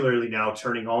quite regularly now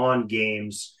turning on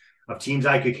games of teams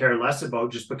I could care less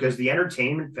about just because the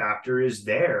entertainment factor is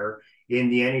there in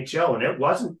the NHL, and it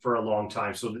wasn't for a long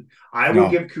time. So I will No,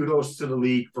 give kudos to the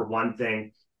league for one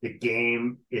thing. The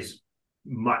game is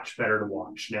much better to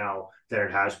watch now than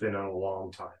it has been in a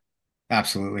long time.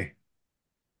 absolutely.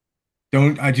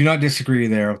 I do not disagree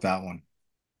there with that one.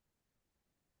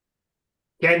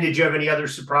 Ken, did you have any other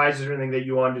surprises or anything that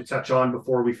you wanted to touch on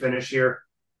before we finish here?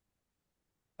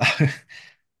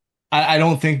 I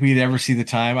don't think we'd ever see the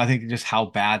time. I think just how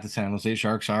bad the San Jose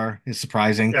Sharks are is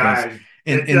surprising because Yeah,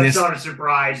 in That's this not a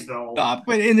surprise, though.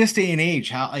 but in this day and age,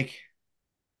 how like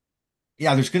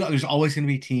yeah, there's always gonna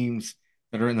be teams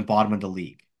that are in the bottom of the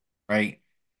league, right?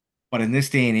 But in this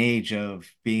day and age of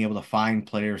being able to find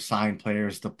players, sign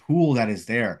players, the pool that is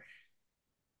there,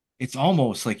 it's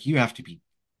almost like you have to be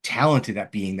talented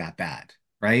at being that bad,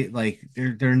 right? Like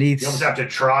there You almost needs have to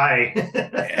try.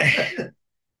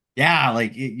 yeah,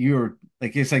 like you're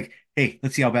like it's like, hey,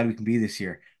 let's see how bad we can be this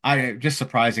year. I just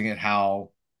surprising at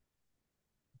how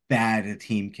bad a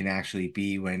team can actually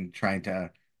be when trying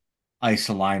to ice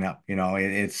a lineup.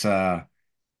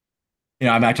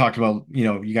 I mean, I talked about,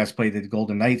 you guys played the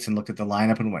Golden Knights and looked at the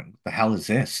lineup and went, what the hell is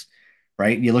this?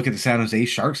 Right? You look at the San Jose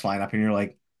Sharks lineup and you're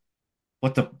like,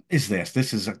 what the is this?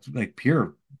 This is like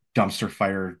pure dumpster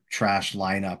fire trash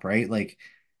lineup, right? Like,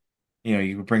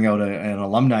 you would bring out an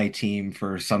alumni team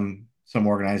for some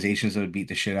organizations that would beat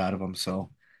the shit out of them.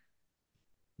 So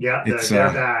Yeah, it's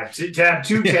they're bad. To have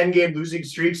two yeah, 10-game losing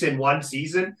streaks in one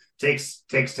season takes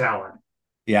talent.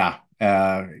 yeah,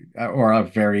 or a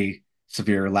very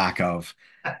severe lack of.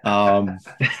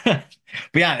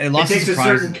 But yeah, It lots of takes a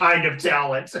certain surprises. kind of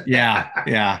talent. Yeah,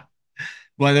 yeah.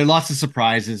 Well, there are lots of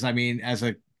surprises. I mean, as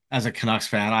a Canucks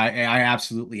fan, I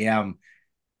absolutely am.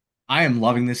 I am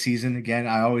loving this season again.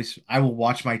 I will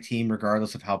watch my team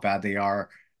regardless of how bad they are.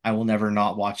 I will never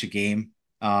not watch a game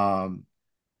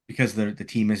because the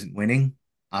team isn't winning.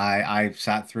 I've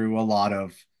sat through a lot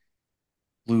of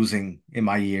losing in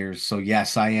my years. So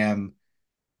yes, I am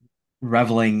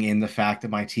reveling in the fact that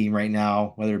my team right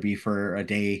now, whether it be for a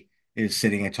day, is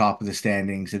sitting atop of the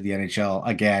standings of the NHL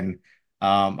again.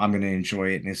 I'm going to enjoy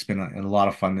it, and it's been a lot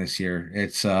of fun this year.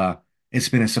 It's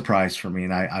been a surprise for me,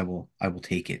 and I will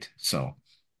take it. So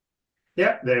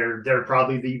Yeah, they're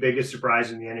probably the biggest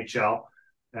surprise in the NHL,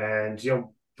 and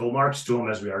full marks to them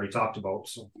as we already talked about.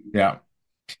 So yeah,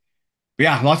 but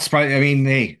yeah, lots of surprise. I mean,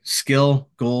 hey, skill,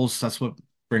 goals, that's what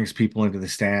brings people into the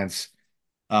stands.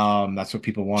 That's what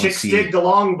people want to chick stick see. the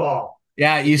long ball.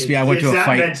 Yeah, it used to be I went to It's a that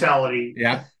fight. mentality.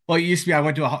 Yeah. Well, it used to be I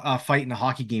went to a fight and a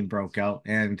hockey game broke out,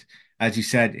 and as you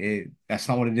said, that's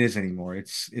not what it is anymore.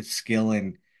 It's skill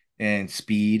and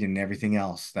speed and everything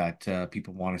else that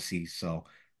people want to see. So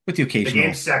with the The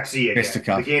game's occasional sexy again.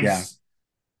 The fisticuff, yeah, game's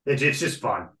it's just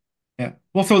fun. yeah,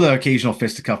 we'll throw the occasional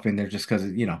fisticuff in there just because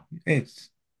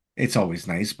it's always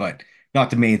nice, but not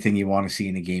the main thing you want to see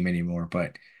in a game anymore.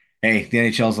 But hey, the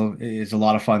NHL is a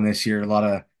lot of fun this year. A lot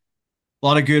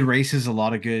of good races, a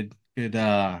lot of good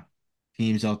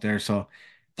teams out there. So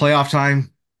playoff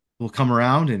time will come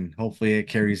around and hopefully it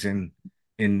carries into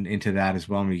that as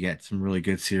well and we get some really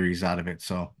good series out of it.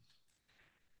 So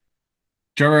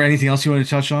Trevor, anything else you want to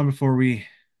touch on before we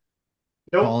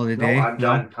call Nope, it a no, day? I'm No?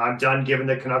 done. I'm done giving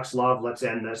the Canucks love. Let's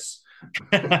end this.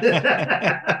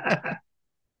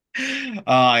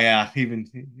 Oh yeah, even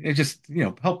it just,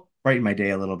 help brighten my day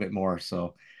a little bit more.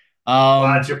 So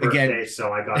Well, it's your again, birthday,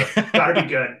 so I gotta be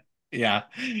good. yeah.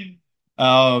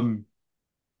 Um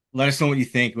Let us know what you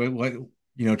think.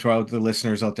 To all the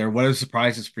listeners out there, what are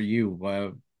surprises for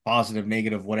you? Positive,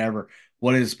 negative, whatever.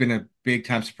 What has been a big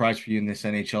time surprise for you in this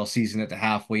NHL season at the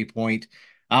halfway point?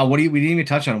 We didn't even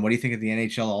touch on. What do you think of the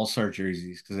NHL All-Star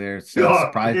jerseys? Because they're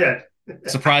Oh, yeah.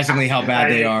 surprisingly how bad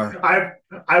they I are.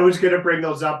 I was gonna bring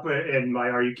those up in my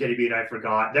 "Are you kidding me?" and I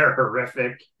forgot. They're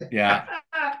horrific. Yeah.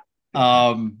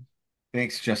 Um,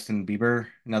 thanks, Justin Bieber.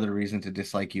 Another reason to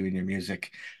dislike you and your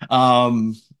music.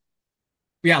 Um,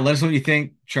 Yeah, let us know what you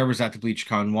think. Trevor's at the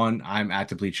BleacherCon1. I'm at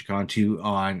the BleacherCon2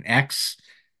 on X,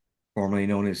 formerly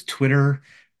known as Twitter.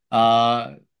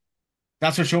 Uh,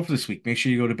 that's our show for this week. Make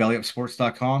sure you go to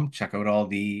bellyupsports.com, check out all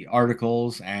the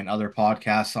articles and other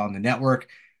podcasts on the network.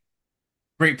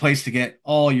 Great place to get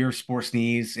all your sports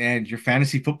needs and your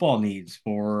fantasy football needs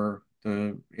for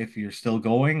the if you're still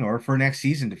going or for next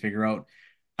season to figure out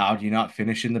how do you not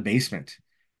finish in the basement.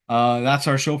 That's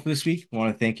our show for this week. I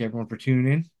want to thank everyone for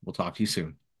tuning in. We'll talk to you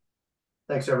soon.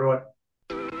 Thanks, everyone.